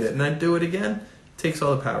you, I did it, and I do it again, it takes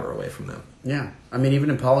all the power away from them. Yeah, I mean, even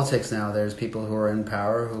in politics now, there's people who are in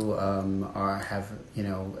power who have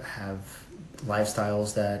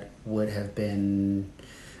lifestyles that would have been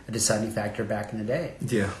a deciding factor back in the day.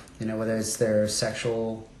 Yeah. You know, whether it's their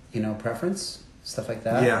sexual, preference, stuff like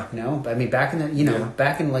that. Yeah. You know, I mean, back in the,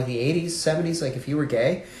 back in like the 80s, 70s, like if you were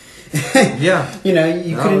gay, yeah,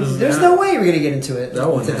 you couldn't. There's no way you were going to get into it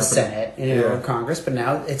into the Senate, or Congress. But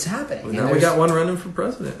now it's happening. Well, now we got one running for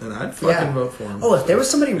president, and I'd fucking vote for him. Oh, if there was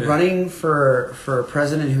somebody running for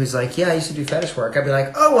president who was like, "Yeah, I used to do fetish work," I'd be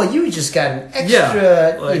like, "Oh, well, you just got an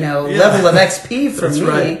extra, level of XP from me."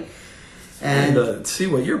 Right. And see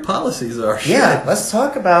what your policies are. Yeah, Shit. let's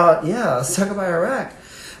talk about Iraq.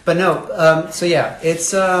 But no,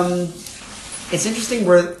 it's interesting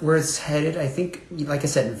where it's headed. I think, like I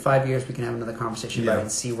said, in 5 years we can have another conversation about it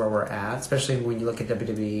and see where we're at. Especially when you look at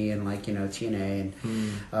WWE and TNA and.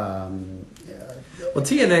 Well,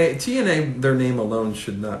 TNA, their name alone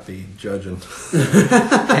should not be judging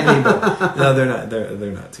anybody. No, they're not.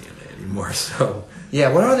 They're not TNA anymore. So yeah,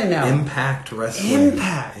 what are they now? Impact Wrestling.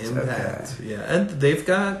 Impact. Okay. Yeah, and they've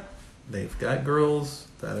got girls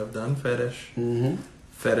that have done fetish. Mm-hmm.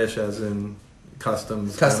 Fetish as in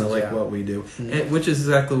customs, kind of like what we do, which is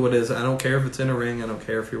exactly what it is. I don't care if it's in a ring. I don't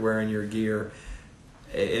care if you're wearing your gear.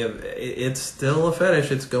 It's still a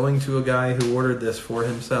fetish. It's going to a guy who ordered this for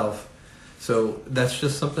himself. So that's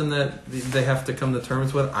just something that they have to come to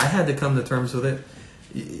terms with. I had to come to terms with it.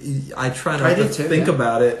 I try not to think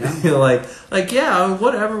about it. Yeah.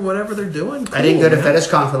 Whatever they're doing. Cool, I didn't go to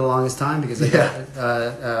FetishCon for the longest time because I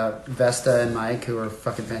got Vesta and Mike, who are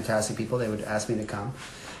fucking fantastic people. They would ask me to come.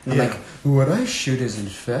 And I'm like, what I shoot isn't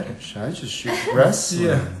fetish. I just shoot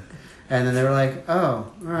wrestling. And then they were like, oh,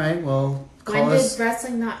 all right, well, when did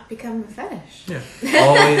wrestling not become a fetish? Yeah,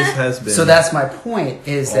 always has been. So that's my point,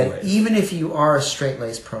 is always. that even if you are a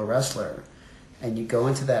straight-laced pro wrestler and you go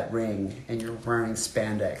into that ring and you're wearing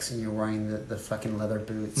spandex and you're wearing the fucking leather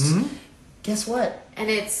boots, guess what? And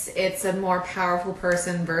it's a more powerful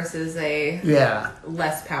person versus a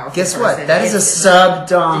less powerful Guess person. what? That is a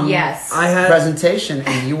sub-dom presentation,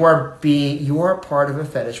 and you are part of a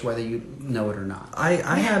fetish whether you know it or not. I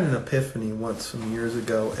had an epiphany once some years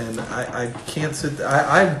ago, and I can't sit there.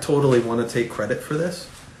 I totally want to take credit for this.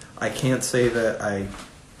 I can't say that I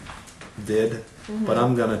did, but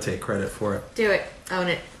I'm going to take credit for it. Do it. Own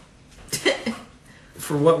it.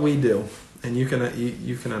 For what we do, and you can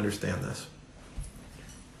understand this.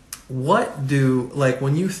 What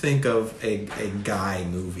when you think of a guy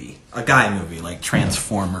movie like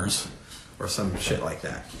Transformers or some shit like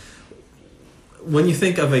that, when you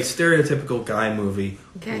think of a stereotypical guy movie,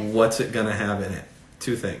 what's it gonna have in it?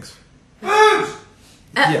 Two things.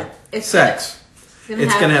 It's sex.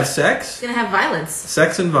 It's gonna have sex. It's gonna have violence.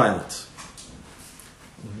 Sex and violence.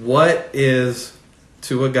 What is,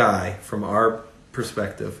 to a guy, from our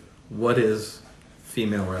perspective, what is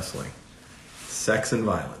female wrestling? Sex and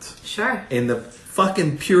violence. Sure. In the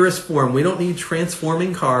fucking purest form. We don't need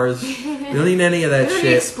transforming cars. We don't need any of that shit.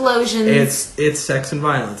 Need explosions. It's sex and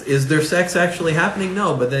violence. Is there sex actually happening?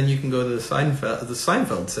 No, but then you can go to the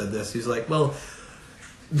Seinfeld said this. He's like, well,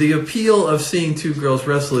 the appeal of seeing two girls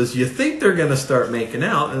wrestle is you think they're going to start making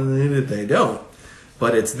out, and then they don't.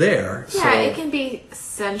 But it's there. Yeah, it can be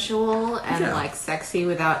sensual and sexy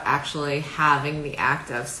without actually having the act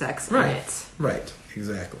of sex in it. Right,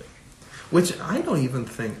 exactly. Which I don't even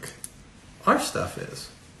think our stuff is.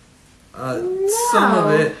 Some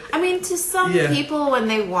of it. I mean, to some Yeah. people, when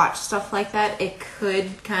they watch stuff like that, it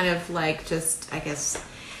could kind of like just, I guess,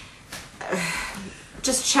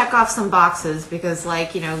 just check off some boxes because,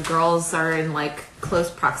 like, you know, girls are in like close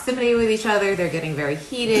proximity with each other. They're getting very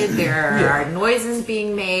heated. There Yeah. are noises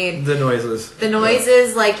being made. The noises. The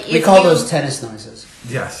noises, like, We if call you- those tennis noises.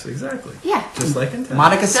 Yes, exactly. Yeah. Just like in tennis.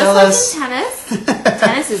 Monica Just Seles. like in tennis,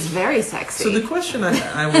 tennis is very sexy. So the question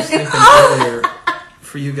I was thinking earlier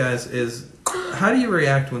for you guys is, how do you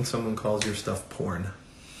react when someone calls your stuff porn?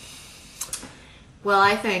 Well,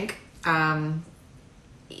 I think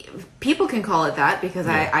people can call it that because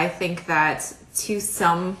Yeah. I think that to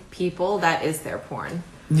some people that is their porn.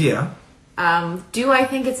 Yeah. Do I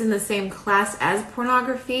think it's in the same class as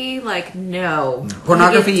pornography? Like, no.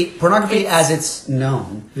 Pornography It's- as it's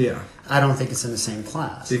known, Yeah. I don't think it's in the same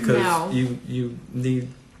class. Because No. you need.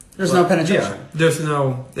 There's no penetration.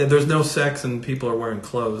 Yeah. There's no sex and people are wearing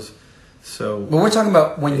clothes, so But we're talking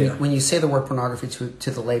about when Yeah. you say the word pornography to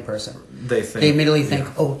the layperson, they think they immediately think,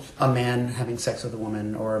 yeah. oh, a man having sex with a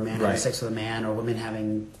woman, or a man having Right. sex with a man, or women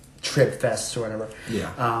having trip fests or whatever. Yeah.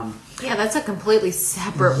 Yeah, that's a completely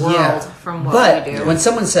separate world Yeah. from what but we do. when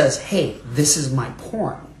someone says, "Hey, this is my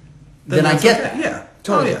porn," then I that's get okay. that. Yeah.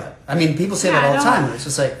 Totally. Oh, yeah. I mean, people say Yeah, that all I the don't- time. It's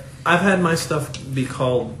just like, I've had my stuff be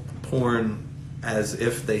called porn as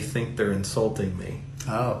if they think they're insulting me.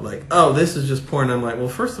 oh, Like, oh, this is just porn. I'm like, well,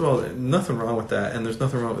 first of all, there's nothing wrong with that, and there's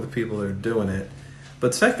nothing wrong with the people that are doing it.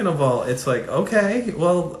 But second of all, it's like, okay,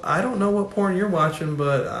 well, I don't know what porn you're watching,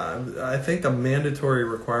 but I think a mandatory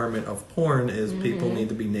requirement of porn is people need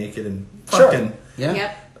to be naked and sure, fucking. yeah.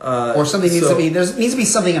 Yep. Or something needs so- to be. There needs to be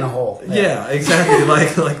something in a hole. Yeah, exactly.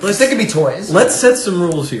 like Let's think it could be toys. let's set some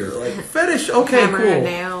rules here. Like fetish, okay, Hammer, cool.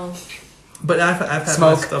 nail, But I've had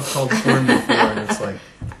Smoke. my stuff called porn before, and it's like,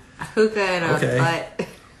 a hookah, and a Okay. butt.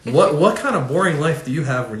 what kind of boring life do you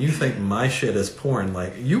have when you think my shit is porn?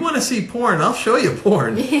 Like, you want to see porn? I'll show you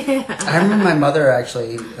porn. I remember my mother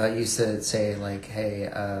actually used to say, like, "Hey,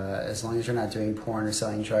 as long as you're not doing porn or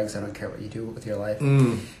selling drugs, I don't care what you do with your life."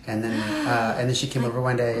 Mm. And then she came over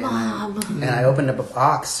one day, Mom. and I opened up a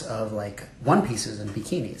box of like one pieces and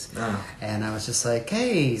bikinis, Ah. and I was just like,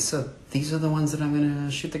 "Hey, so these are the ones that I'm gonna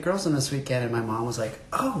shoot the girls in this weekend." And my mom was like,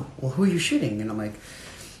 "Oh, well, who are you shooting?" And I'm like,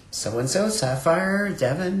 "So and so, Sapphire,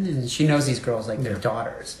 Devin," and she knows these girls like their Yeah.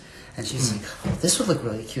 daughters, and she's like, "Oh, this would look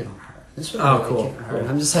really cute on her. This would Oh, look really cool, cute on her." cool. And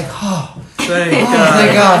I'm just like, "Oh, Thank oh, God.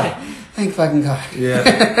 thank God, thank fucking God."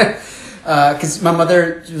 Yeah. Because my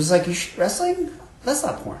mother was like, "You shoot wrestling? That's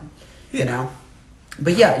not porn," you Yeah. know.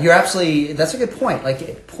 But yeah, you're absolutely. That's a good point.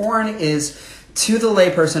 Like, porn is to the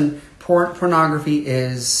layperson. Pornography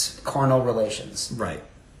is carnal relations. Right.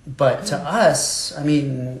 But to us, I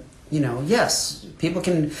mean, you know, yes, people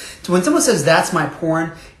can. So when someone says that's my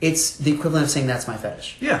porn, it's the equivalent of saying that's my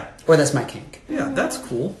fetish Yeah. or that's my kink. Yeah, that's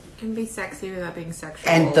cool. Can be sexy without being sexual.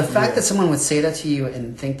 And the fact Yeah. that someone would say that to you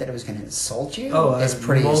and think that it was going to insult you Oh, is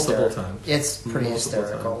pretty multiple hysterical. times. It's pretty Multiple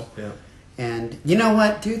hysterical. times, Yeah. And you know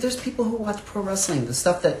what, dude? There's people who watch pro wrestling, the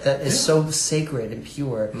stuff that is Yeah. so sacred and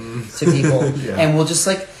pure to people, Yeah. and we'll just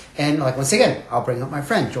like, and like once again, I'll bring up my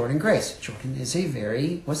friend Jordan Grace. Jordan is a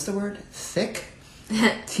very, what's the word? Thick.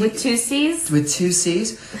 with two C's. With two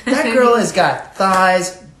C's. That girl has got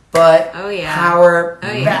thighs, butt, Oh, yeah. power,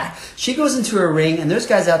 Oh, yeah. back. She goes into a ring, and there's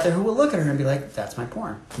guys out there who will look at her and be like, "That's my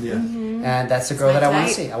porn," Yeah. and that's the girl my that I want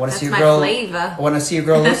to type. see. I want to see a That's my girl. flavor. I want to see a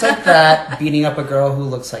girl who looks like that beating up a girl who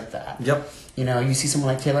looks like that. Yep. You know, you see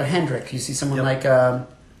someone like Taylor Hendrick. You see someone Yep. like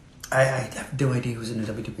I have no idea who's in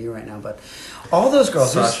the WWE right now, but all those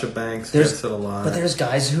girls. there's- Sasha Banks there's- gets it a lot. But there's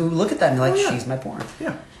guys who look at that and be like, Oh, yeah. "She's my porn."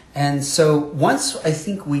 Yeah. And so once I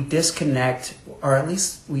think we disconnect, or at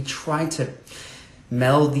least we try to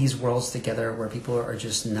meld these worlds together where people are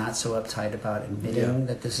just not so uptight about admitting Yeah.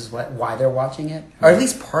 that this is why they're watching it, or at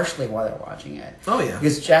least partially why they're watching it. Oh, yeah.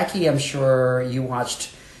 Because Jackie, I'm sure you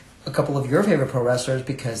watched a couple of your favorite pro wrestlers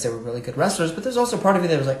because they were really good wrestlers, but there's also part of you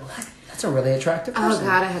that was like, "What? That's a really attractive Oh person."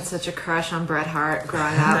 god, I had such a crush on Bret Hart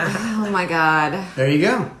growing up. Oh my god. There you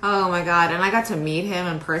go. Oh my god. And I got to meet him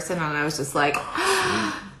in person and I was just like,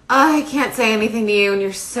 I can't say anything to you and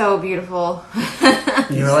you're so beautiful.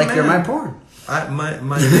 You were like, "You're my porn." My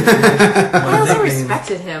I also nickname.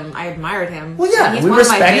 respected him. I admired him. Well, yeah, And he's we one of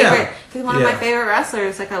my respect- favorite. yeah. He's one of my Yeah. favorite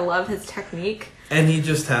wrestlers. Like I love his technique. And he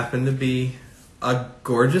just happened to be a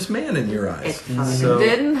gorgeous man in your It eyes. fucking So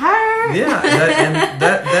didn't hurt. yeah,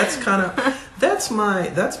 that's kind of that's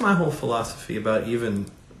my whole philosophy about even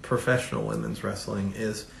professional women's wrestling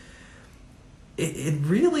is it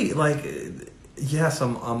really like yes,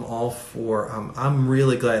 I'm all for. I'm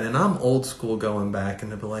really glad, and I'm old school going back,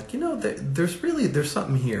 and to be like, there's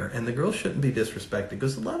something here, and the girls shouldn't be disrespected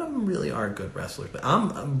because a lot of them really are good wrestlers. But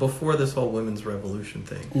I'm before this whole women's revolution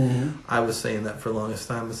thing, I was saying that for the longest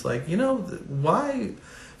time. It's like, why,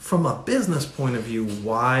 from a business point of view,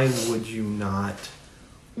 why would you not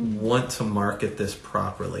want to market this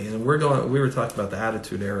properly? And we were talking about the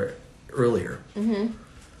Attitude Era earlier.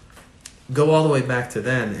 Go all the way back to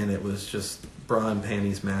then, and it was just bra and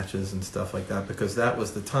panties matches and stuff like that because that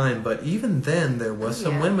was the time. But even then, there was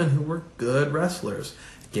some women who were good wrestlers.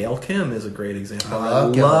 Gail Kim is a great example. I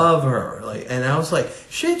love her. And I was like,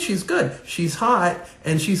 shit, she's good. She's hot,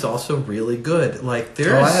 and she's also really good. Like,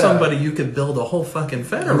 there's somebody you could build a whole fucking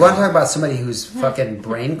federation. You want to talk about somebody who's fucking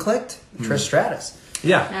brain clicked? Trish Stratus.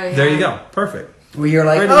 Yeah, there you go. Perfect. Where you're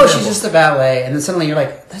like, she's just a ballet, and then suddenly you're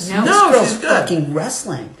like, this girl's fucking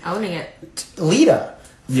wrestling. Owning it. Lita.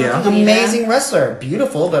 Yeah. Amazing wrestler.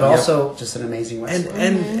 Beautiful, but also just an amazing wrestler.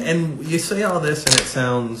 And you say all this, and it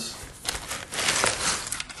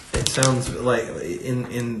sounds like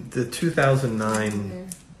in the 2009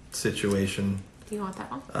 situation. Do you want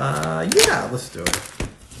that one? Yeah, let's do it.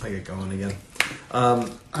 I get going again.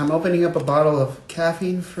 I'm opening up a bottle of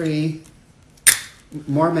caffeine-free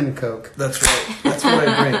Mormon Coke. That's right. That's what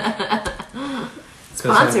I drink.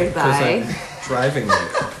 Sponsored by. I'm driving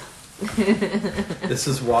late. This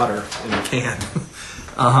is water in a can.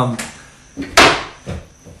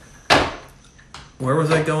 Where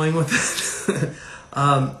was I going with it?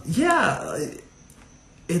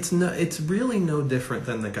 It's really no different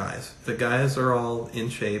than the guys. The guys are all in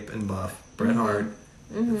shape and buff. Bret Hart,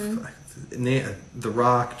 The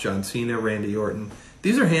Rock, John Cena, Randy Orton.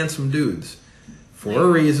 These are handsome dudes for a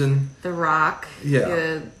reason. The Rock,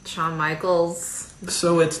 Shawn Michaels.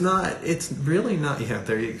 So it's really not. Yeah,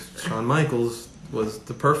 Shawn Michaels was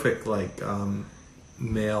the perfect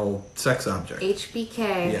male sex object.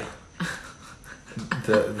 HBK.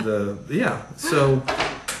 Yeah. So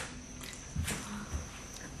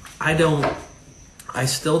I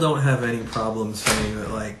still don't have any problem saying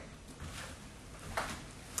that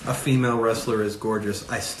a female wrestler is gorgeous.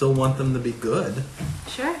 I still want them to be good.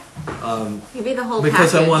 Sure. Maybe the whole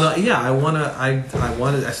because package.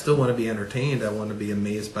 I still want to be entertained. I want to be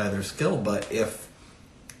amazed by their skill. But if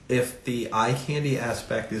the eye candy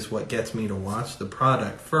aspect is what gets me to watch the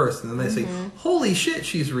product first, and then they say, "Holy shit,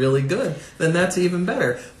 she's really good," then that's even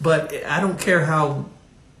better. But I don't care how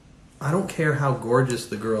gorgeous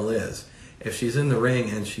the girl is. If she's in the ring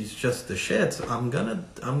and she's just the shits, I'm gonna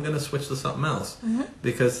switch to something else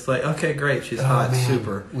because it's like, okay, great, she's hot,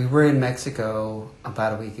 super. We were in Mexico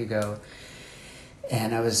about a week ago,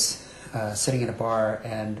 and I was sitting at a bar,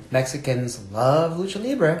 and Mexicans love lucha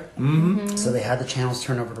libre, so they had the channels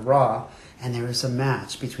turn over to Raw, and there was a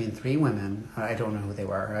match between three women. I don't know who they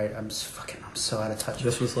were. I'm so out of touch.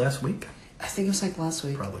 This was last week. I think it was last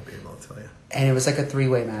week. Probably be able to tell you. And it was a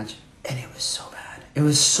 3-way match, and it was so bad. It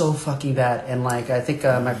was so fucking bad. And I think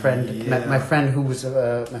my friend, my friend who was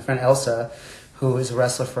my friend Elsa, who is a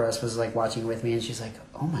wrestler for us, was watching with me, and she's like,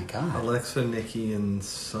 "Oh my god." Alexa, Nikki, and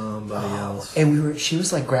somebody else. And she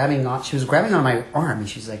was grabbing on my arm, and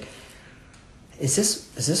she's like, "Is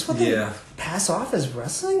this what they pass off as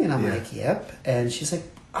wrestling?" And I'm like, "Yep." And she's like,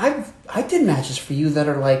 I did matches for you that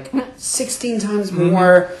are 16 times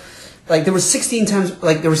more. There was 16 times,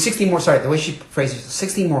 there were 16 more, the way she phrased it,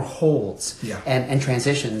 16 more holds and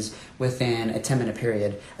transitions within a 10-minute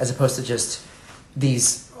period, as opposed to just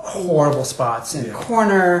these horrible spots in the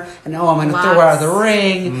corner, and I'm going to throw her out of the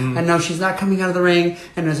ring, and no, she's not coming out of the ring,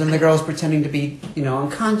 and then the girl's pretending to be,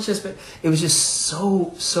 unconscious, but it was just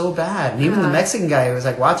so bad. And even the Mexican guy who was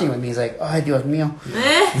watching with me, he's like, "Oh, Dios mío."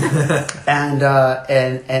 and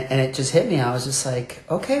it just hit me. I was just like,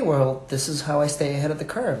 okay, well, this is how I stay ahead of the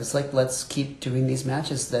curve. It's let's keep doing these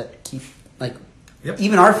matches that keep,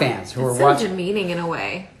 even our fans who are watching. It's so demeaning in a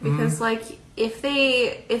way, because if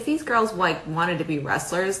these girls wanted to be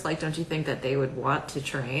wrestlers, don't you think that they would want to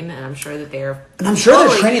train? And I'm sure that they're. And I'm sure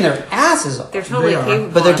they're training their asses off. They're totally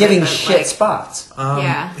capable, but they're giving shit spots.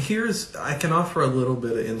 I can offer a little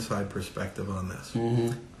bit of inside perspective on this.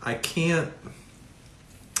 I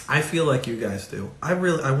feel like you guys do. I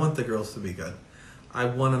want the girls to be good. I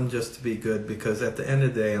want them just to be good because at the end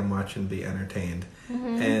of the day, I'm watching be entertained,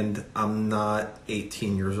 and I'm not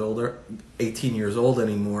 18 years old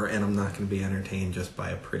anymore, and I'm not going to be entertained just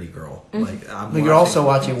by a pretty girl. But you're also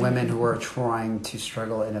watching women who are trying to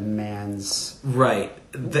struggle in a man's world.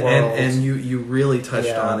 And you really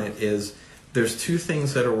touched on it. Is there's two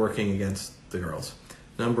things that are working against the girls.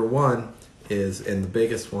 Number one is, and the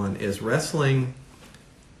biggest one is, wrestling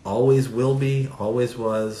always will be, always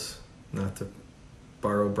was, not to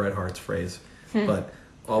borrow Bret Hart's phrase, but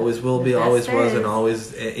always will The be, best always there was, is. and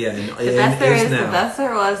always and The best there is, now. the best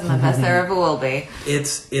there was, and the best there ever will be.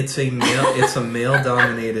 It's a male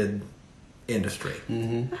dominated industry,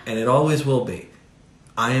 and it always will be.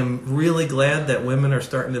 I am really glad that women are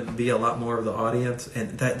starting to be a lot more of the audience,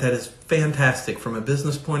 and that is fantastic from a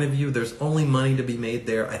business point of view. There's only money to be made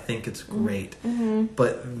there. I think it's great,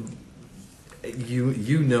 but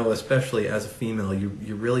you know, especially as a female,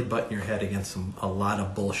 you really button your head against a lot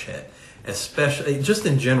of bullshit, especially just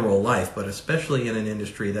in general life, but especially in an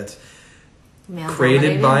industry that's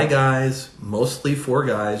created by guys, mostly for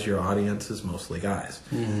guys. Your audience is mostly guys,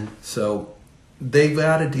 so they've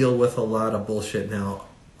got to deal with a lot of bullshit. Now,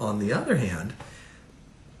 on the other hand,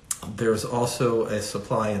 there's also a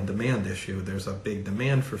supply and demand issue. There's a big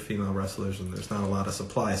demand for female wrestlers, and there's not a lot of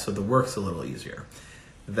supply, so the work's a little easier.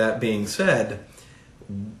 That being said,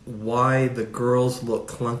 why the girls look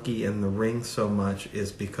clunky in the ring so much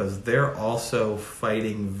is because they're also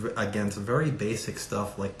fighting against very basic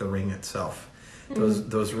stuff like the ring itself.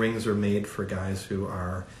 Those rings are made for guys who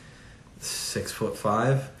are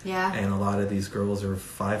 6'5", and a lot of these girls are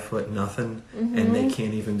 5 foot nothing, and they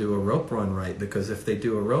can't even do a rope run right, because if they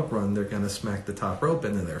do a rope run, they're going to smack the top rope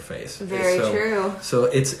into their face. Very true. So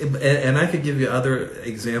and I could give you other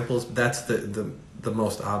examples. That's the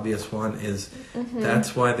most obvious one is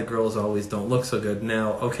that's why the girls always don't look so good.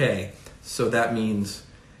 Now, okay, so that means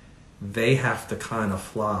they have to kind of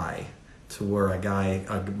fly to where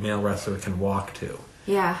a male wrestler can walk to.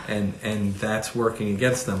 Yeah. And that's working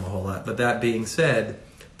against them a whole lot. But that being said,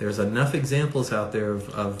 there's enough examples out there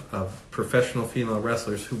of professional female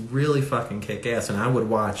wrestlers who really fucking kick ass, and I would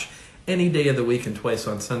watch any day of the week and twice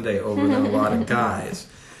on Sunday over a lot of guys.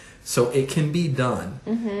 So it can be done.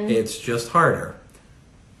 It's just harder.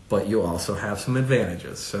 But you also have some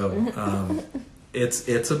advantages. So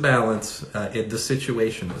it's a balance. The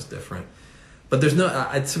situation is different. But there's no,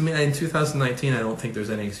 to me, in 2019, I don't think there's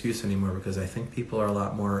any excuse anymore, because I think people are a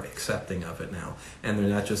lot more accepting of it now. And they're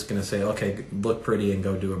not just going to say, okay, look pretty and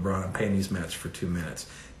go do a bra and panties match for 2 minutes.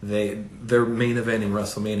 They're main eventing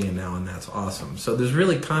WrestleMania now, and that's awesome. So there's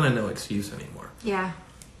really kind of no excuse anymore. Yeah.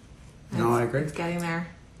 No, I agree. It's getting there.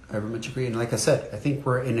 I very much agree. And like I said, I think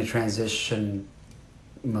we're in a transition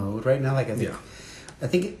mode right now. I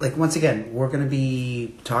think, like, once again, we're going to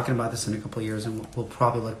be talking about this in a couple of years, and we'll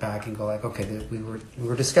probably look back and go like, okay, we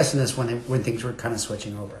were discussing this when things were kind of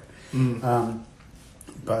switching over.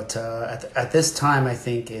 But at this time, I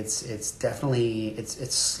think it's definitely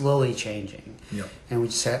it's slowly changing, and we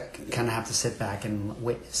just kind of have to sit back and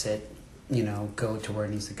witness it, go to where it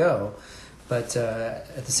needs to go. But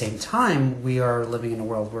at the same time, we are living in a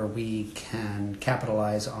world where we can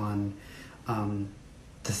capitalize on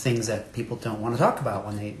the things that people don't want to talk about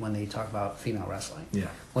when they talk about female wrestling. Yeah.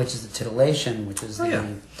 Which is the titillation, which is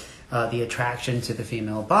the attraction to the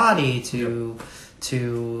female body, to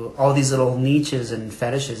all these little niches and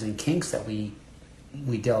fetishes and kinks that we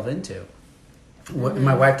delve into.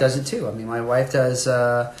 My wife does it too. I mean, my wife does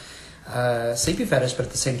sleepy fetish, but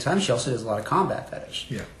at the same time, she also does a lot of combat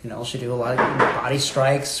fetish. Yeah. She'll do a lot of body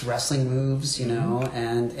strikes, wrestling moves,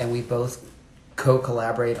 and we both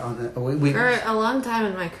co-collaborate on it. For a long time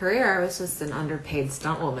in my career, I was just an underpaid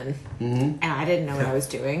stunt woman, and I didn't know what I was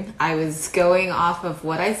doing. I was going off of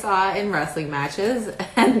what I saw in wrestling matches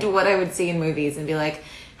and what I would see in movies, and be like,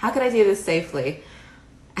 how could I do this safely?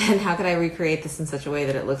 And how could I recreate this in such a way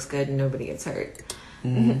that it looks good and nobody gets hurt?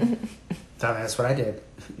 That's what I did.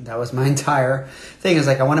 That was my entire thing. Is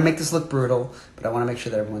like, I want to make this look brutal, but I want to make sure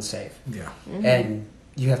that everyone's safe. Yeah. And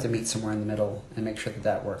you have to meet somewhere in the middle and make sure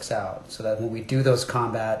that works out. So that when we do those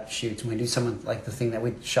combat shoots, when we do someone like the thing that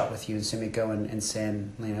we shot with you and Sumiko and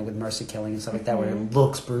Sin, with Mercy Killing and stuff like that, where it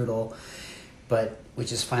looks brutal, but we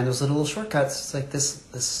just find those little shortcuts. It's like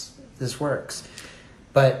this works.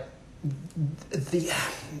 But the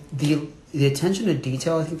attention to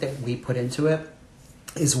detail, I think, that we put into it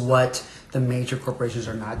is what the major corporations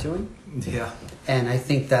are not doing. Yeah. And I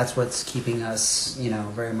think that's what's keeping us,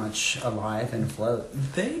 very much alive and afloat.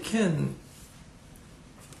 They can...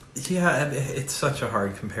 Yeah, it's such a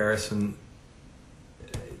hard comparison.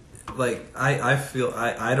 Like, I feel...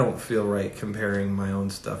 I don't feel right comparing my own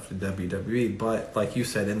stuff to WWE, but like you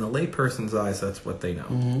said, in the layperson's eyes, that's what they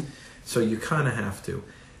know. So you kind of have to.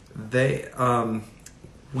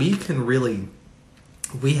 We can really...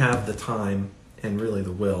 We have the time and really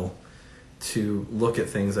the will to look at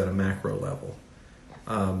things at a macro level.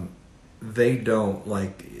 They don't,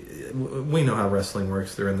 we know how wrestling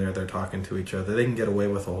works. They're in there, they're talking to each other. They can get away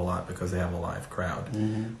with a whole lot because they have a live crowd.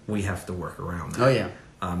 We have to work around that. Oh,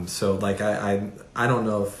 yeah. So, I don't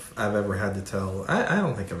know if I've ever had to tell... I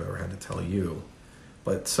don't think I've ever had to tell you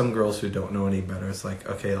But some girls who don't know any better, it's like,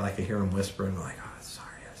 okay, like I hear them whisper and like, oh,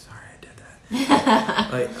 sorry, I did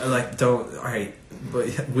that. like don't. All right,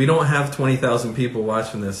 but we don't have 20,000 people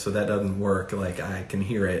watching this, so that doesn't work. Like I can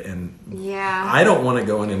hear it, and Yeah. I don't want to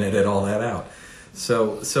go in and edit all that out.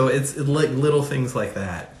 So it's like little things like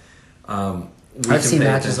that. I've seen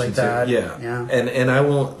matches like that. Yeah. And I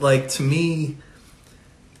won't, like, to me,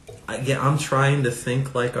 I'm trying to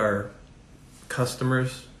think like our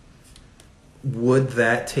customers. Would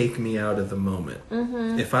that take me out of the moment?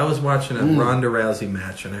 Mm-hmm. If I was watching a Ronda Rousey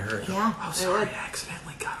match and I heard, oh, sorry, I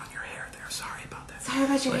accidentally got on your hair there. Sorry about that. Sorry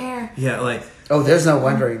about your hair. Yeah, like... Oh, there's no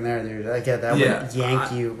wondering there, dude. I get that. Yeah, would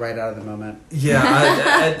yank you right out of the moment.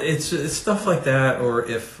 Yeah, it's stuff like that, or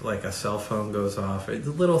if like a cell phone goes off,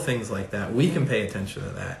 little things like that. We can pay attention to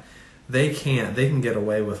that. They can't. They can get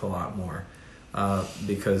away with a lot more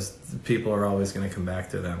because people are always going to come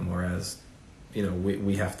back to them. Whereas, you know,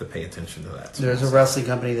 we have to pay attention to that. There's a wrestling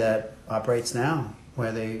company that operates now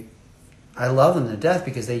where I love them to death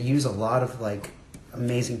because they use a lot of like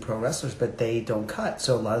amazing pro wrestlers, but they don't cut.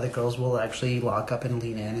 So a lot of the girls will actually lock up and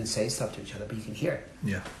lean in and say stuff to each other, but you can hear it.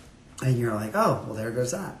 Yeah. And you're like, oh, well, there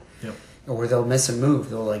goes that. Yep. Or they'll miss a move.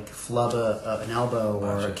 They'll like flub an elbow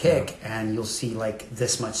or a kick, and you'll see like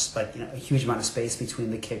this much, like, you know, a huge amount of space between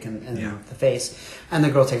the kick and the face, and the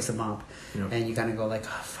girl takes the bump, and you kind of go like,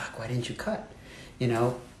 oh fuck, why didn't you cut? You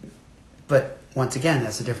know, but once again,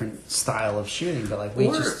 that's a different style of shooting. But like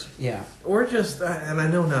or just, and I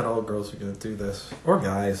know not all girls are going to do this, or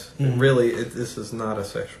guys. Mm-hmm. Really, this is not a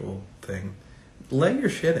sexual thing. Let your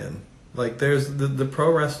shit in. Like there's the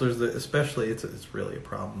pro wrestlers that, especially, it's really a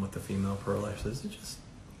problem with the female pro wrestlers. It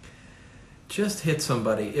just hit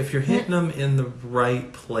somebody. If you're hitting them in the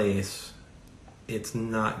right place, it's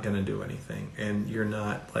not going to do anything, and you're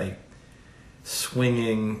not like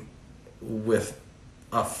swinging with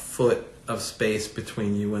a foot of space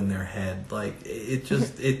between you and their head. Like it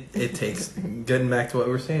just it takes, getting back to what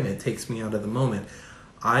we were saying, it takes me out of the moment.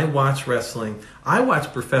 I watch wrestling, I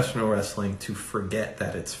watch professional wrestling to forget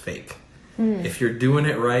that it's fake. If you're doing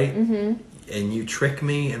it right and you trick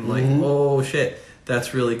me and like, oh shit,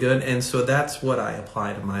 that's really good. And so that's what I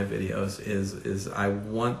apply to my videos is I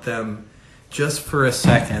want them just for a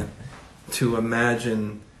second to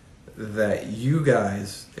imagine that you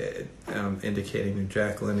guys, indicating to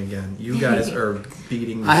Jacqueline again, you guys are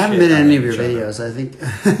beating the I haven't shit been in out any of of your each other. videos. I think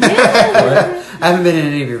What? I haven't been in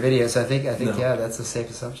any of your videos. I think No. yeah, that's a safe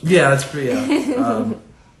assumption. Yeah, that's pretty.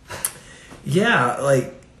 Yeah,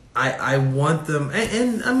 like I want them,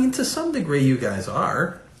 and I mean to some degree, you guys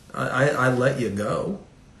are. I let you go,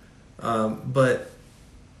 but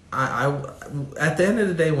I at the end of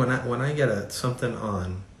the day, when I get something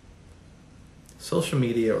on social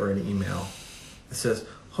media or an email, it says,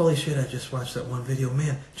 holy shit, I just watched that one video.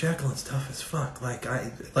 Man, Jacqueline's tough as fuck.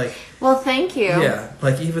 Well, thank you. Yeah,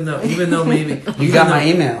 like even though maybe You got my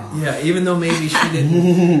email. Yeah, even though maybe she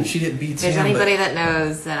didn't beat If there's Sam, anybody that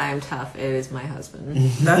knows that I'm tough, it is my husband.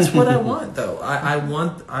 that's what I want, though.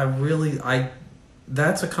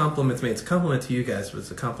 That's a compliment to me. It's a compliment to you guys, but it's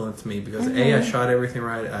a compliment to me because I shot everything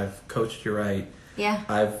right. I've coached you right. Yeah.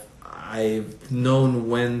 I've known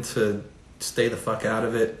when to stay the fuck out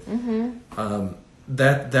of it.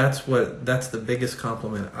 That's the biggest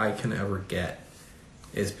compliment I can ever get,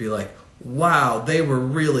 is be like, wow, they were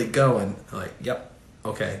really going. Like, yep,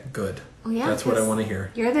 okay, good. Well, yeah, that's what I 'cause want to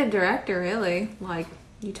hear. You're the director, really. Like,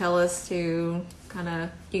 you tell us to kind of,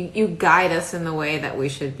 you guide us in the way that we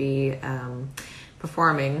should be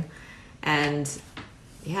performing. And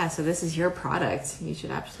yeah, so this is your product. You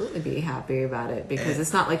should absolutely be happy about it, because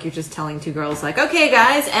it's not like you're just telling two girls like, okay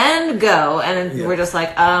guys, and go. And then we're just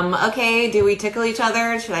like, okay, do we tickle each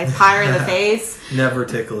other? Should I pie her in the face? Never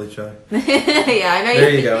tickle each other. Yeah, I know.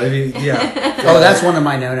 There you go. Yeah. Oh, that's one of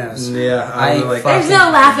my no-nos. Yeah. There's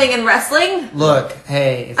no laughing in wrestling. Look,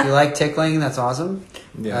 hey, if you like tickling, that's awesome.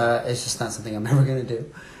 Yeah. It's just not something I'm ever gonna do.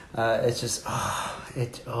 It's just,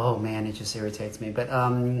 oh man, it just irritates me. But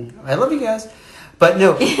I love you guys. But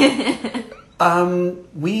no,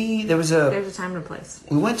 there's a time and a place.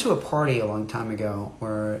 We went to a party a long time ago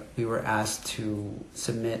where we were asked to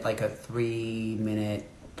submit like a 3-minute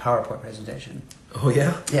PowerPoint presentation. Oh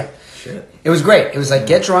yeah. Yeah. Shit. It was great. It was like,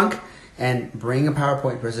 get drunk and bring a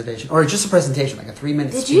PowerPoint presentation, or just a presentation, like a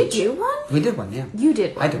 3-minute Did speech. you do one? We did one, yeah. You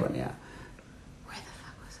did one? I did one, yeah. Where the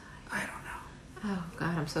fuck was I? I don't know. Oh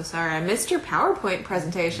God, I'm so sorry. I missed your PowerPoint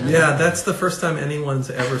presentation. Yeah, that's the first time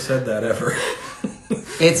anyone's ever said that ever.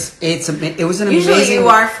 It was an Usually amazing. you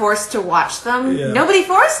are forced to watch them. Yeah. Nobody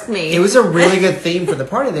forced me. It was a really good theme for the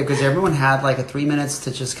party there, because everyone had like a 3 minutes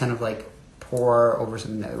to just kind of like pour over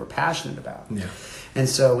something that they were passionate about. Yeah. And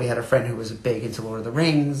so we had a friend who was big into Lord of the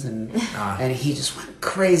Rings, and he just went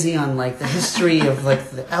crazy on like the history of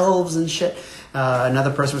like the elves and shit.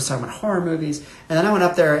 Another person was talking about horror movies, and then I went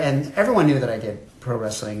up there, and everyone knew that I did pro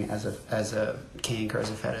wrestling as a kink or as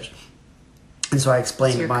a fetish. And so I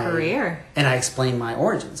explained your career, and I explained my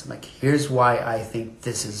origins. I'm like, here's why I think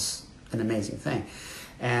this is an amazing thing.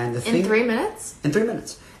 And the thing, in 3 minutes. In 3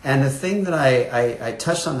 minutes. And the thing that I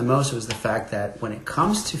touched on the most was the fact that when it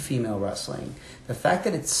comes to female wrestling, the fact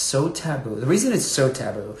that it's so taboo, the reason it's so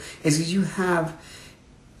taboo is because you have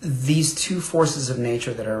these two forces of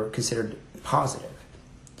nature that are considered positive.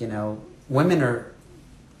 You know, women are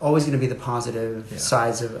always going to be the positive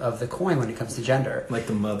sides of the coin when it comes to gender. Like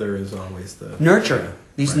the mother is always the... Nurturing. Yeah,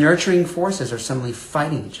 These nurturing forces are suddenly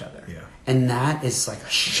fighting each other. Yeah. And that is like a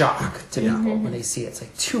shock to people when they see it. It's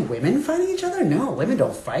like, two women fighting each other? No, women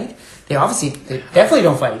don't fight. They definitely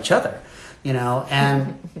don't fight each other. You know,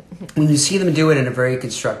 and when you see them do it in a very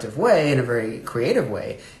constructive way, in a very creative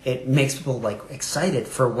way, it makes people like excited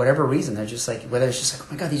for whatever reason. They're just like, whether it's just like,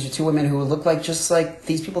 oh my God, these are two women who look like just like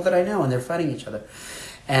these people that I know, and they're fighting each other.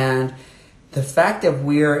 And the fact that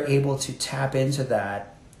we're able to tap into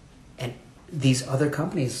that, and these other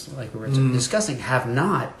companies, like we were discussing, have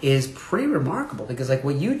not, is pretty remarkable. Because like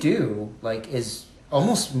what you do, like is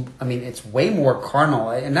almost, I mean, it's way more carnal,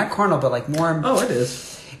 and not carnal, but like more. Oh, it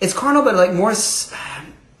is. It's carnal, but like more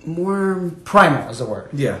primal is the word.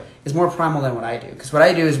 Yeah. It's more primal than what I do. Because what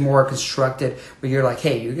I do is more constructed, where you're like,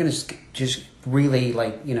 hey, you're going to just really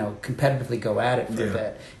like, you know, competitively go at it for a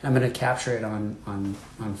bit. And I'm going to capture it on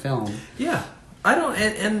film. Yeah. I don't,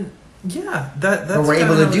 and yeah, that's but we're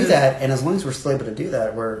able to do that, and as long as we're still able to do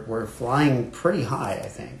that, we're flying pretty high, I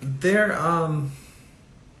think. I'm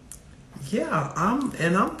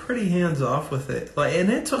pretty hands off with it. Like, and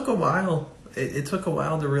it took a while. It took a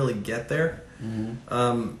while to really get there.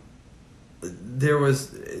 Mm-hmm. There was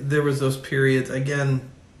those periods,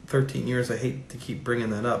 again, 13 years. I hate to keep bringing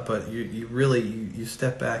that up, but you really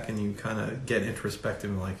step back and you kind of get introspective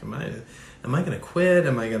and like, am I going to quit?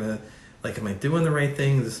 Am I doing the right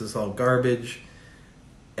thing? This is all garbage.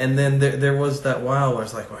 And then there was that while where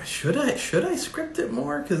it's like, well, should I script it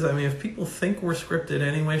more? Because I mean, if people think we're scripted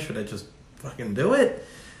anyway, should I just fucking do it?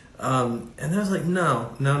 And I was like,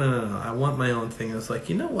 no. I want my own thing. I was like,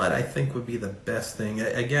 you know what I think would be the best thing?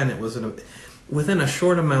 Again, it was within a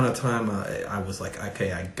short amount of time, I was like,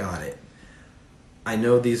 okay, I got it. I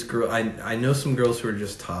know these girls. I know some girls who are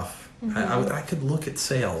just tough. Mm-hmm. I could look at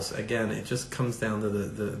sales. Again, it just comes down to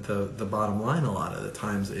the bottom line a lot of the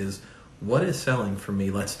times is, what is selling for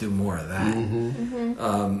me? Let's do more of that. Mm-hmm.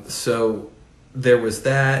 Mm-hmm. So there was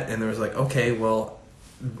that, and there was like, okay, well,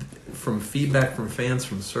 from feedback from fans,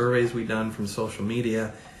 from surveys we done, from social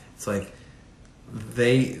media, it's like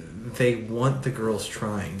they want the girls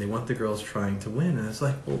trying. They want the girls trying to win. And it's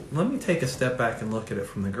like, well, let me take a step back and look at it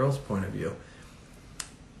from the girls' point of view.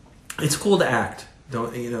 It's cool to act.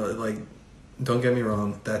 Don't get me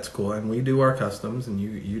wrong, that's cool. And we do our customs, and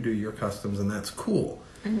you do your customs, and that's cool.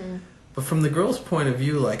 Mm-hmm. But from the girls' point of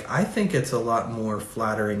view, like, I think it's a lot more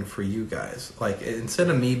flattering for you guys. Like, instead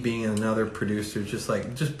of me being another producer, just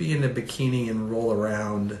be in a bikini and roll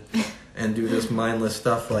around and do this mindless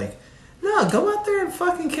stuff, like, no, go out there and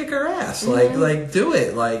fucking kick her ass. Mm-hmm. Like, do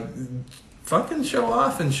it. Like, fucking show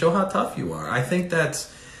off and show how tough you are. I think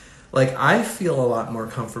that's, like, I feel a lot more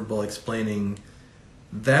comfortable explaining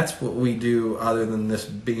that's what we do other than this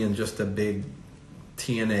being just a big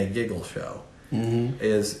TNA giggle show. Mm-hmm.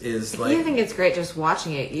 Is like, if you think it's great just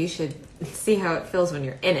watching it, you should see how it feels when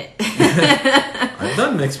you're in it. I've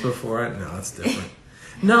done mixed before. No, it's different.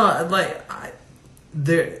 No, like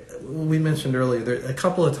we mentioned earlier, there a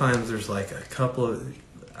couple of times there's like a couple of,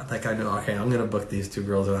 like, I know, okay, I'm gonna book these two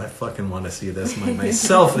girls and I fucking want to see this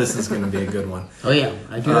myself. This is gonna be a good one. Oh yeah,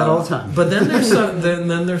 I do that all the time. But then there's some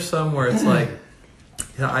then there's some where it's like,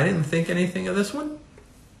 I didn't think anything of this one.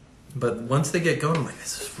 But once they get going, I'm like,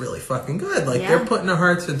 this is really fucking good. Like, they're putting their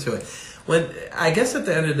hearts into it. When I guess at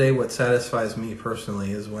the end of the day, what satisfies me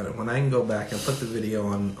personally is when I can go back and put the video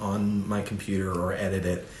on my computer or edit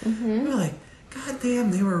it. Mm-hmm. I'm like, God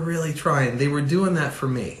damn, they were really trying. They were doing that for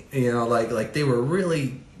me. You know, like they were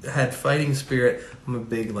really had fighting spirit. I'm a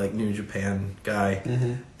big like New Japan guy,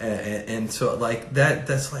 mm-hmm. and so like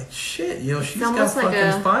that's like shit. You know, she's got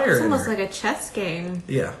fucking fire. It's almost like a chess game.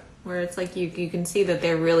 Yeah. Where it's like you can see that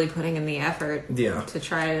they're really putting in the effort to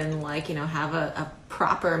try and, like, you know, have a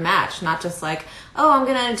proper match. Not just like, oh, I'm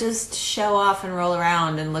going to just show off and roll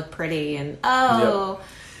around and look pretty. And,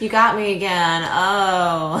 you got me again.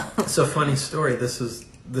 Oh. It's a funny story. This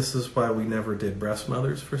is why we never did Breast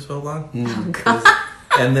Mothers for so long. Oh, God.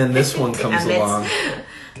 And then this one comes along.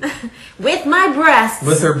 With my breasts.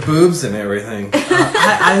 with her boobs and everything.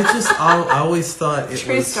 I always thought it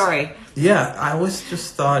True was story. Yeah, I always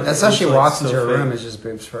just thought That's it how was, she like, walks so into her fake. room. Is just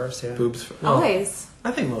boobs first. Yeah. Boobs. Well, Always.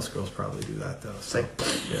 I think most girls probably do that though. So,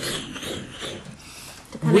 yeah.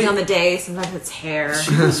 Depending on the day, sometimes it's hair.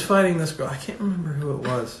 She was fighting this girl. I can't remember who it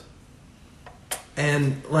was.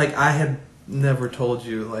 And like I had never told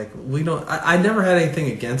you, like we don't. I never had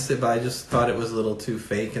anything against it, but I just thought it was a little too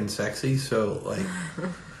fake and sexy. So like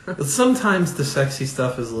sometimes the sexy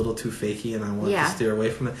stuff is a little too fakey, and I want to steer away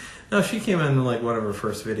from it. No, she came in like one of her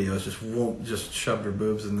first videos, just shoved her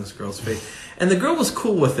boobs in this girl's face, and the girl was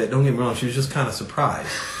cool with it. Don't get me wrong; she was just kind of surprised.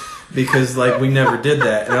 Because like we never did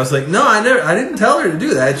that, and I was like, no, I didn't tell her to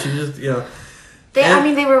do that. She just,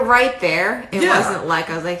 They were right there. It wasn't like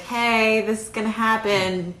I was like, hey, this is gonna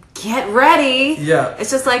happen. Get ready. Yeah. It's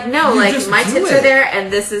just like, no, You like just my do tits it. are there,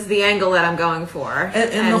 and this is the angle that I'm going for.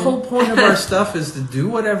 And the whole point of our stuff is to do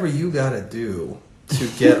whatever you gotta do to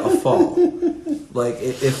get a fall. Like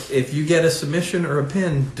if you get a submission or a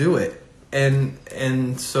pin, do it.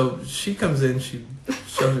 And so she comes in, she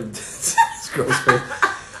shows her this girl's face.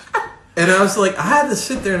 And I was like, I had to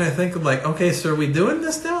sit there and I think of like, okay, so are we doing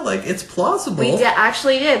this now? Like, it's plausible. We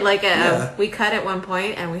actually did. Like, we cut at one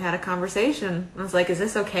point and we had a conversation. I was like, is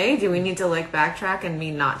this okay? Do we need to like backtrack and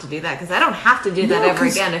me not to do that? Because I don't have to do that ever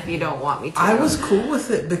again if you don't want me to. I was cool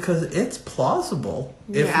with it because it's plausible.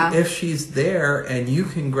 If she's there and you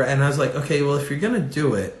can and I was like, okay, well, if you're going to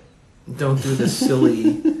do it, don't do this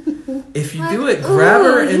silly. If you do it, grab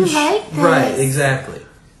her and... Right, exactly.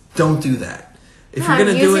 Don't do that. If you're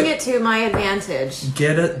gonna do it, I'm using it to my advantage.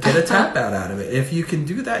 Get a tap out of it. If you can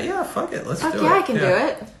do that, yeah, fuck it, let's do it. Yeah, I can do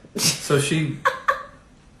it. So she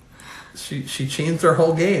changed her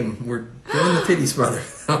whole game. We're doing the titty smother.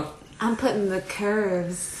 I'm putting the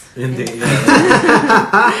curves. Indeed.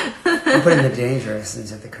 I'm putting the dangerous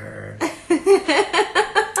into the curve.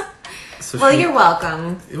 So you're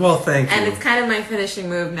welcome. Well, thank you. And it's kind of my finishing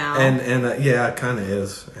move now. And yeah, it kind of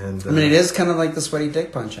is. And I mean, it is kind of like the sweaty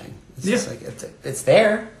dick punching. It's just like it's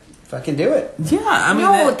there. Fucking do it. Yeah, I mean,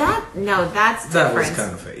 that's different. That was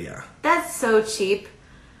kind of it. Yeah. That's so cheap.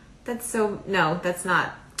 That's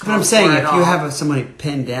not. But I'm saying if you have somebody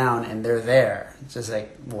pinned down and they're there, it's just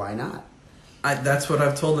like, why not? That's what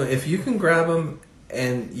I've told them. If you can grab them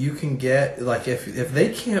and you can get like if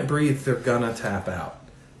they can't breathe, they're gonna tap out.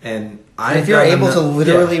 And if you're able to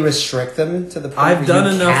literally restrict them to the point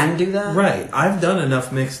where you can do that, right? I've done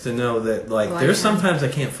enough mix to know that there's sometimes I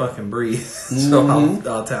can't fucking breathe, so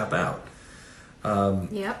I'll tap out.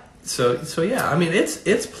 Yep. So yeah, I mean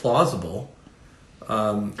it's plausible.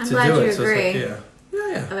 I'm to glad do you it. So agree.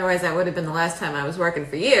 yeah. Otherwise, that would have been the last time I was working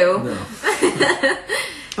for you. No.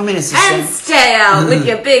 I mean, it's the and same. stay out with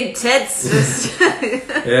your big tits.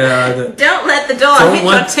 Don't let the door hit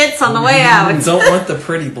your tits on the way out. Don't want the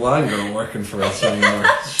pretty blonde girl working for us anymore.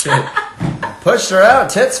 Shit. Pushed her out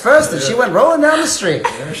tits first, and she went rolling down the street.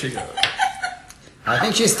 There she goes. I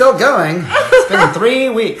think she's still going. It's been 3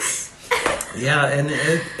 weeks. Yeah, and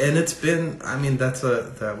it's been. I mean,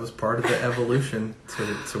 that was part of the evolution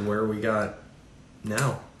to where we got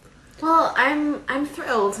now. Well, I'm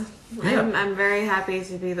thrilled. Yeah. I'm very happy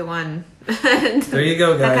to be the one. There you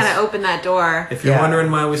go, guys. That kind of opened that door. If you're wondering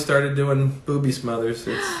why we started doing booby smothers,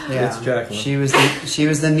 it's Jacqueline. She was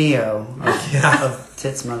the Neo of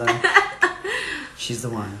Tits Mother. She's the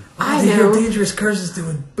one. I hear Dangerous Curse is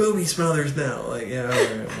doing booby smothers now. Like, yeah,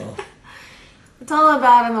 well. It's all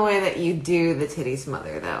about in the way that you do the titty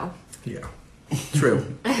smother, though. Yeah,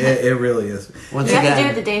 true. it really is. You have to do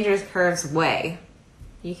it the Dangerous Curves way.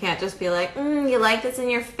 You can't just be like, you like this in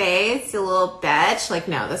your face, you little bitch. Like,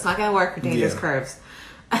 no, that's not going to work for Dangerous Curves.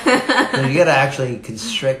 No, you got to actually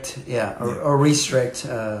constrict, or restrict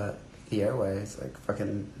the airways. Like,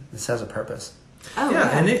 fucking, this has a purpose. Oh,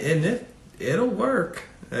 yeah, and it'll work.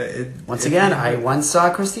 Once again, I once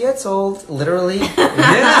saw Christy Etzold literally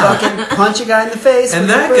fucking punch a guy in the face. And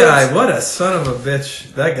that guy, what a son of a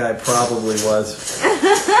bitch that guy probably was.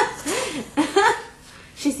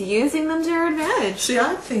 She's using them to her advantage. See,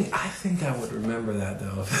 I think I would remember that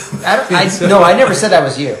though. I never said that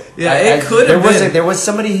was you. Yeah, it could have been. There was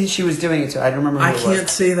somebody she was doing it to. I don't remember who it was. I can't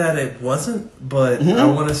say that it wasn't, but I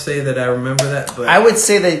want to say that I remember that. But I would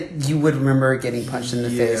say that you would remember getting punched in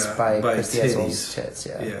the face by Christy Etzold's tits.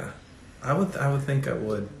 Yeah, I would think I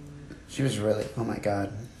would. She was really. Oh my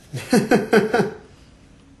god.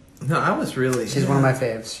 No, I was really. She's one of my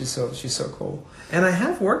faves. She's so cool. And I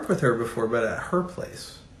have worked with her before, but at her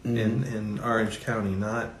place in Orange County.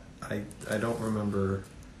 Not I don't remember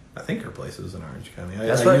I think her place is in Orange County.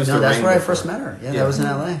 That's I right. used No, the that's ring where I before. first met her. Yeah, Yeah. that was in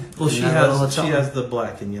L.A. Well, In she that little has hotel. the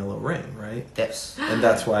black and yellow ring, right? Yes. And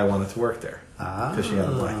that's why I wanted to work there Ah. because she had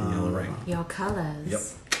a black and yellow ring. Your colors. Yep.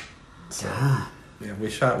 So Ah. yeah, we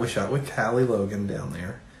shot with Callie Logan down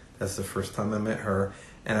there. That's the first time I met her.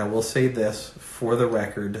 And I will say this for the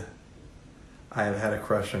record. I have had a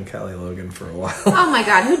crush on Callie Logan for a while. Oh my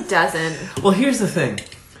god, who doesn't? Well, here's the thing.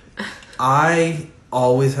 I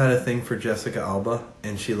always had a thing for Jessica Alba,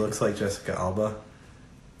 and she looks like Jessica Alba.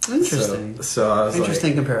 Interesting. So I was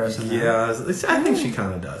Interesting like, comparison there. yeah, I think she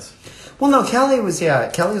kind of does. Well, no, Kelly was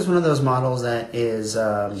one of those models that is.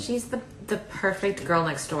 She's the perfect girl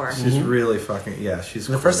next door. She's really fucking she's.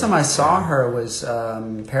 The cool. first time I saw her was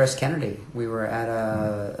Paris Kennedy. We were at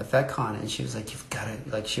a FedCon, and she was like, "You've got to,"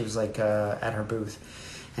 like she was like at her booth,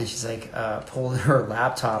 and she's like pulled her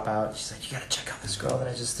laptop out. She's like, "You got to check out this girl that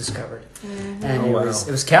I just discovered." And Oh, wow. it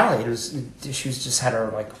was Callie. She was just had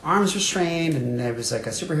her like arms restrained, and there was like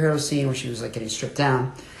a superhero scene where she was like getting stripped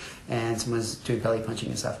down, and someone was doing belly punching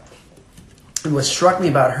and stuff. And what struck me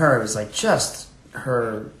about her was like just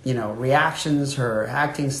her, reactions, her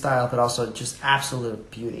acting style, but also just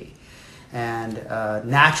absolute beauty and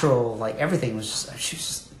natural. Like everything was just. She was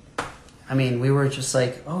just. I mean, we were just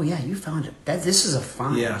like, oh yeah, you found it. This is a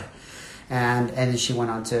find. Yeah. And then she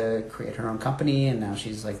went on to create her own company, and now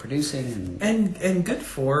she's like producing And good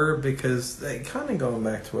for her because kind of going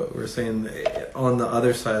back to what we were saying on the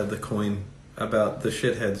other side of the coin about the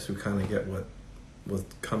shitheads who kind of get what was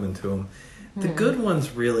coming to them. The good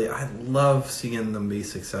ones really, I love seeing them be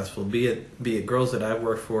successful. Be it girls that I've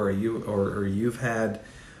worked for, or you've had,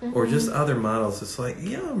 or just other models. It's like,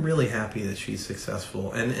 yeah, I'm really happy that she's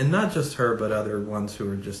successful, and not just her, but other ones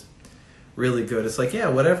who are just really good. It's like, yeah,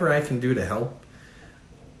 whatever I can do to help,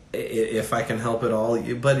 if I can help at all.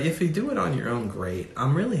 But if you do it on your own, great.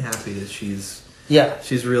 I'm really happy that she's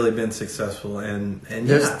really been successful, and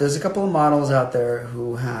there's a couple of models out there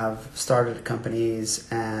who have started companies,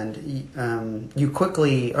 and you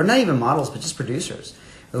quickly, or not even models, but just producers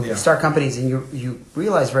who start companies, and you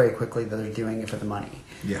realize very quickly that they're doing it for the money,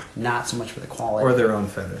 not so much for the quality or their own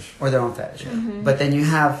fetish, But then you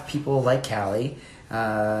have people like Callie,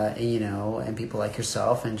 and people like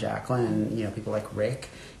yourself and Jacqueline, and people like Rick,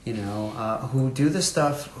 who do this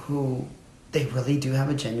stuff, who they really do have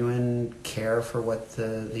a genuine care for what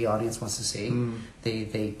the audience wants to see.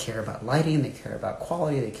 They care about lighting, they care about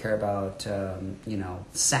quality, they care about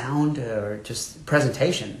sound, or just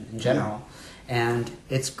presentation in general. And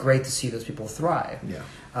it's great to see those people thrive.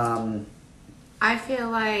 I feel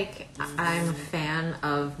like I'm a fan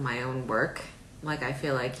of my own work. Like, I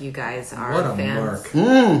feel like you guys are what a fans.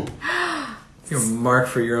 mark. You're a mark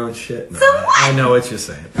for your own shit. No, So what? I know what you're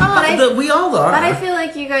saying. We all are. But I feel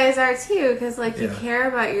like you guys are too, because you Yeah. care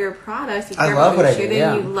about your product. You I care love about what what I do, you're shooting.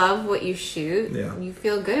 yeah. You love what you shoot. Yeah. You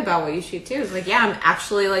feel good about what you shoot too. It's like, yeah, I'm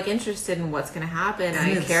actually interested in what's going to happen.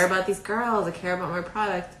 And I care about these girls. I care about my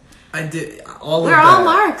product. I did all We're of all that.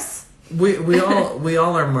 marks. We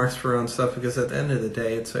all are marks for our own stuff, because at the end of the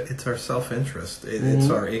day, it's our self interest. It's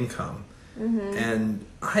our income, and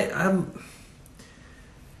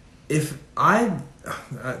there's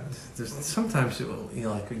sometimes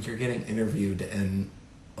you're getting interviewed and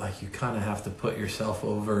you kind of have to put yourself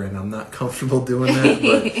over, and I'm not comfortable doing that.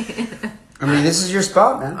 But I mean, this is your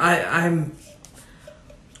spot, man. I'm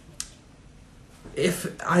if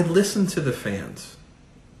I listen to the fans.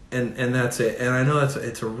 And that's it. And I know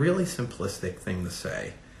it's a really simplistic thing to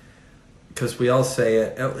say, because we all say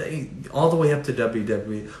it all the way up to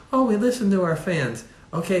WWE. Oh, we listen to our fans.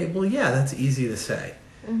 Okay, well, yeah, that's easy to say,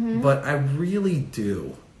 but I really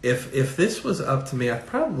do. If this was up to me, I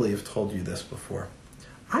probably have told you this before.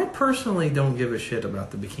 I personally don't give a shit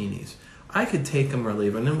about the bikinis. I could take them or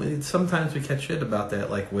leave them. And sometimes we catch shit about that,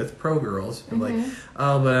 like with pro girls. Like,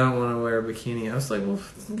 oh, but I don't want to wear a bikini. I was like, well,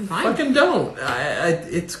 fucking don't.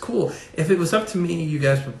 It's cool. If it was up to me, you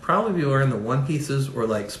guys would probably be wearing the one pieces or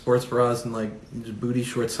like sports bras and like booty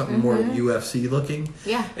shorts, something more UFC looking.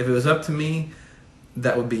 Yeah. If it was up to me,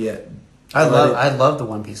 that would be it. I love the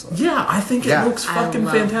one piece look. Yeah, I think it looks fucking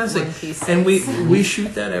fantastic. one-piece And we sets.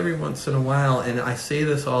 shoot that every once in a while, and I say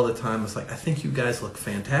this all the time. It's like, I think you guys look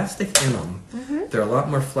fantastic in them. They're a lot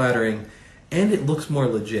more flattering, and it looks more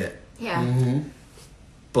legit. Yeah.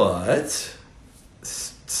 But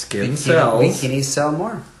skin sells. Bikinis sell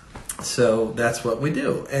more. So that's what we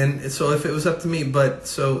do. And so if it was up to me,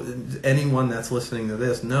 so anyone that's listening to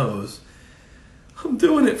this knows, I'm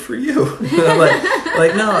doing it for you.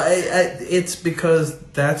 No, it's because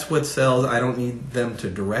that's what sells. I don't need them to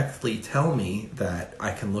directly tell me that.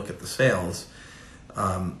 I can look at the sales.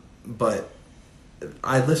 But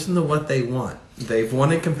I listen to what they want. They've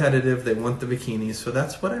wanted competitive. They want the bikinis, so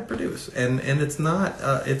that's what I produce. And it's not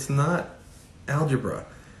algebra.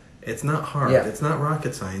 It's not hard. Yeah. It's not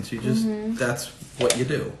rocket science. You just that's what you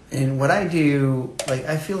do. And what I do, like,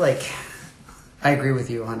 I feel like I agree with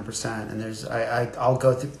you 100%. And I'll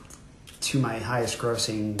go to my highest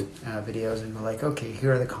grossing videos and go like, okay,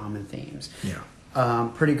 here are the common themes.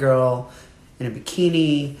 Yeah. Pretty girl in a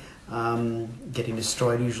bikini, getting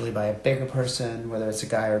destroyed usually by a bigger person, whether it's a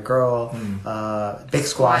guy or a girl. Big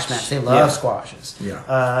squash match. They love squashes. Yeah.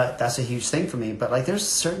 That's a huge thing for me. But like, there's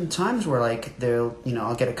certain times where like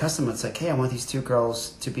I'll get a custom. It's like, hey, I want these two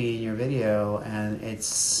girls to be in your video, and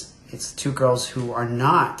it's two girls who are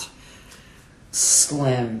not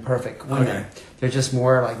slim, perfect women. Okay. They're just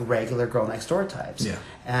more like regular girl next door types. Yeah.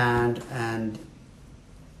 And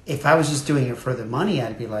if I was just doing it for the money,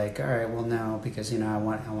 I'd be like, all right, well, no, because I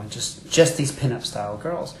want just these pinup style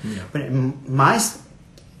girls. Yeah. But in my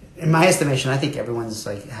estimation, I think everyone's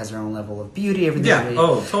like has their own level of beauty. Everything. Yeah.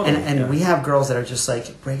 Oh, totally. And we have girls that are just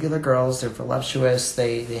like regular girls. They're voluptuous.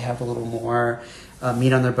 They have a little more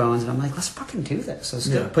meat on their bones, and I'm like, let's fucking do this. Let's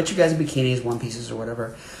go. Put you guys in bikinis, one pieces, or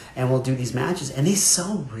whatever, and we'll do these matches. And they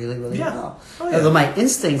sell really, really well. Oh, yeah. Although my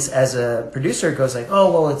instincts as a producer goes like,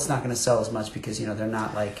 oh, well, it's not going to sell as much because they're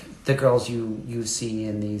not like the girls you see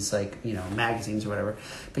in these like magazines or whatever.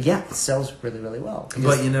 But yeah, it sells really, really well.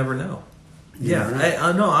 But you never know.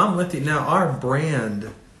 I know. I'm with you. Now our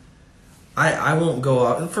brand, I won't go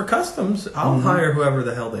out for customs. I'll hire whoever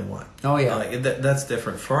the hell they want. Oh yeah, that's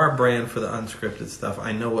different. For our brand, for the unscripted stuff,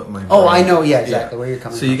 I know what my. Oh, brand I know. is. Yeah, exactly where you're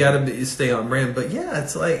coming So from. you got to stay on brand. But yeah,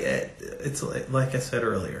 it's like I said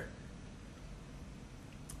earlier.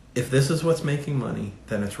 If this is what's making money,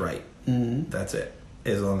 then it's right. Mm-hmm. That's it.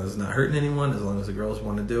 As long as it's not hurting anyone, as long as the girls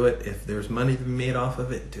want to do it. If there's money to be made off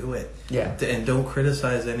of it, do it. Yeah. And don't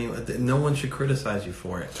criticize anyone. No one should criticize you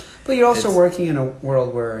for it. But you're also working in a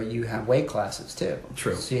world where you have weight classes too.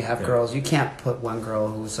 True. So you have girls. You can't put one girl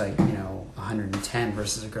who's like 110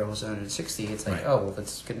 versus a girl who's 160. It's like, Right. oh well,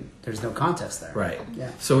 there's no contest there. Right. Yeah.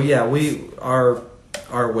 So yeah,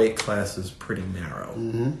 our weight class is pretty narrow.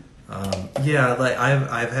 Mm-hmm. Like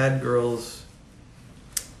I've had girls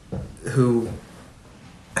who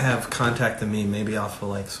have contacted me maybe off of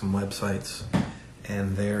like some websites,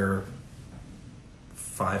 and they're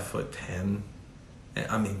 5'10".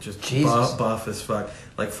 I mean, just buff as fuck.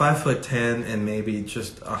 Like 5'10" and maybe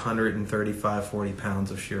just 135, 40 pounds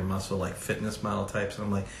of sheer muscle, like fitness model types. And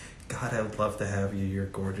I'm like, God, I would love to have you. You're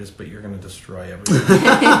gorgeous, but you're gonna destroy everything.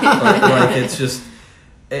 like it's just.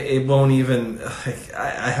 It won't even. Like,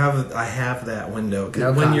 I have that window.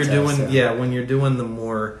 No when contest, you're doing when you're doing the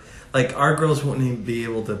more like our girls wouldn't even be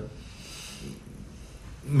able to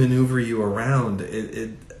maneuver you around.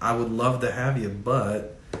 I would love to have you,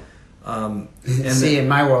 but and see, in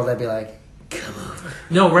my world, I'd be like, come over.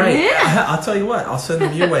 No, right? Yeah. I'll tell you what. I'll send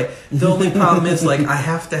them your way. The only problem is like I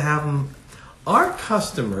have to have them. Our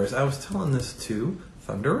customers. I was telling this to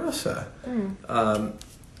Thunder Rosa.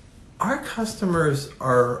 Our customers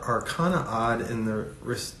are kind of odd in the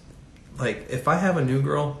like if I have a new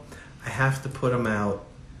girl, I have to put them out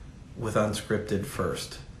with unscripted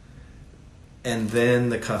first, and then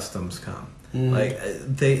the customs come. Like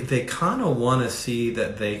they kind of want to see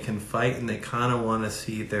that they can fight, and they kind of want to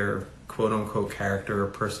see their quote unquote character or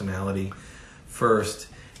personality first,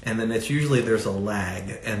 and then it's usually there's a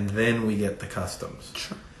lag, and then we get the customs.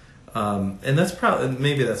 Sure. And that's probably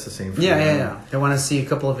maybe that's the same for you. Yeah. They want to see a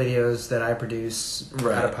couple of videos that I produce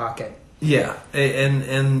out of pocket. Yeah,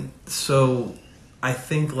 and so I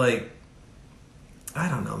think like I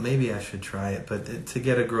don't know, maybe I should try it, but to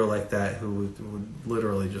get a girl like that who would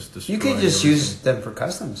literally just destroy. You could just everything. use them for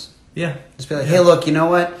customs. Yeah, just be like, hey, look, you know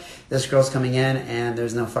what? This girl's coming in, and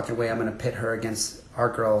there's no fucking way I'm going to pit her against our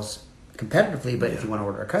girls competitively. But if you want to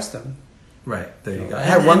order a custom. Right, there you go. I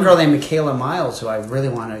had one girl named Michaela Miles who I really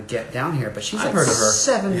want to get down here, but she's I've like heard of her.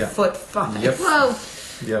 7'5". Yep. Whoa.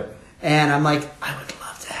 Yep. And I'm like, I would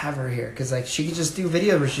love to have her here because like she could just do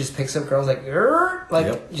videos where she just picks up girls like,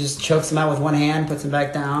 just chokes them out with one hand, puts them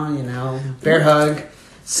back down, bear hug,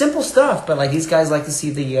 simple stuff. But like these guys like to see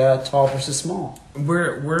the tall versus small.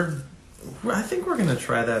 I think we're gonna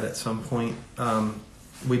try that at some point.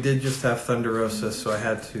 We did just have Thunder Rosa, so I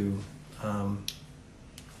had to.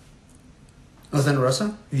 Was Thunder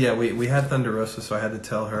Rosa? Yeah, we had Thunder Rosa, so I had to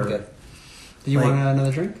tell her. Okay. Do you want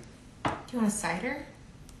another drink? Do you want a cider?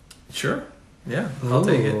 Sure. Yeah, I'll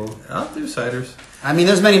take it. Ooh. I'll do ciders. I mean,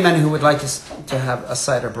 there's many men who would like to have a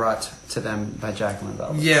cider brought to them by Jacqueline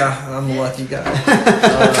Bell. Yeah, I'm a lucky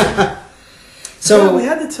guy. So we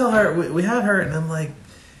had to tell her. We had her, and I'm like,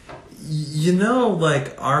 You know,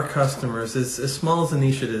 like our customers, as small as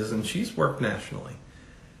Anisha is, and she's worked nationally.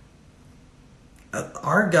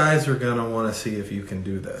 Our guys are gonna want to see if you can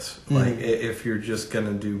do this. Like, if you're just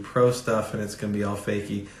gonna do pro stuff and it's gonna be all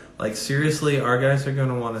fakey. Like, seriously, our guys are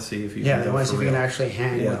gonna want to see if you. Yeah, can they want to see if you can actually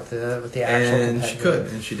hang with the actual. And she could,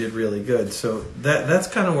 and she did really good. So that's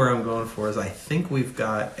kind of where I'm going for. Is I think we've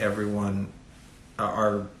got everyone,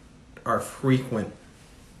 our frequent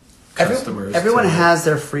customers. Everyone has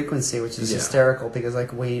their frequency, which is hysterical because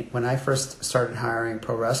like when I first started hiring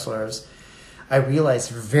pro wrestlers, I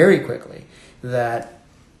realized very quickly that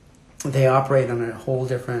they operate on a whole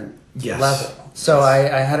different level. So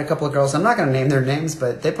I had a couple of girls, I'm not going to name their names,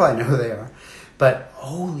 but they probably know who they are. But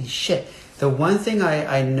holy shit. The one thing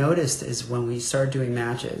I noticed is when we started doing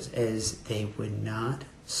matches is they would not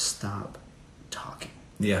stop talking.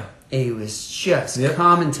 Yeah. It was just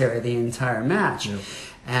commentary the entire match. Yep.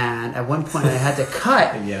 And at one point I had to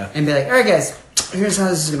cut and be like, all right guys, here's how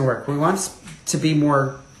this is going to work. We want to be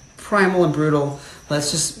more primal and brutal.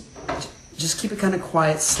 Let's just keep it kind of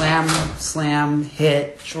quiet. Slam,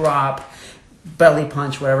 hit, drop, belly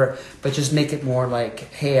punch, whatever. But just make it more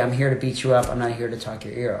like, hey, I'm here to beat you up. I'm not here to talk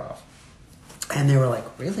your ear off. And they were like,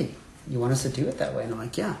 really? You want us to do it that way? And I'm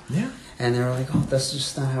like, yeah. And they were like, oh, that's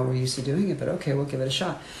just not how we're used to doing it. But okay, we'll give it a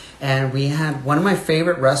shot. And we had one of my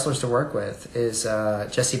favorite wrestlers to work with is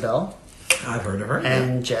Jessie Bell. I've heard of her.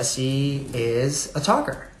 And Jessie is a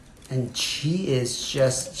talker. And she's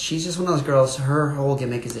just one of those girls. Her whole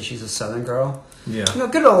gimmick is that she's a Southern girl. Yeah. You know,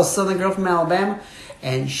 good old Southern girl from Alabama.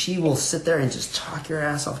 And she will sit there and just talk your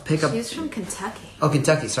ass off. She's from Kentucky. Oh,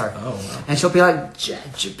 Kentucky, sorry. Oh, wow. And she'll be like,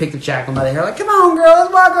 pick the Jacqueline by the hair, like, come on, girl,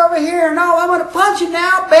 let's walk over here. No, I'm going to punch you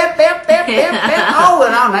now. Bam, bam, bam, bam, bam. Oh,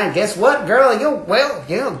 and now guess what, girl? You'll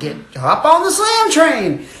hop on the slam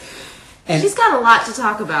train. And she's got a lot to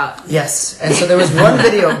talk about. Yes. And so there was one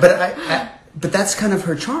video, but that's kind of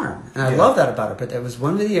her charm. And I love that about her. But there was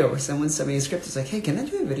one video where someone sent me a script. It's like, hey, can I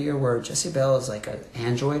do a video where Jessie Bell is like an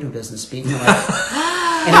android who doesn't speak? And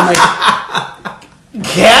I'm like,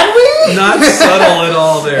 can we? Not subtle at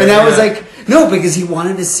all there. And I was like, no, because he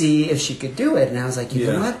wanted to see if she could do it. And I was like, you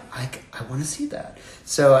know what? I want to see that.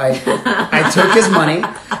 So I took his money.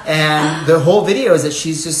 And the whole video is that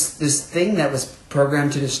she's just this thing that was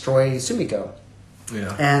programmed to destroy Sumiko.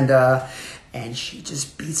 Yeah. And she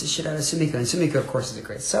just beats the shit out of Sumiko. And Sumiko, of course, is a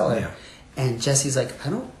great seller. Yeah. And Jessie's like, I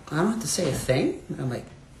don't have to say a thing. And I'm like,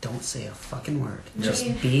 don't say a fucking word. Yep.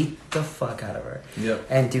 Just beat the fuck out of her. Yep.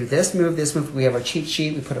 And do this move, this move. We have our cheat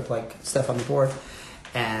sheet. We put up like stuff on the board.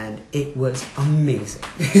 And it was amazing.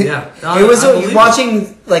 Yeah. It was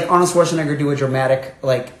watching like Arnold Schwarzenegger do a dramatic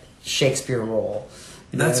like Shakespeare role.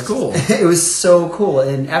 That's cool. It was so cool.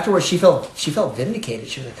 And afterwards she felt vindicated.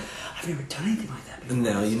 She was like, I've never done anything like that.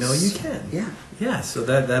 Now you know you can. Yeah. Yeah, so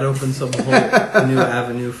that opens up a whole new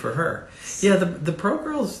avenue for her. Yeah, the pro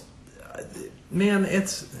girls, man,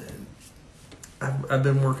 it's... I've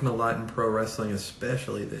been working a lot in pro wrestling,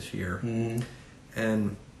 especially this year. Mm.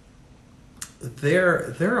 And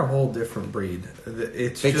they're a whole different breed.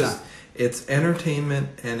 It's Big just... time. It's entertainment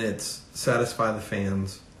and it's satisfy the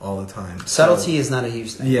fans all the time. Subtlety is not a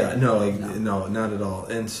huge thing. Yeah, no, not at all.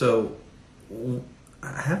 And so...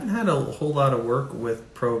 I haven't had a whole lot of work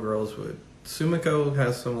with pro girls. Sumiko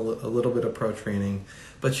has a little bit of pro training,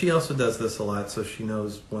 but she also does this a lot, so she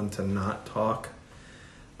knows when to not talk.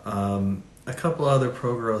 A couple other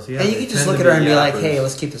pro girls, and you can just look at her and be like, "Hey,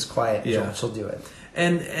 let's keep this quiet." Yeah, she'll do it.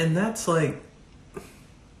 And that's like,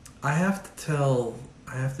 I have to tell.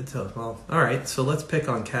 Well, all right. So let's pick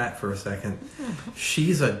on Kat for a second.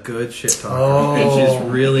 She's a good shit talker. Oh. She's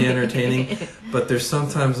really entertaining, but there's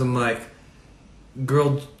sometimes I'm like,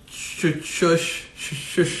 girl, shush,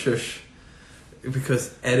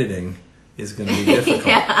 because editing is going to be difficult.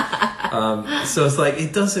 So it's like,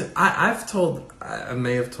 it doesn't... I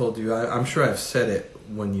may have told you, I'm sure I've said it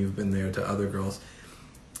when you've been there to other girls.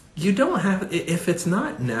 You don't have... If it's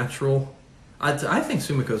not natural... I think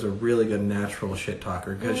Sumiko's a really good natural shit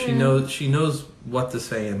talker because she knows what to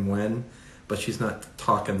say and when, but she's not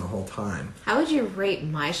talking the whole time. How would you rate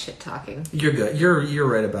my shit talking? You're good. You're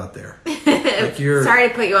right about there. Like Sorry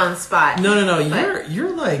to put you on the spot. No.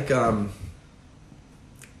 You're like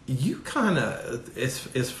you kind of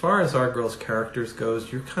as far as our girls' characters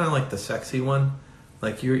goes, you're kind of like the sexy one.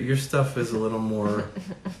 Like your stuff is a little more.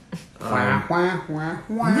 No,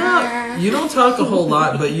 you don't talk a whole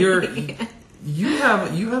lot, but you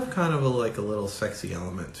have kind of a little sexy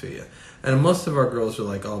element to you. And most of our girls are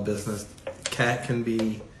like all business. Kat can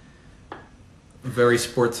be very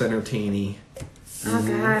sports entertaining. Oh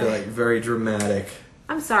God! Like very dramatic.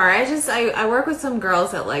 I'm sorry. I work with some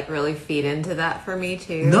girls that like really feed into that for me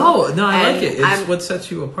too. No, I And like it. It's what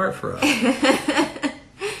sets you apart for us.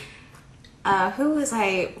 Who was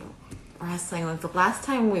I wrestling with the last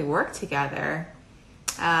time we worked together?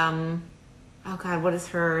 Oh God, what is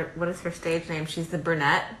her stage name? She's the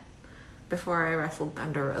brunette. Before I wrestled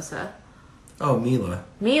Thunder Rosa. Oh, Mila.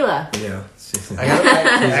 Mila. Yeah. I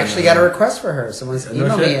actually got a request for her. Someone's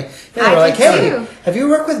emailed me. Yeah, they I were like, did "Hey, too. have you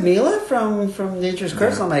worked with Mila from Dangerous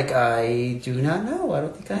Curves?" I'm like, "I do not know. I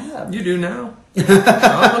don't think I have." You do now.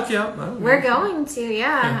 I'll look you up. I don't know. We're going to,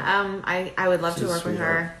 yeah. I would love She's to a work with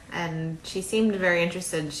sweetheart. her, and she seemed very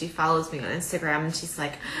interested. She follows me on Instagram, and she's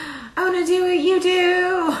like, "I want to do what you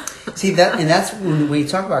do." See that, and that's when we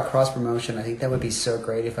talk about cross promotion. I think that would be so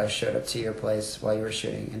great if I showed up to your place while you were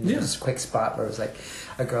shooting, and Yeah. just a quick spot where it was like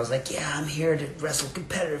a girl's like, "Yeah, I'm here to wrestle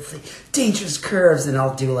competitively, Dangerous Curves," and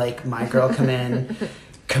I'll do like my girl come in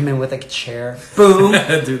with like a chair, boom,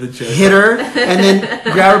 Do the joke. hit her, and then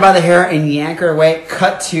grab her by the hair and yank her away.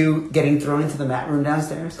 Cut to getting thrown into the mat room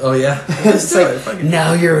downstairs. Oh yeah. It's like,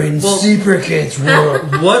 now you're in Super Kids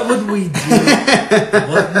world. What would we do?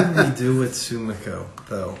 What would we do with Sumiko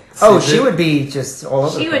though? Oh, See, she that- would be just all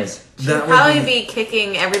over She the would, place. she'd That would probably be- be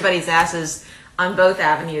kicking everybody's asses on both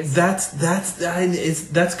avenues. That's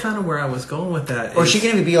kind of where I was going with that. Or is- she can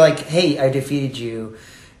even be like, "Hey, I defeated you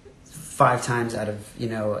 5 times out of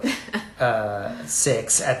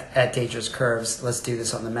 6 at Dangerous Curves. Let's do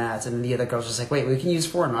this on the mats." And the other girl's just like, "Wait, we can use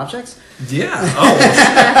foreign objects?" Yeah. Oh,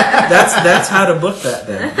 that's how to book that.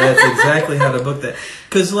 Then that's exactly how to book that.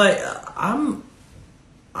 Because like I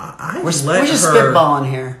We're let just her. spitballing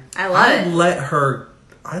here. I love I'd it. let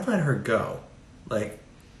her go. Like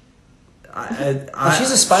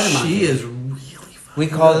she's a spider monkey. She is really. We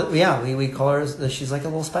call it, we call her. She's like a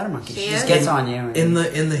little spider monkey. She just is? gets on you. and- In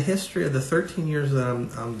the history of the 13 years that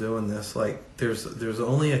I'm doing this, like there's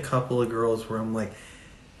only a couple of girls where I'm like,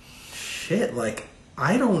 shit, like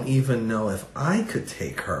I don't even know if I could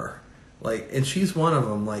take her. Like, and she's one of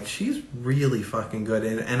them. Like, she's really fucking good,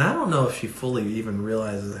 and I don't know if she fully even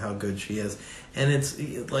realizes how good she is. And it's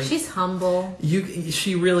like She's humble.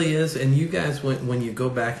 she really is. And you guys, when you go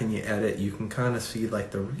back and you edit, you can kind of see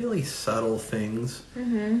like the really subtle things.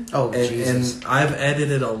 oh And, Jesus! and I've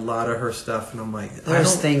edited a lot of her stuff, and I'm like, I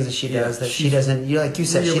There's don't- things that she yeah, does that she she's doesn't. You like you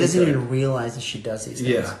said, she really doesn't good. even realize that she does these things.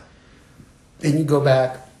 Yeah. And you go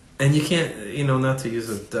back. And you can't, not to use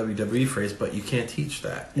a WWE phrase, but you can't teach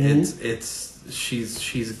that. Mhm.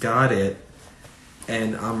 She's got it,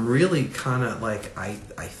 and I'm really kind of like I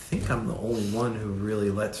think I'm the only one who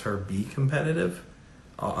really lets her be competitive,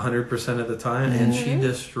 100% of the time, and she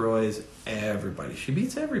destroys everybody. She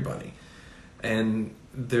beats everybody, and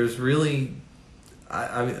there's really,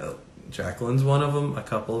 I mean, Jacqueline's one of them. A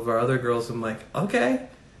couple of our other girls, I'm like, okay.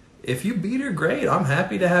 If you beat her, great. I'm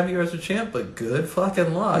happy to have you as a champ, but good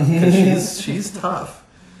fucking luck because she's tough,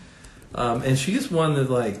 and she's one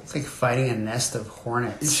that like It's like fighting a nest of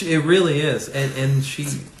hornets. it really is, and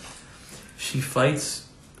she fights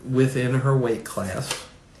within her weight class.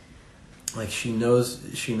 Like she knows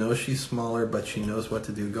she's smaller, but she knows what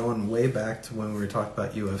to do. Going way back to when we were talking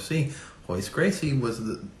about UFC, Royce Gracie was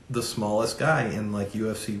the smallest guy in like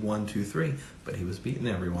UFC 1, 2, 3, but he was beating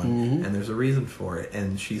everyone, and there's a reason for it.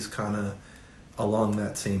 And she's kind of along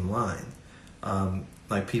that same line.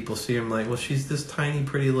 Like people see him like, well, she's this tiny,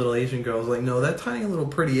 pretty little Asian girl. I was like, no, that tiny little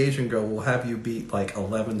pretty Asian girl will have you beat like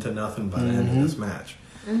 11-0 by the end of this match.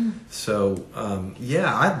 So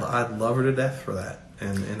yeah, I'd love her to death for that,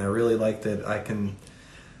 and I really like that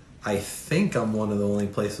I think I'm one of the only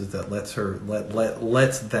places that lets her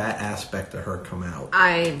lets that aspect of her come out.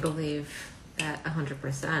 I believe that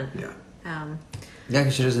 100%. Yeah. Yeah,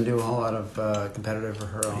 because she doesn't do a whole lot of competitive for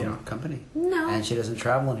her own Yeah. company. No. And she doesn't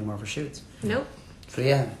travel anymore for shoots. Nope. So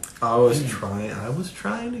yeah. I was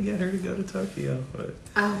trying to get her to go to Tokyo, but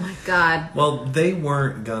Oh my God. well, they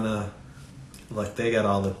weren't gonna. Like they got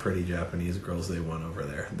all the pretty Japanese girls they want over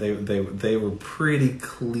there. They were pretty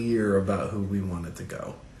clear about who we wanted to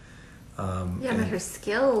go. Yeah, but her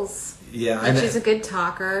skills. Yeah, And and she's a good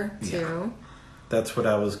talker too. that's what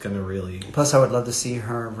I was gonna really. Plus, I would love to see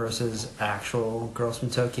her versus actual girls from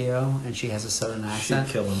Tokyo, and she has a southern She'd accent.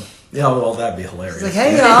 kill him. Yeah, well, that'd be hilarious. It's like,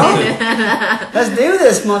 hey y'all, let's do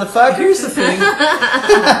this, motherfuckers. Here's the thing.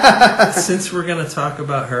 Since we're gonna talk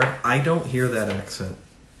about her, I don't hear that accent.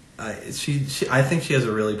 I think she has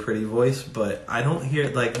a really pretty voice, but I don't hear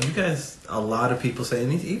like you guys. A lot of people say,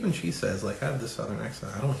 and even she says, like I have this southern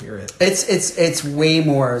accent. I don't hear it. It's way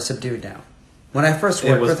more subdued now. When I first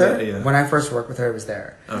worked with her, it was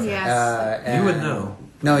there. Okay. Yes. You would and- know.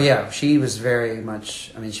 No, yeah, she was very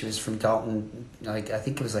much. I mean, she was from Dalton. Like I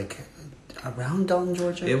think it was like around Dalton,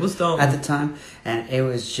 Georgia. It was Dalton at the time, and it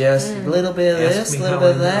was just a little bit of Ask this, me a little how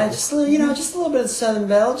bit of I that, know. just a little, just a little bit of Southern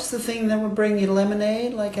Belle, just the thing that would bring you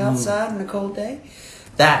lemonade, like outside on a cold day.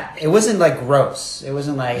 That it wasn't like gross. It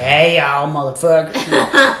wasn't like, hey y'all, motherfucker.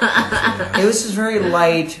 It was just very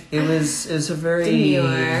light. It was a very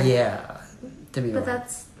Demure. demure. But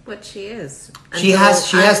that's what she is. She has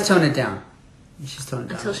Until- toned it down. She's toned it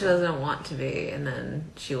down Until she doesn't want to be, and then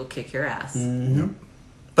she will kick your ass.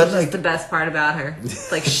 But That's like, the best part about her.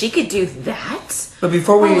 Like, she could do that? but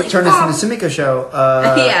before we Holy turn this fuck. into Sumiko show,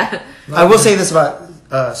 Yeah. I will say this about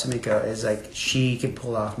Sumiko is like she can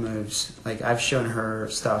pull off moves. Like I've shown her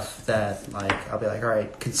stuff that like I'll be like, all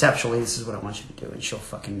right, conceptually this is what I want you to do, and she'll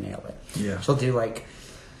fucking nail it. Yeah. She'll do like,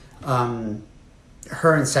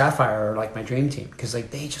 her and Sapphire are like my dream team because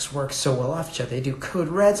like they just work so well off each other. They do Code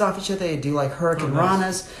Reds off each other. They do like Hurricane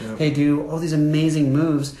nice. Ranas. Yep. They do all these amazing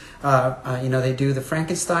moves. They do the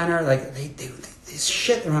Frankensteiner. Like they do this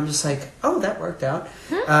shit, and I'm just like, oh, that worked out.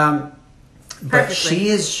 But Perfectly. she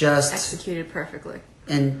is just. Executed perfectly.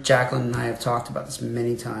 And Jacqueline and I have talked about this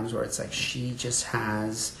many times where it's like she just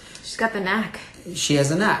has She's got the knack. she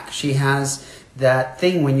has a knack. She has that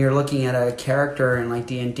thing when you're looking at a character in like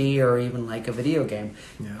D&D or even like a video game,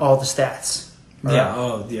 all the stats. Yeah.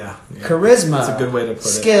 Oh, yeah. Charisma. That's a good way to put it.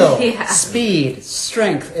 Skill, Yeah. speed,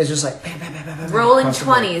 strength is just like bam, bam, bam, bam, bam, Rolling across the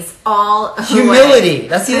board. 20s all the way. Humility.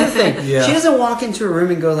 That's the other thing. Yeah. She doesn't walk into a room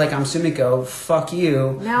and go like, "I'm Sumiko, fuck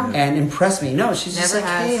you," No. and impress me. No, she's just Never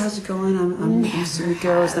like, has. "Hey, how's it going? I'm Never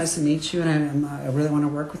Sumiko. It's has. nice to meet you, and I really want to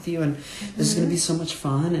work with you, and this is going to be so much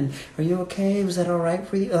fun. And are you okay? Was that all right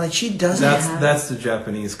for you?" Like she doesn't. That's the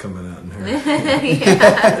Japanese coming out in her.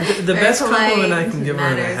 Yeah. The Very best compliment polite, I can give her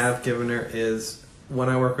and I manners. have given her is when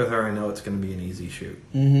I work with her, I know it's going to be an easy shoot.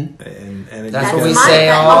 Mm-hmm. And it That's just what we goes- say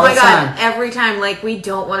all oh my the god, time. every time, like, we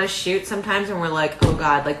don't want to shoot sometimes, and we're like, oh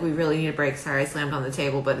god, like, we really need a break. Sorry, I slammed on the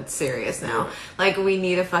table, but it's serious now. Like, we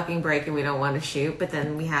need a fucking break, and we don't want to shoot, but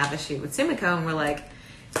then we have a shoot with Sumiko, and we're like,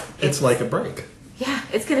 It's like a break. yeah,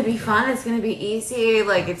 it's gonna be fun, it's gonna be easy,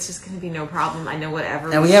 like, it's just gonna be no problem. I know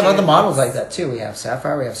whatever. And we have shoot, other models like that too. We have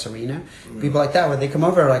Sapphire, we have Serena, people like that where they come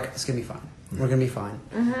over like, "It's gonna be fine. We're gonna be fine.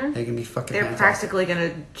 They're gonna be fucking." they're fantastic. practically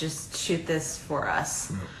gonna just shoot this for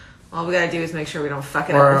us. All we gotta do is make sure we don't fuck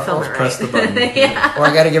it Or- up and film or it right. press the button. Yeah. Or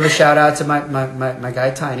I got to give a shout out to my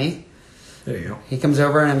guy Tiny. There you go. He comes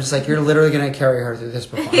over and I'm just like, "You're literally gonna carry her through this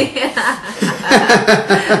performance."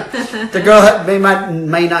 The girl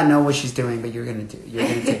may not know what she's doing, but you're gonna take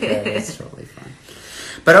care of it. It's totally fine.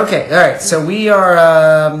 But okay, all right. So we are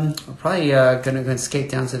we're probably gonna skate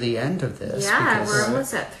down to the end of this. Yeah, because- we're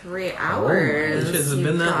almost at 3 hours. Shit, has it you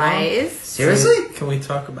been that long? guys. Seriously? Can we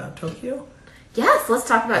talk about Tokyo? Yes, let's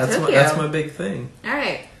talk about Tokyo. That's my big thing. All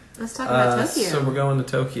right, let's talk about Tokyo. So we're going to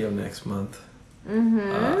Tokyo next month.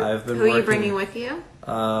 Mm-hmm. I've been Who are you working- bringing with you?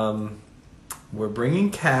 We're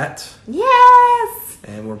bringing Kat Yes!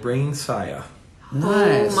 and we're bringing Saya.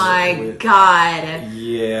 Nice. Oh my Wait. god.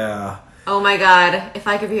 Yeah. Oh my god. If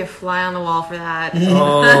I could be a fly on the wall for that.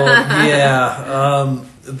 Oh yeah.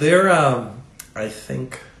 They're I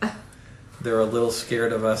think they're a little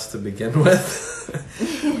scared of us to begin with.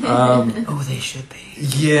 Oh, they should be.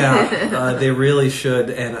 Yeah, they really should.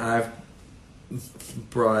 And I've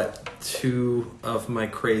brought two of my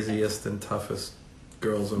craziest and toughest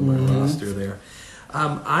girls on my roster there.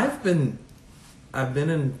 I've been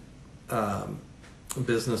in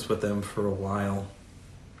business with them for a while,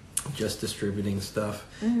 just distributing stuff.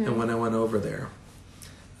 And when I went over there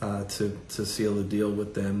to seal the deal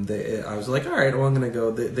with them, I was like, all right, well, I'm going to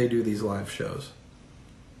go. They do these live shows.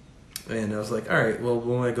 And I was like, all right, well,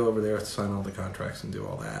 when I go over there to sign all the contracts and do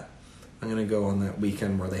all that, I'm going to go on that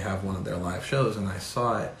weekend where they have one of their live shows. And I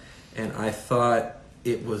saw it, and I thought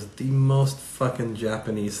it was the most fucking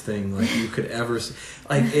Japanese thing like you could ever see.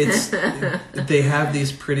 Like, it's, they have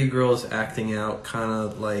these pretty girls acting out kind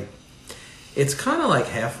of like, it's kind of like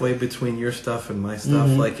halfway between your stuff and my stuff.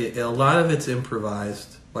 Like, a lot of it's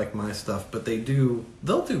improvised, like my stuff, but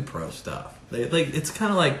they'll do pro stuff. It's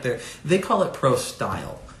kind of like they call it pro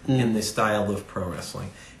style in the style of pro wrestling.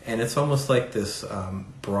 And it's almost like this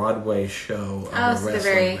Broadway show of a So wrestling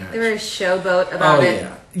they're match. very showboat about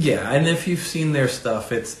it. Yeah. And if you've seen their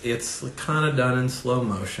stuff, it's kind of done in slow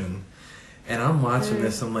motion. And I'm watching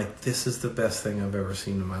this, I'm like, this is the best thing I've ever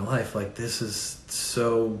seen in my life. Like, this is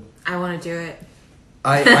so. I want to do it.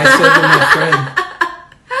 I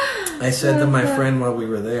said to my friend while we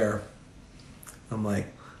were there, I'm like,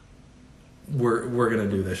 we're gonna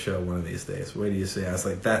do this show one of these days. What do you say? I was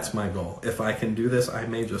like, that's my goal. If I can do this, I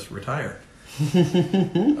may just retire.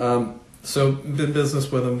 So been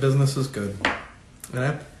business with them. Business is good, and I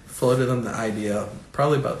have floated them the idea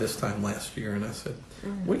probably about this time last year, and I said,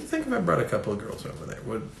 what do you think if I brought a couple of girls over there?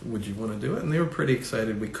 Would you want to do it? And they were pretty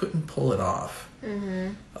excited. We couldn't pull it off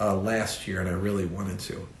last year, and I really wanted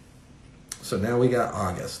to. So now we got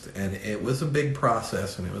August, and it was a big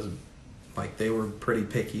process, and it was like they were pretty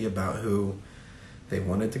picky about who they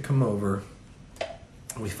wanted to come over.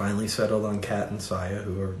 We finally settled on Kat and Saya,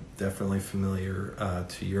 who are definitely familiar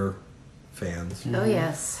to your fans. Oh,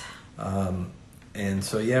 yes. And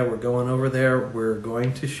so, yeah, we're going over there. We're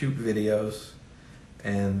going to shoot videos.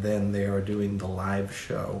 And then they are doing the live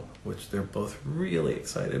show, which they're both really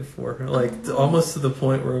excited for. Like, almost to the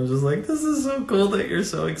point where I'm just like, this is so cool that you're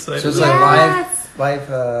so excited. So it's Yes! like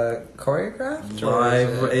live choreographed?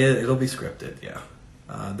 Live, it'll be scripted, yeah.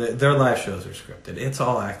 Their live shows are scripted. It's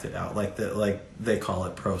all acted out, like they call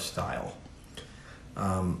it pro style.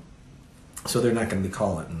 So they're not going to be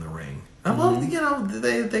calling it in the ring. Well, you know,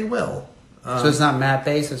 they will. So it's not mat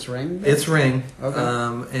based, it's ring based? It's ring. Okay.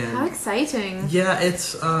 And How exciting. yeah,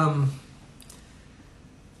 it's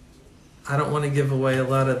I don't want to give away a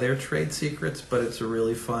lot of their trade secrets, but it's a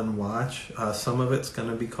really fun watch. Some of it's going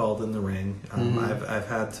to be called in the ring. I've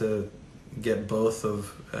had to get both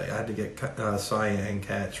of. I had to get Saya and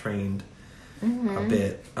Kat trained a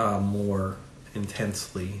bit more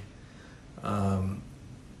intensely, and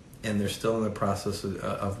they're still in the process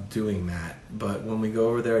of doing that. But when we go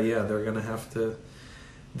over there, yeah, they're going to have to.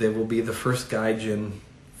 They will be the first Gaijin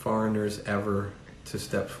foreigners ever to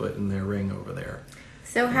step foot in their ring over there.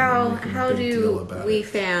 So how do we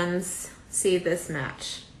fans see this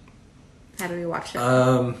match? How do we watch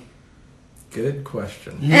it? Good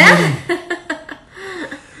question.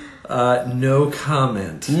 No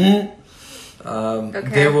comment.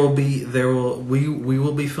 Okay. We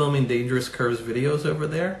will be filming Dangerous Curves videos over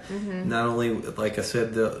there. Not only, like I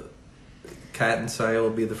said, the Kat and Saya will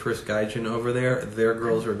be the first Gaijin over there. Their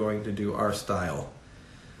girls are going to do our style.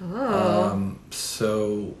 Oh.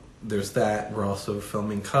 So there's that. We're also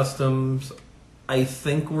filming customs. I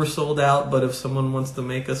think we're sold out, but if someone wants to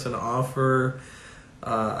make us an offer,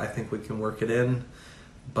 I think we can work it in.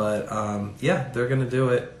 But yeah, they're going to do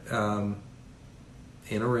it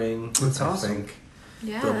in a ring. That's I awesome. think.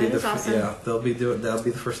 Yeah, They'll be that is awesome. Yeah, that'll be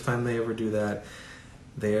the first time they ever do that.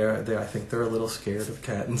 I think they're a little scared of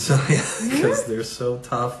Kat and Saya because they're so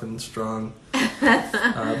tough and strong.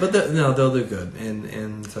 But they'll do good,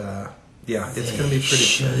 and yeah, it's going to be pretty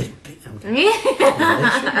exciting.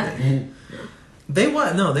 They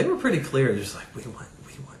were pretty clear. Just like we want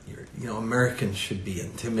your, Americans should be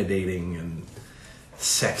intimidating and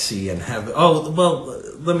sexy and have. Oh well,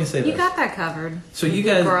 let me say this. You got that covered. So you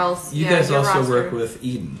guys, girls, you yeah, guys your also roster. work with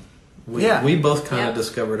Eden. Yeah. We both kind of Yep.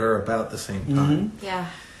 discovered her about the same time. Yeah.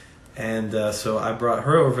 And so I brought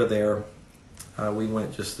her over there. We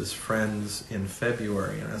went just as friends in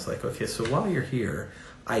February. And I was like, okay, so while you're here,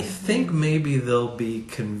 I think maybe they'll be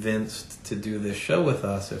convinced to do this show with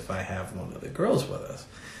us if I have one of the girls with us.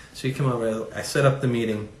 So you come over, I set up the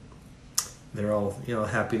meeting. They're all,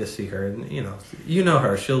 happy to see her. And, you know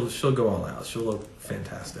her. She'll go all out. She'll look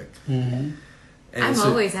fantastic. Mm-hmm. And I'm so-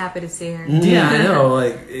 always happy to see her. Yeah, I know.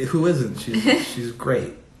 Like, who isn't? She's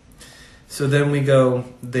great. So then we go.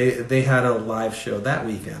 They had a live show that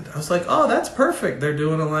weekend. I was like, oh, that's perfect. They're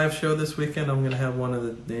doing a live show this weekend. I'm gonna have one of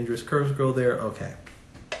the Dangerous Curves girl there. Okay.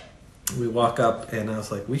 We walk up, and I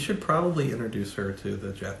was like, we should probably introduce her to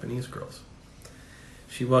the Japanese girls.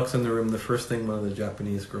 She walks in the room. The first thing one of the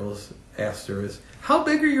Japanese girls asked her is, "How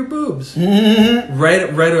big are your boobs?" Right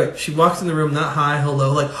away. She walks in the room, not hi,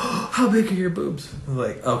 hello, like, oh, "How big are your boobs?" I'm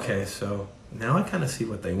like, okay, so now I kind of see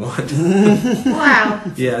what they want. Wow.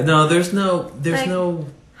 Yeah, no, there's Like- no.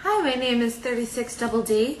 Hi, my name is 36 Double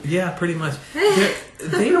D. Yeah, pretty much.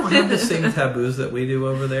 They don't have the same taboos that we do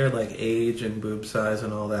over there, like age and boob size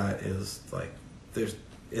and all that. Is like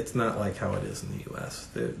it's not like how it is in the U.S.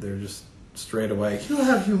 They're just straight away. You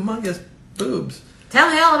have humongous boobs. Tell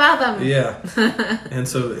me all about them. Yeah. And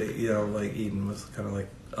so, like Eden was kind of like,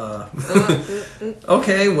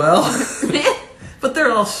 okay, well. But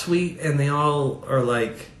they're all sweet and they all are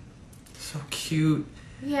like so cute.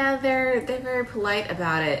 Yeah, they're very polite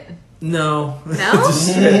about it. No. No?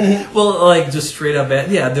 Just straight up.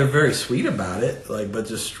 Yeah, they're very sweet about it. Like, but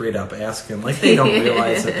just straight up asking. Like, they don't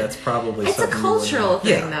realize that that's probably It's a something. you wouldn't cultural have.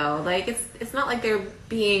 thing, Yeah. though. Like, it's not like they're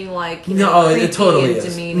being like No, creepy it totally and is.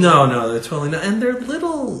 demeaning. No, they're totally not. And they're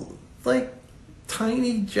little, like,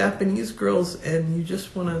 tiny Japanese girls, and you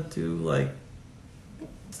just want to do like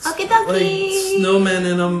Okie dokie. like snowmen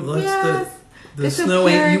in them. Yes. The They're so snow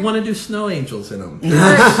pure. you want to do snow angels in them.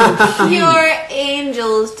 Pure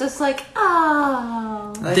angels, just like,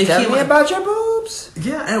 oh. Like, They tell came me up- about your boobs. boobs.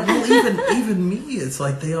 Yeah, and well, even me, it's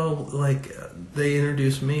like they all like they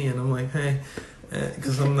introduce me, and I'm like, hey,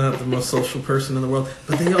 because I'm not the most social person in the world,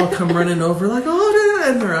 but they all come running over like, oh,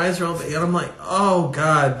 and their eyes are all big, and I'm like, oh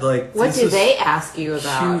god, like What do they ask you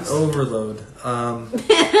about? Cute overload. How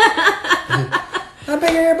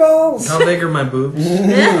big are your balls? How big are my boobs?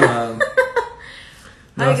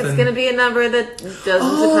 I think it's going to be a number that doesn't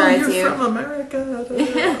surprise you're you. from America.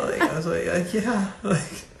 Like, I was like, yeah.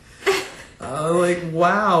 Like,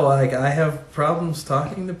 wow. Like, I have problems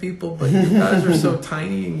talking to people, but you guys are so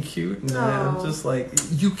tiny and cute. And I'm just like,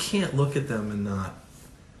 you can't look at them and not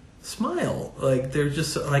smile. Like, they're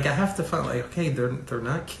just, like, I have to find, like, okay, they're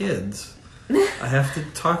not kids. I have to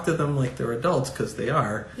talk to them like they're adults, because they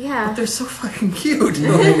are. Yeah. But they're so fucking cute.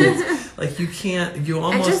 Like, you can't, you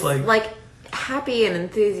almost and just, happy and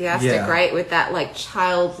enthusiastic, right? With that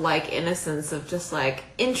childlike innocence of just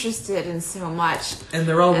interested in so much. And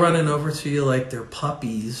they're all running over to you like they're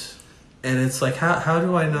puppies. And it's like, how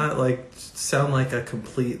do I not sound like a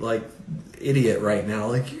complete idiot right now?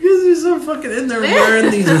 Like, you guys are so fucking, and they're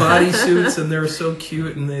wearing these bodysuits and they're so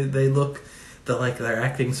cute, and they look, they're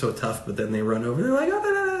acting so tough, but then they run over, they're like, oh,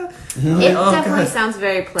 no. It definitely sounds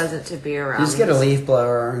very pleasant to be around. You just get a leaf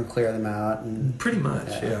blower and clear them out. And, pretty much,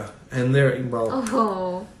 yeah. And they're,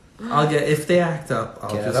 I'll get, if they act up,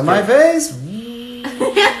 I'll get just out of my face.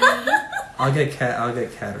 I'll get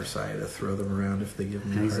Cat or Saya to throw them around if they give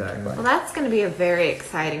me a hard time. Well, that's going to be a very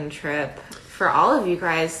exciting trip for all of you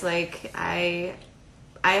guys. I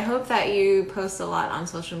hope that you post a lot on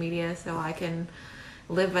social media so I can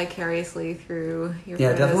live vicariously through your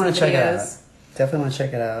photos definitely want and to check it videos. out. Definitely want to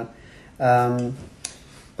check it out.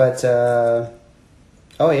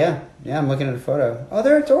 I'm looking at a photo. Oh,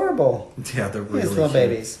 they're adorable. Yeah, they're really little cute.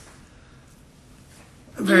 babies.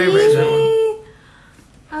 Very, very gentle.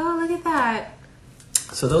 Oh, look at that.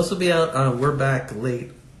 So those will be out. We're back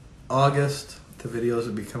late August. The videos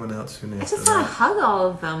will be coming out soon I after just want to that. hug all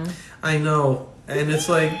of them. I know. And it's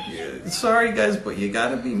like, sorry guys, but you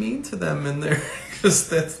gotta be mean to them in there. Because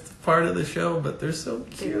that's part of the show, but they're so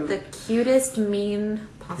cute. The cutest meme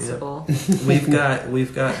possible. We've got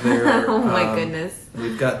their Oh my goodness.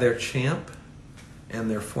 We've got their champ and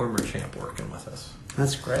their former champ working with us.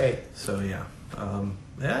 That's great. So yeah. I'll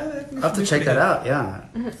have to check that out, yeah.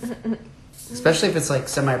 Especially if it's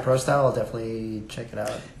semi-pro style, I'll definitely check it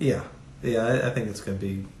out. Yeah. I think it's gonna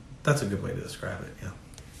be, that's a good way to describe it, yeah.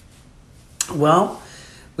 Well,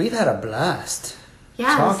 we've had a blast.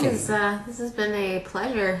 Yeah, talking. this has been a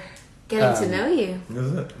pleasure getting to know you.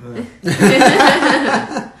 Is it?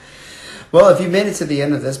 Well, if you made it to the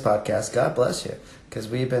end of this podcast, God bless you, because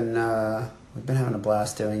we've been having a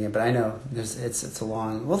blast doing it. But I know it's a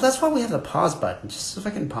long. Well, that's why we have the pause button, just so I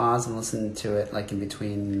can pause and listen to it in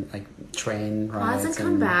between train rides. Pause and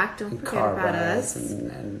come back. Don't forget car about rides us.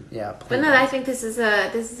 And yeah. But no, I think this is a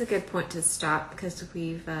good point to stop because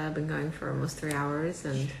we've been going for almost 3 hours,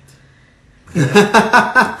 and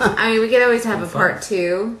I mean we could always have a part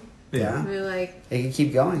 2. Yeah. We're it can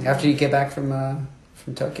keep going after you get back from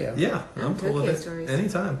Tokyo. Yeah, I'm cool with it. Stories.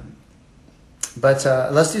 Anytime. But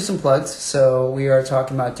let's do some plugs. So we are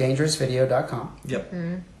talking about dangerousvideo.com. Yep.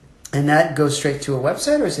 Mm-hmm. And that goes straight to a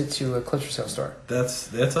website, or is it to a Clips for Sale store?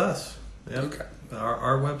 That's us. Yep. Okay.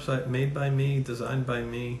 Our website, made by me, designed by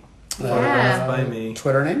me, Yeah. photographed by me.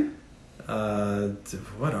 Twitter name?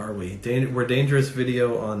 What are we? We're Dangerous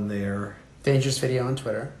Video on there. Dangerous Video on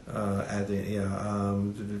Twitter.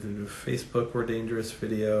 Facebook, we're Dangerous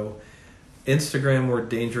Video. Instagram, we're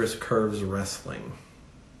Dangerous Curves Wrestling.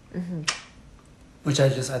 Mm-hmm. Which I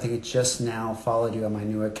think it just now followed you on my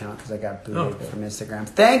new account because I got booted Oh, cool. from Instagram.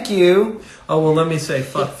 Thank you. Oh, well, let me say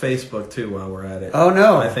fuck Facebook too while we're at it. Oh,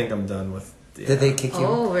 no. I think I'm done with. Yeah. Did they kick you?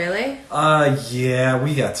 Oh, really? Yeah,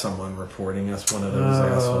 we got someone reporting us, one of those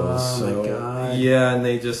assholes. So, my God. yeah, and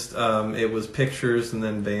they just, it was pictures and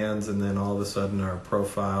then bans, and then all of a sudden our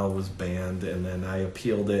profile was banned, and then I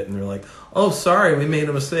appealed it, and they're like, oh, sorry, we made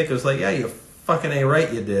a mistake. I was like, yeah, you fucking A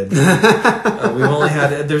right you did. We've only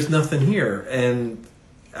had, there's nothing here. And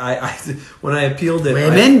I when I appealed it,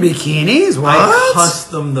 Women bikinis? What? I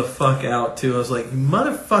cussed them the fuck out too. I was like,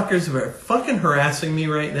 motherfuckers are fucking harassing me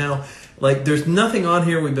right now. There's nothing on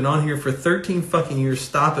here. We've been on here for 13 fucking years.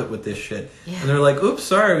 Stop it with this shit. Yeah. And they're like, oops,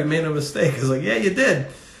 sorry, we made a mistake. I was like, yeah, you did.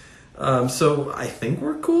 So I think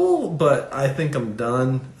we're cool, but I think I'm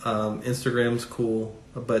done. Instagram's cool,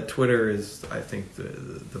 but Twitter is, I think,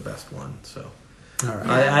 the best one. So All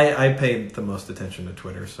right. I paid the most attention to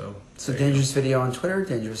Twitter. So Dangerous Video on Twitter,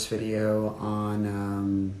 Dangerous Video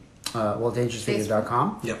on,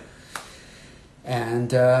 dangerousvideo.com. Yep.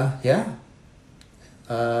 And, yeah.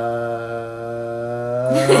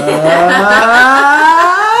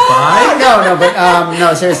 but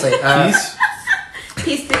no, seriously. Peace.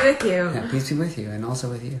 Peace be with you. Yeah, peace be with you, and also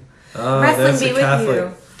with you. Oh, Wrestling that's be a with Catholic.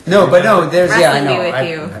 you. No, but no, there's yeah, I Wrestling know. be with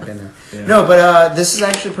you. I've been there. Yeah. No, but this is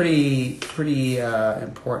actually pretty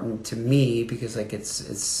important to me because like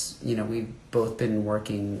it's we've both been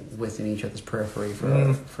working within each other's periphery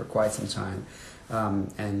for quite some time.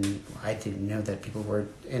 And I didn't know that people were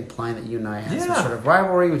implying that you and I had some Yeah. sort of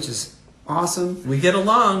rivalry, which is awesome. We get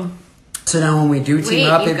along. So now when we do team Wait,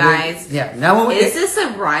 up, you guys. yeah. Now when Is this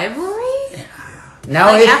a rivalry?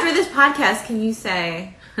 now Like if, after this podcast, can you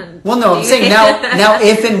say? well, no, I'm Do saying you- now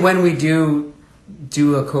if and when we do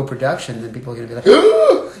a co-production, then people are gonna be like,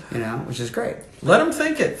 which is great. Let them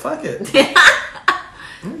think it. Fuck it.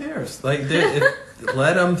 Who cares? Like,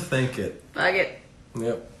 let them think it. Fuck it.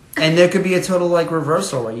 Yep. And there could be a total like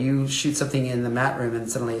reversal where you shoot something in the mat room and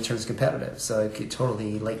suddenly it turns competitive. So it could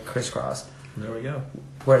totally like crisscross. There we go.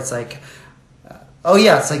 Where it's like, oh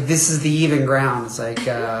yeah, it's like this is the even ground. It's like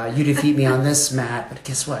you defeat me on this mat, but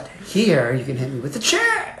guess what? Here you can hit me with the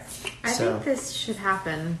chair. I So think this should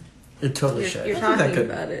happen. it totally should. You're I think talking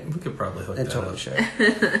that about it. We could probably hook It that totally up. should.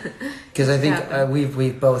 Because I think Yeah.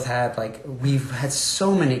 we've both had we've had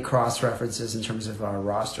so many cross references in terms of our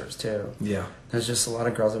rosters too. Yeah. There's just a lot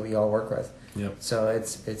of girls that we all work with. Yep. So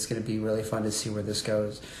it's going to be really fun to see where this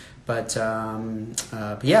goes. But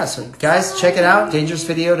yeah, so guys, check it out,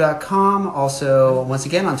 dangerousvideo.com. Also, once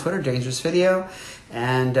again, on Twitter, Dangerous Video.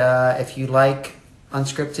 And if you like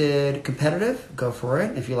unscripted competitive, go for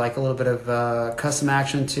it. If you like a little bit of custom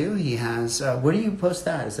action too, he has. Where do you post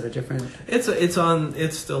that? Is it a different? It's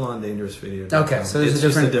still on Dangerous Video. Okay, so there's it's a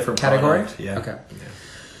just different category? product. Yeah. Okay. Yeah.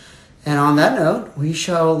 And on that note, we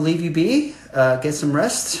shall leave you be. Get some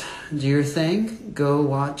rest. Do your thing. Go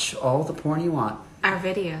watch all the porn you want. Our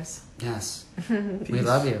videos. Yes. We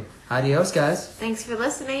love you. Adios, guys. Thanks for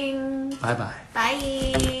listening. Bye-bye.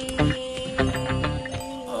 Bye.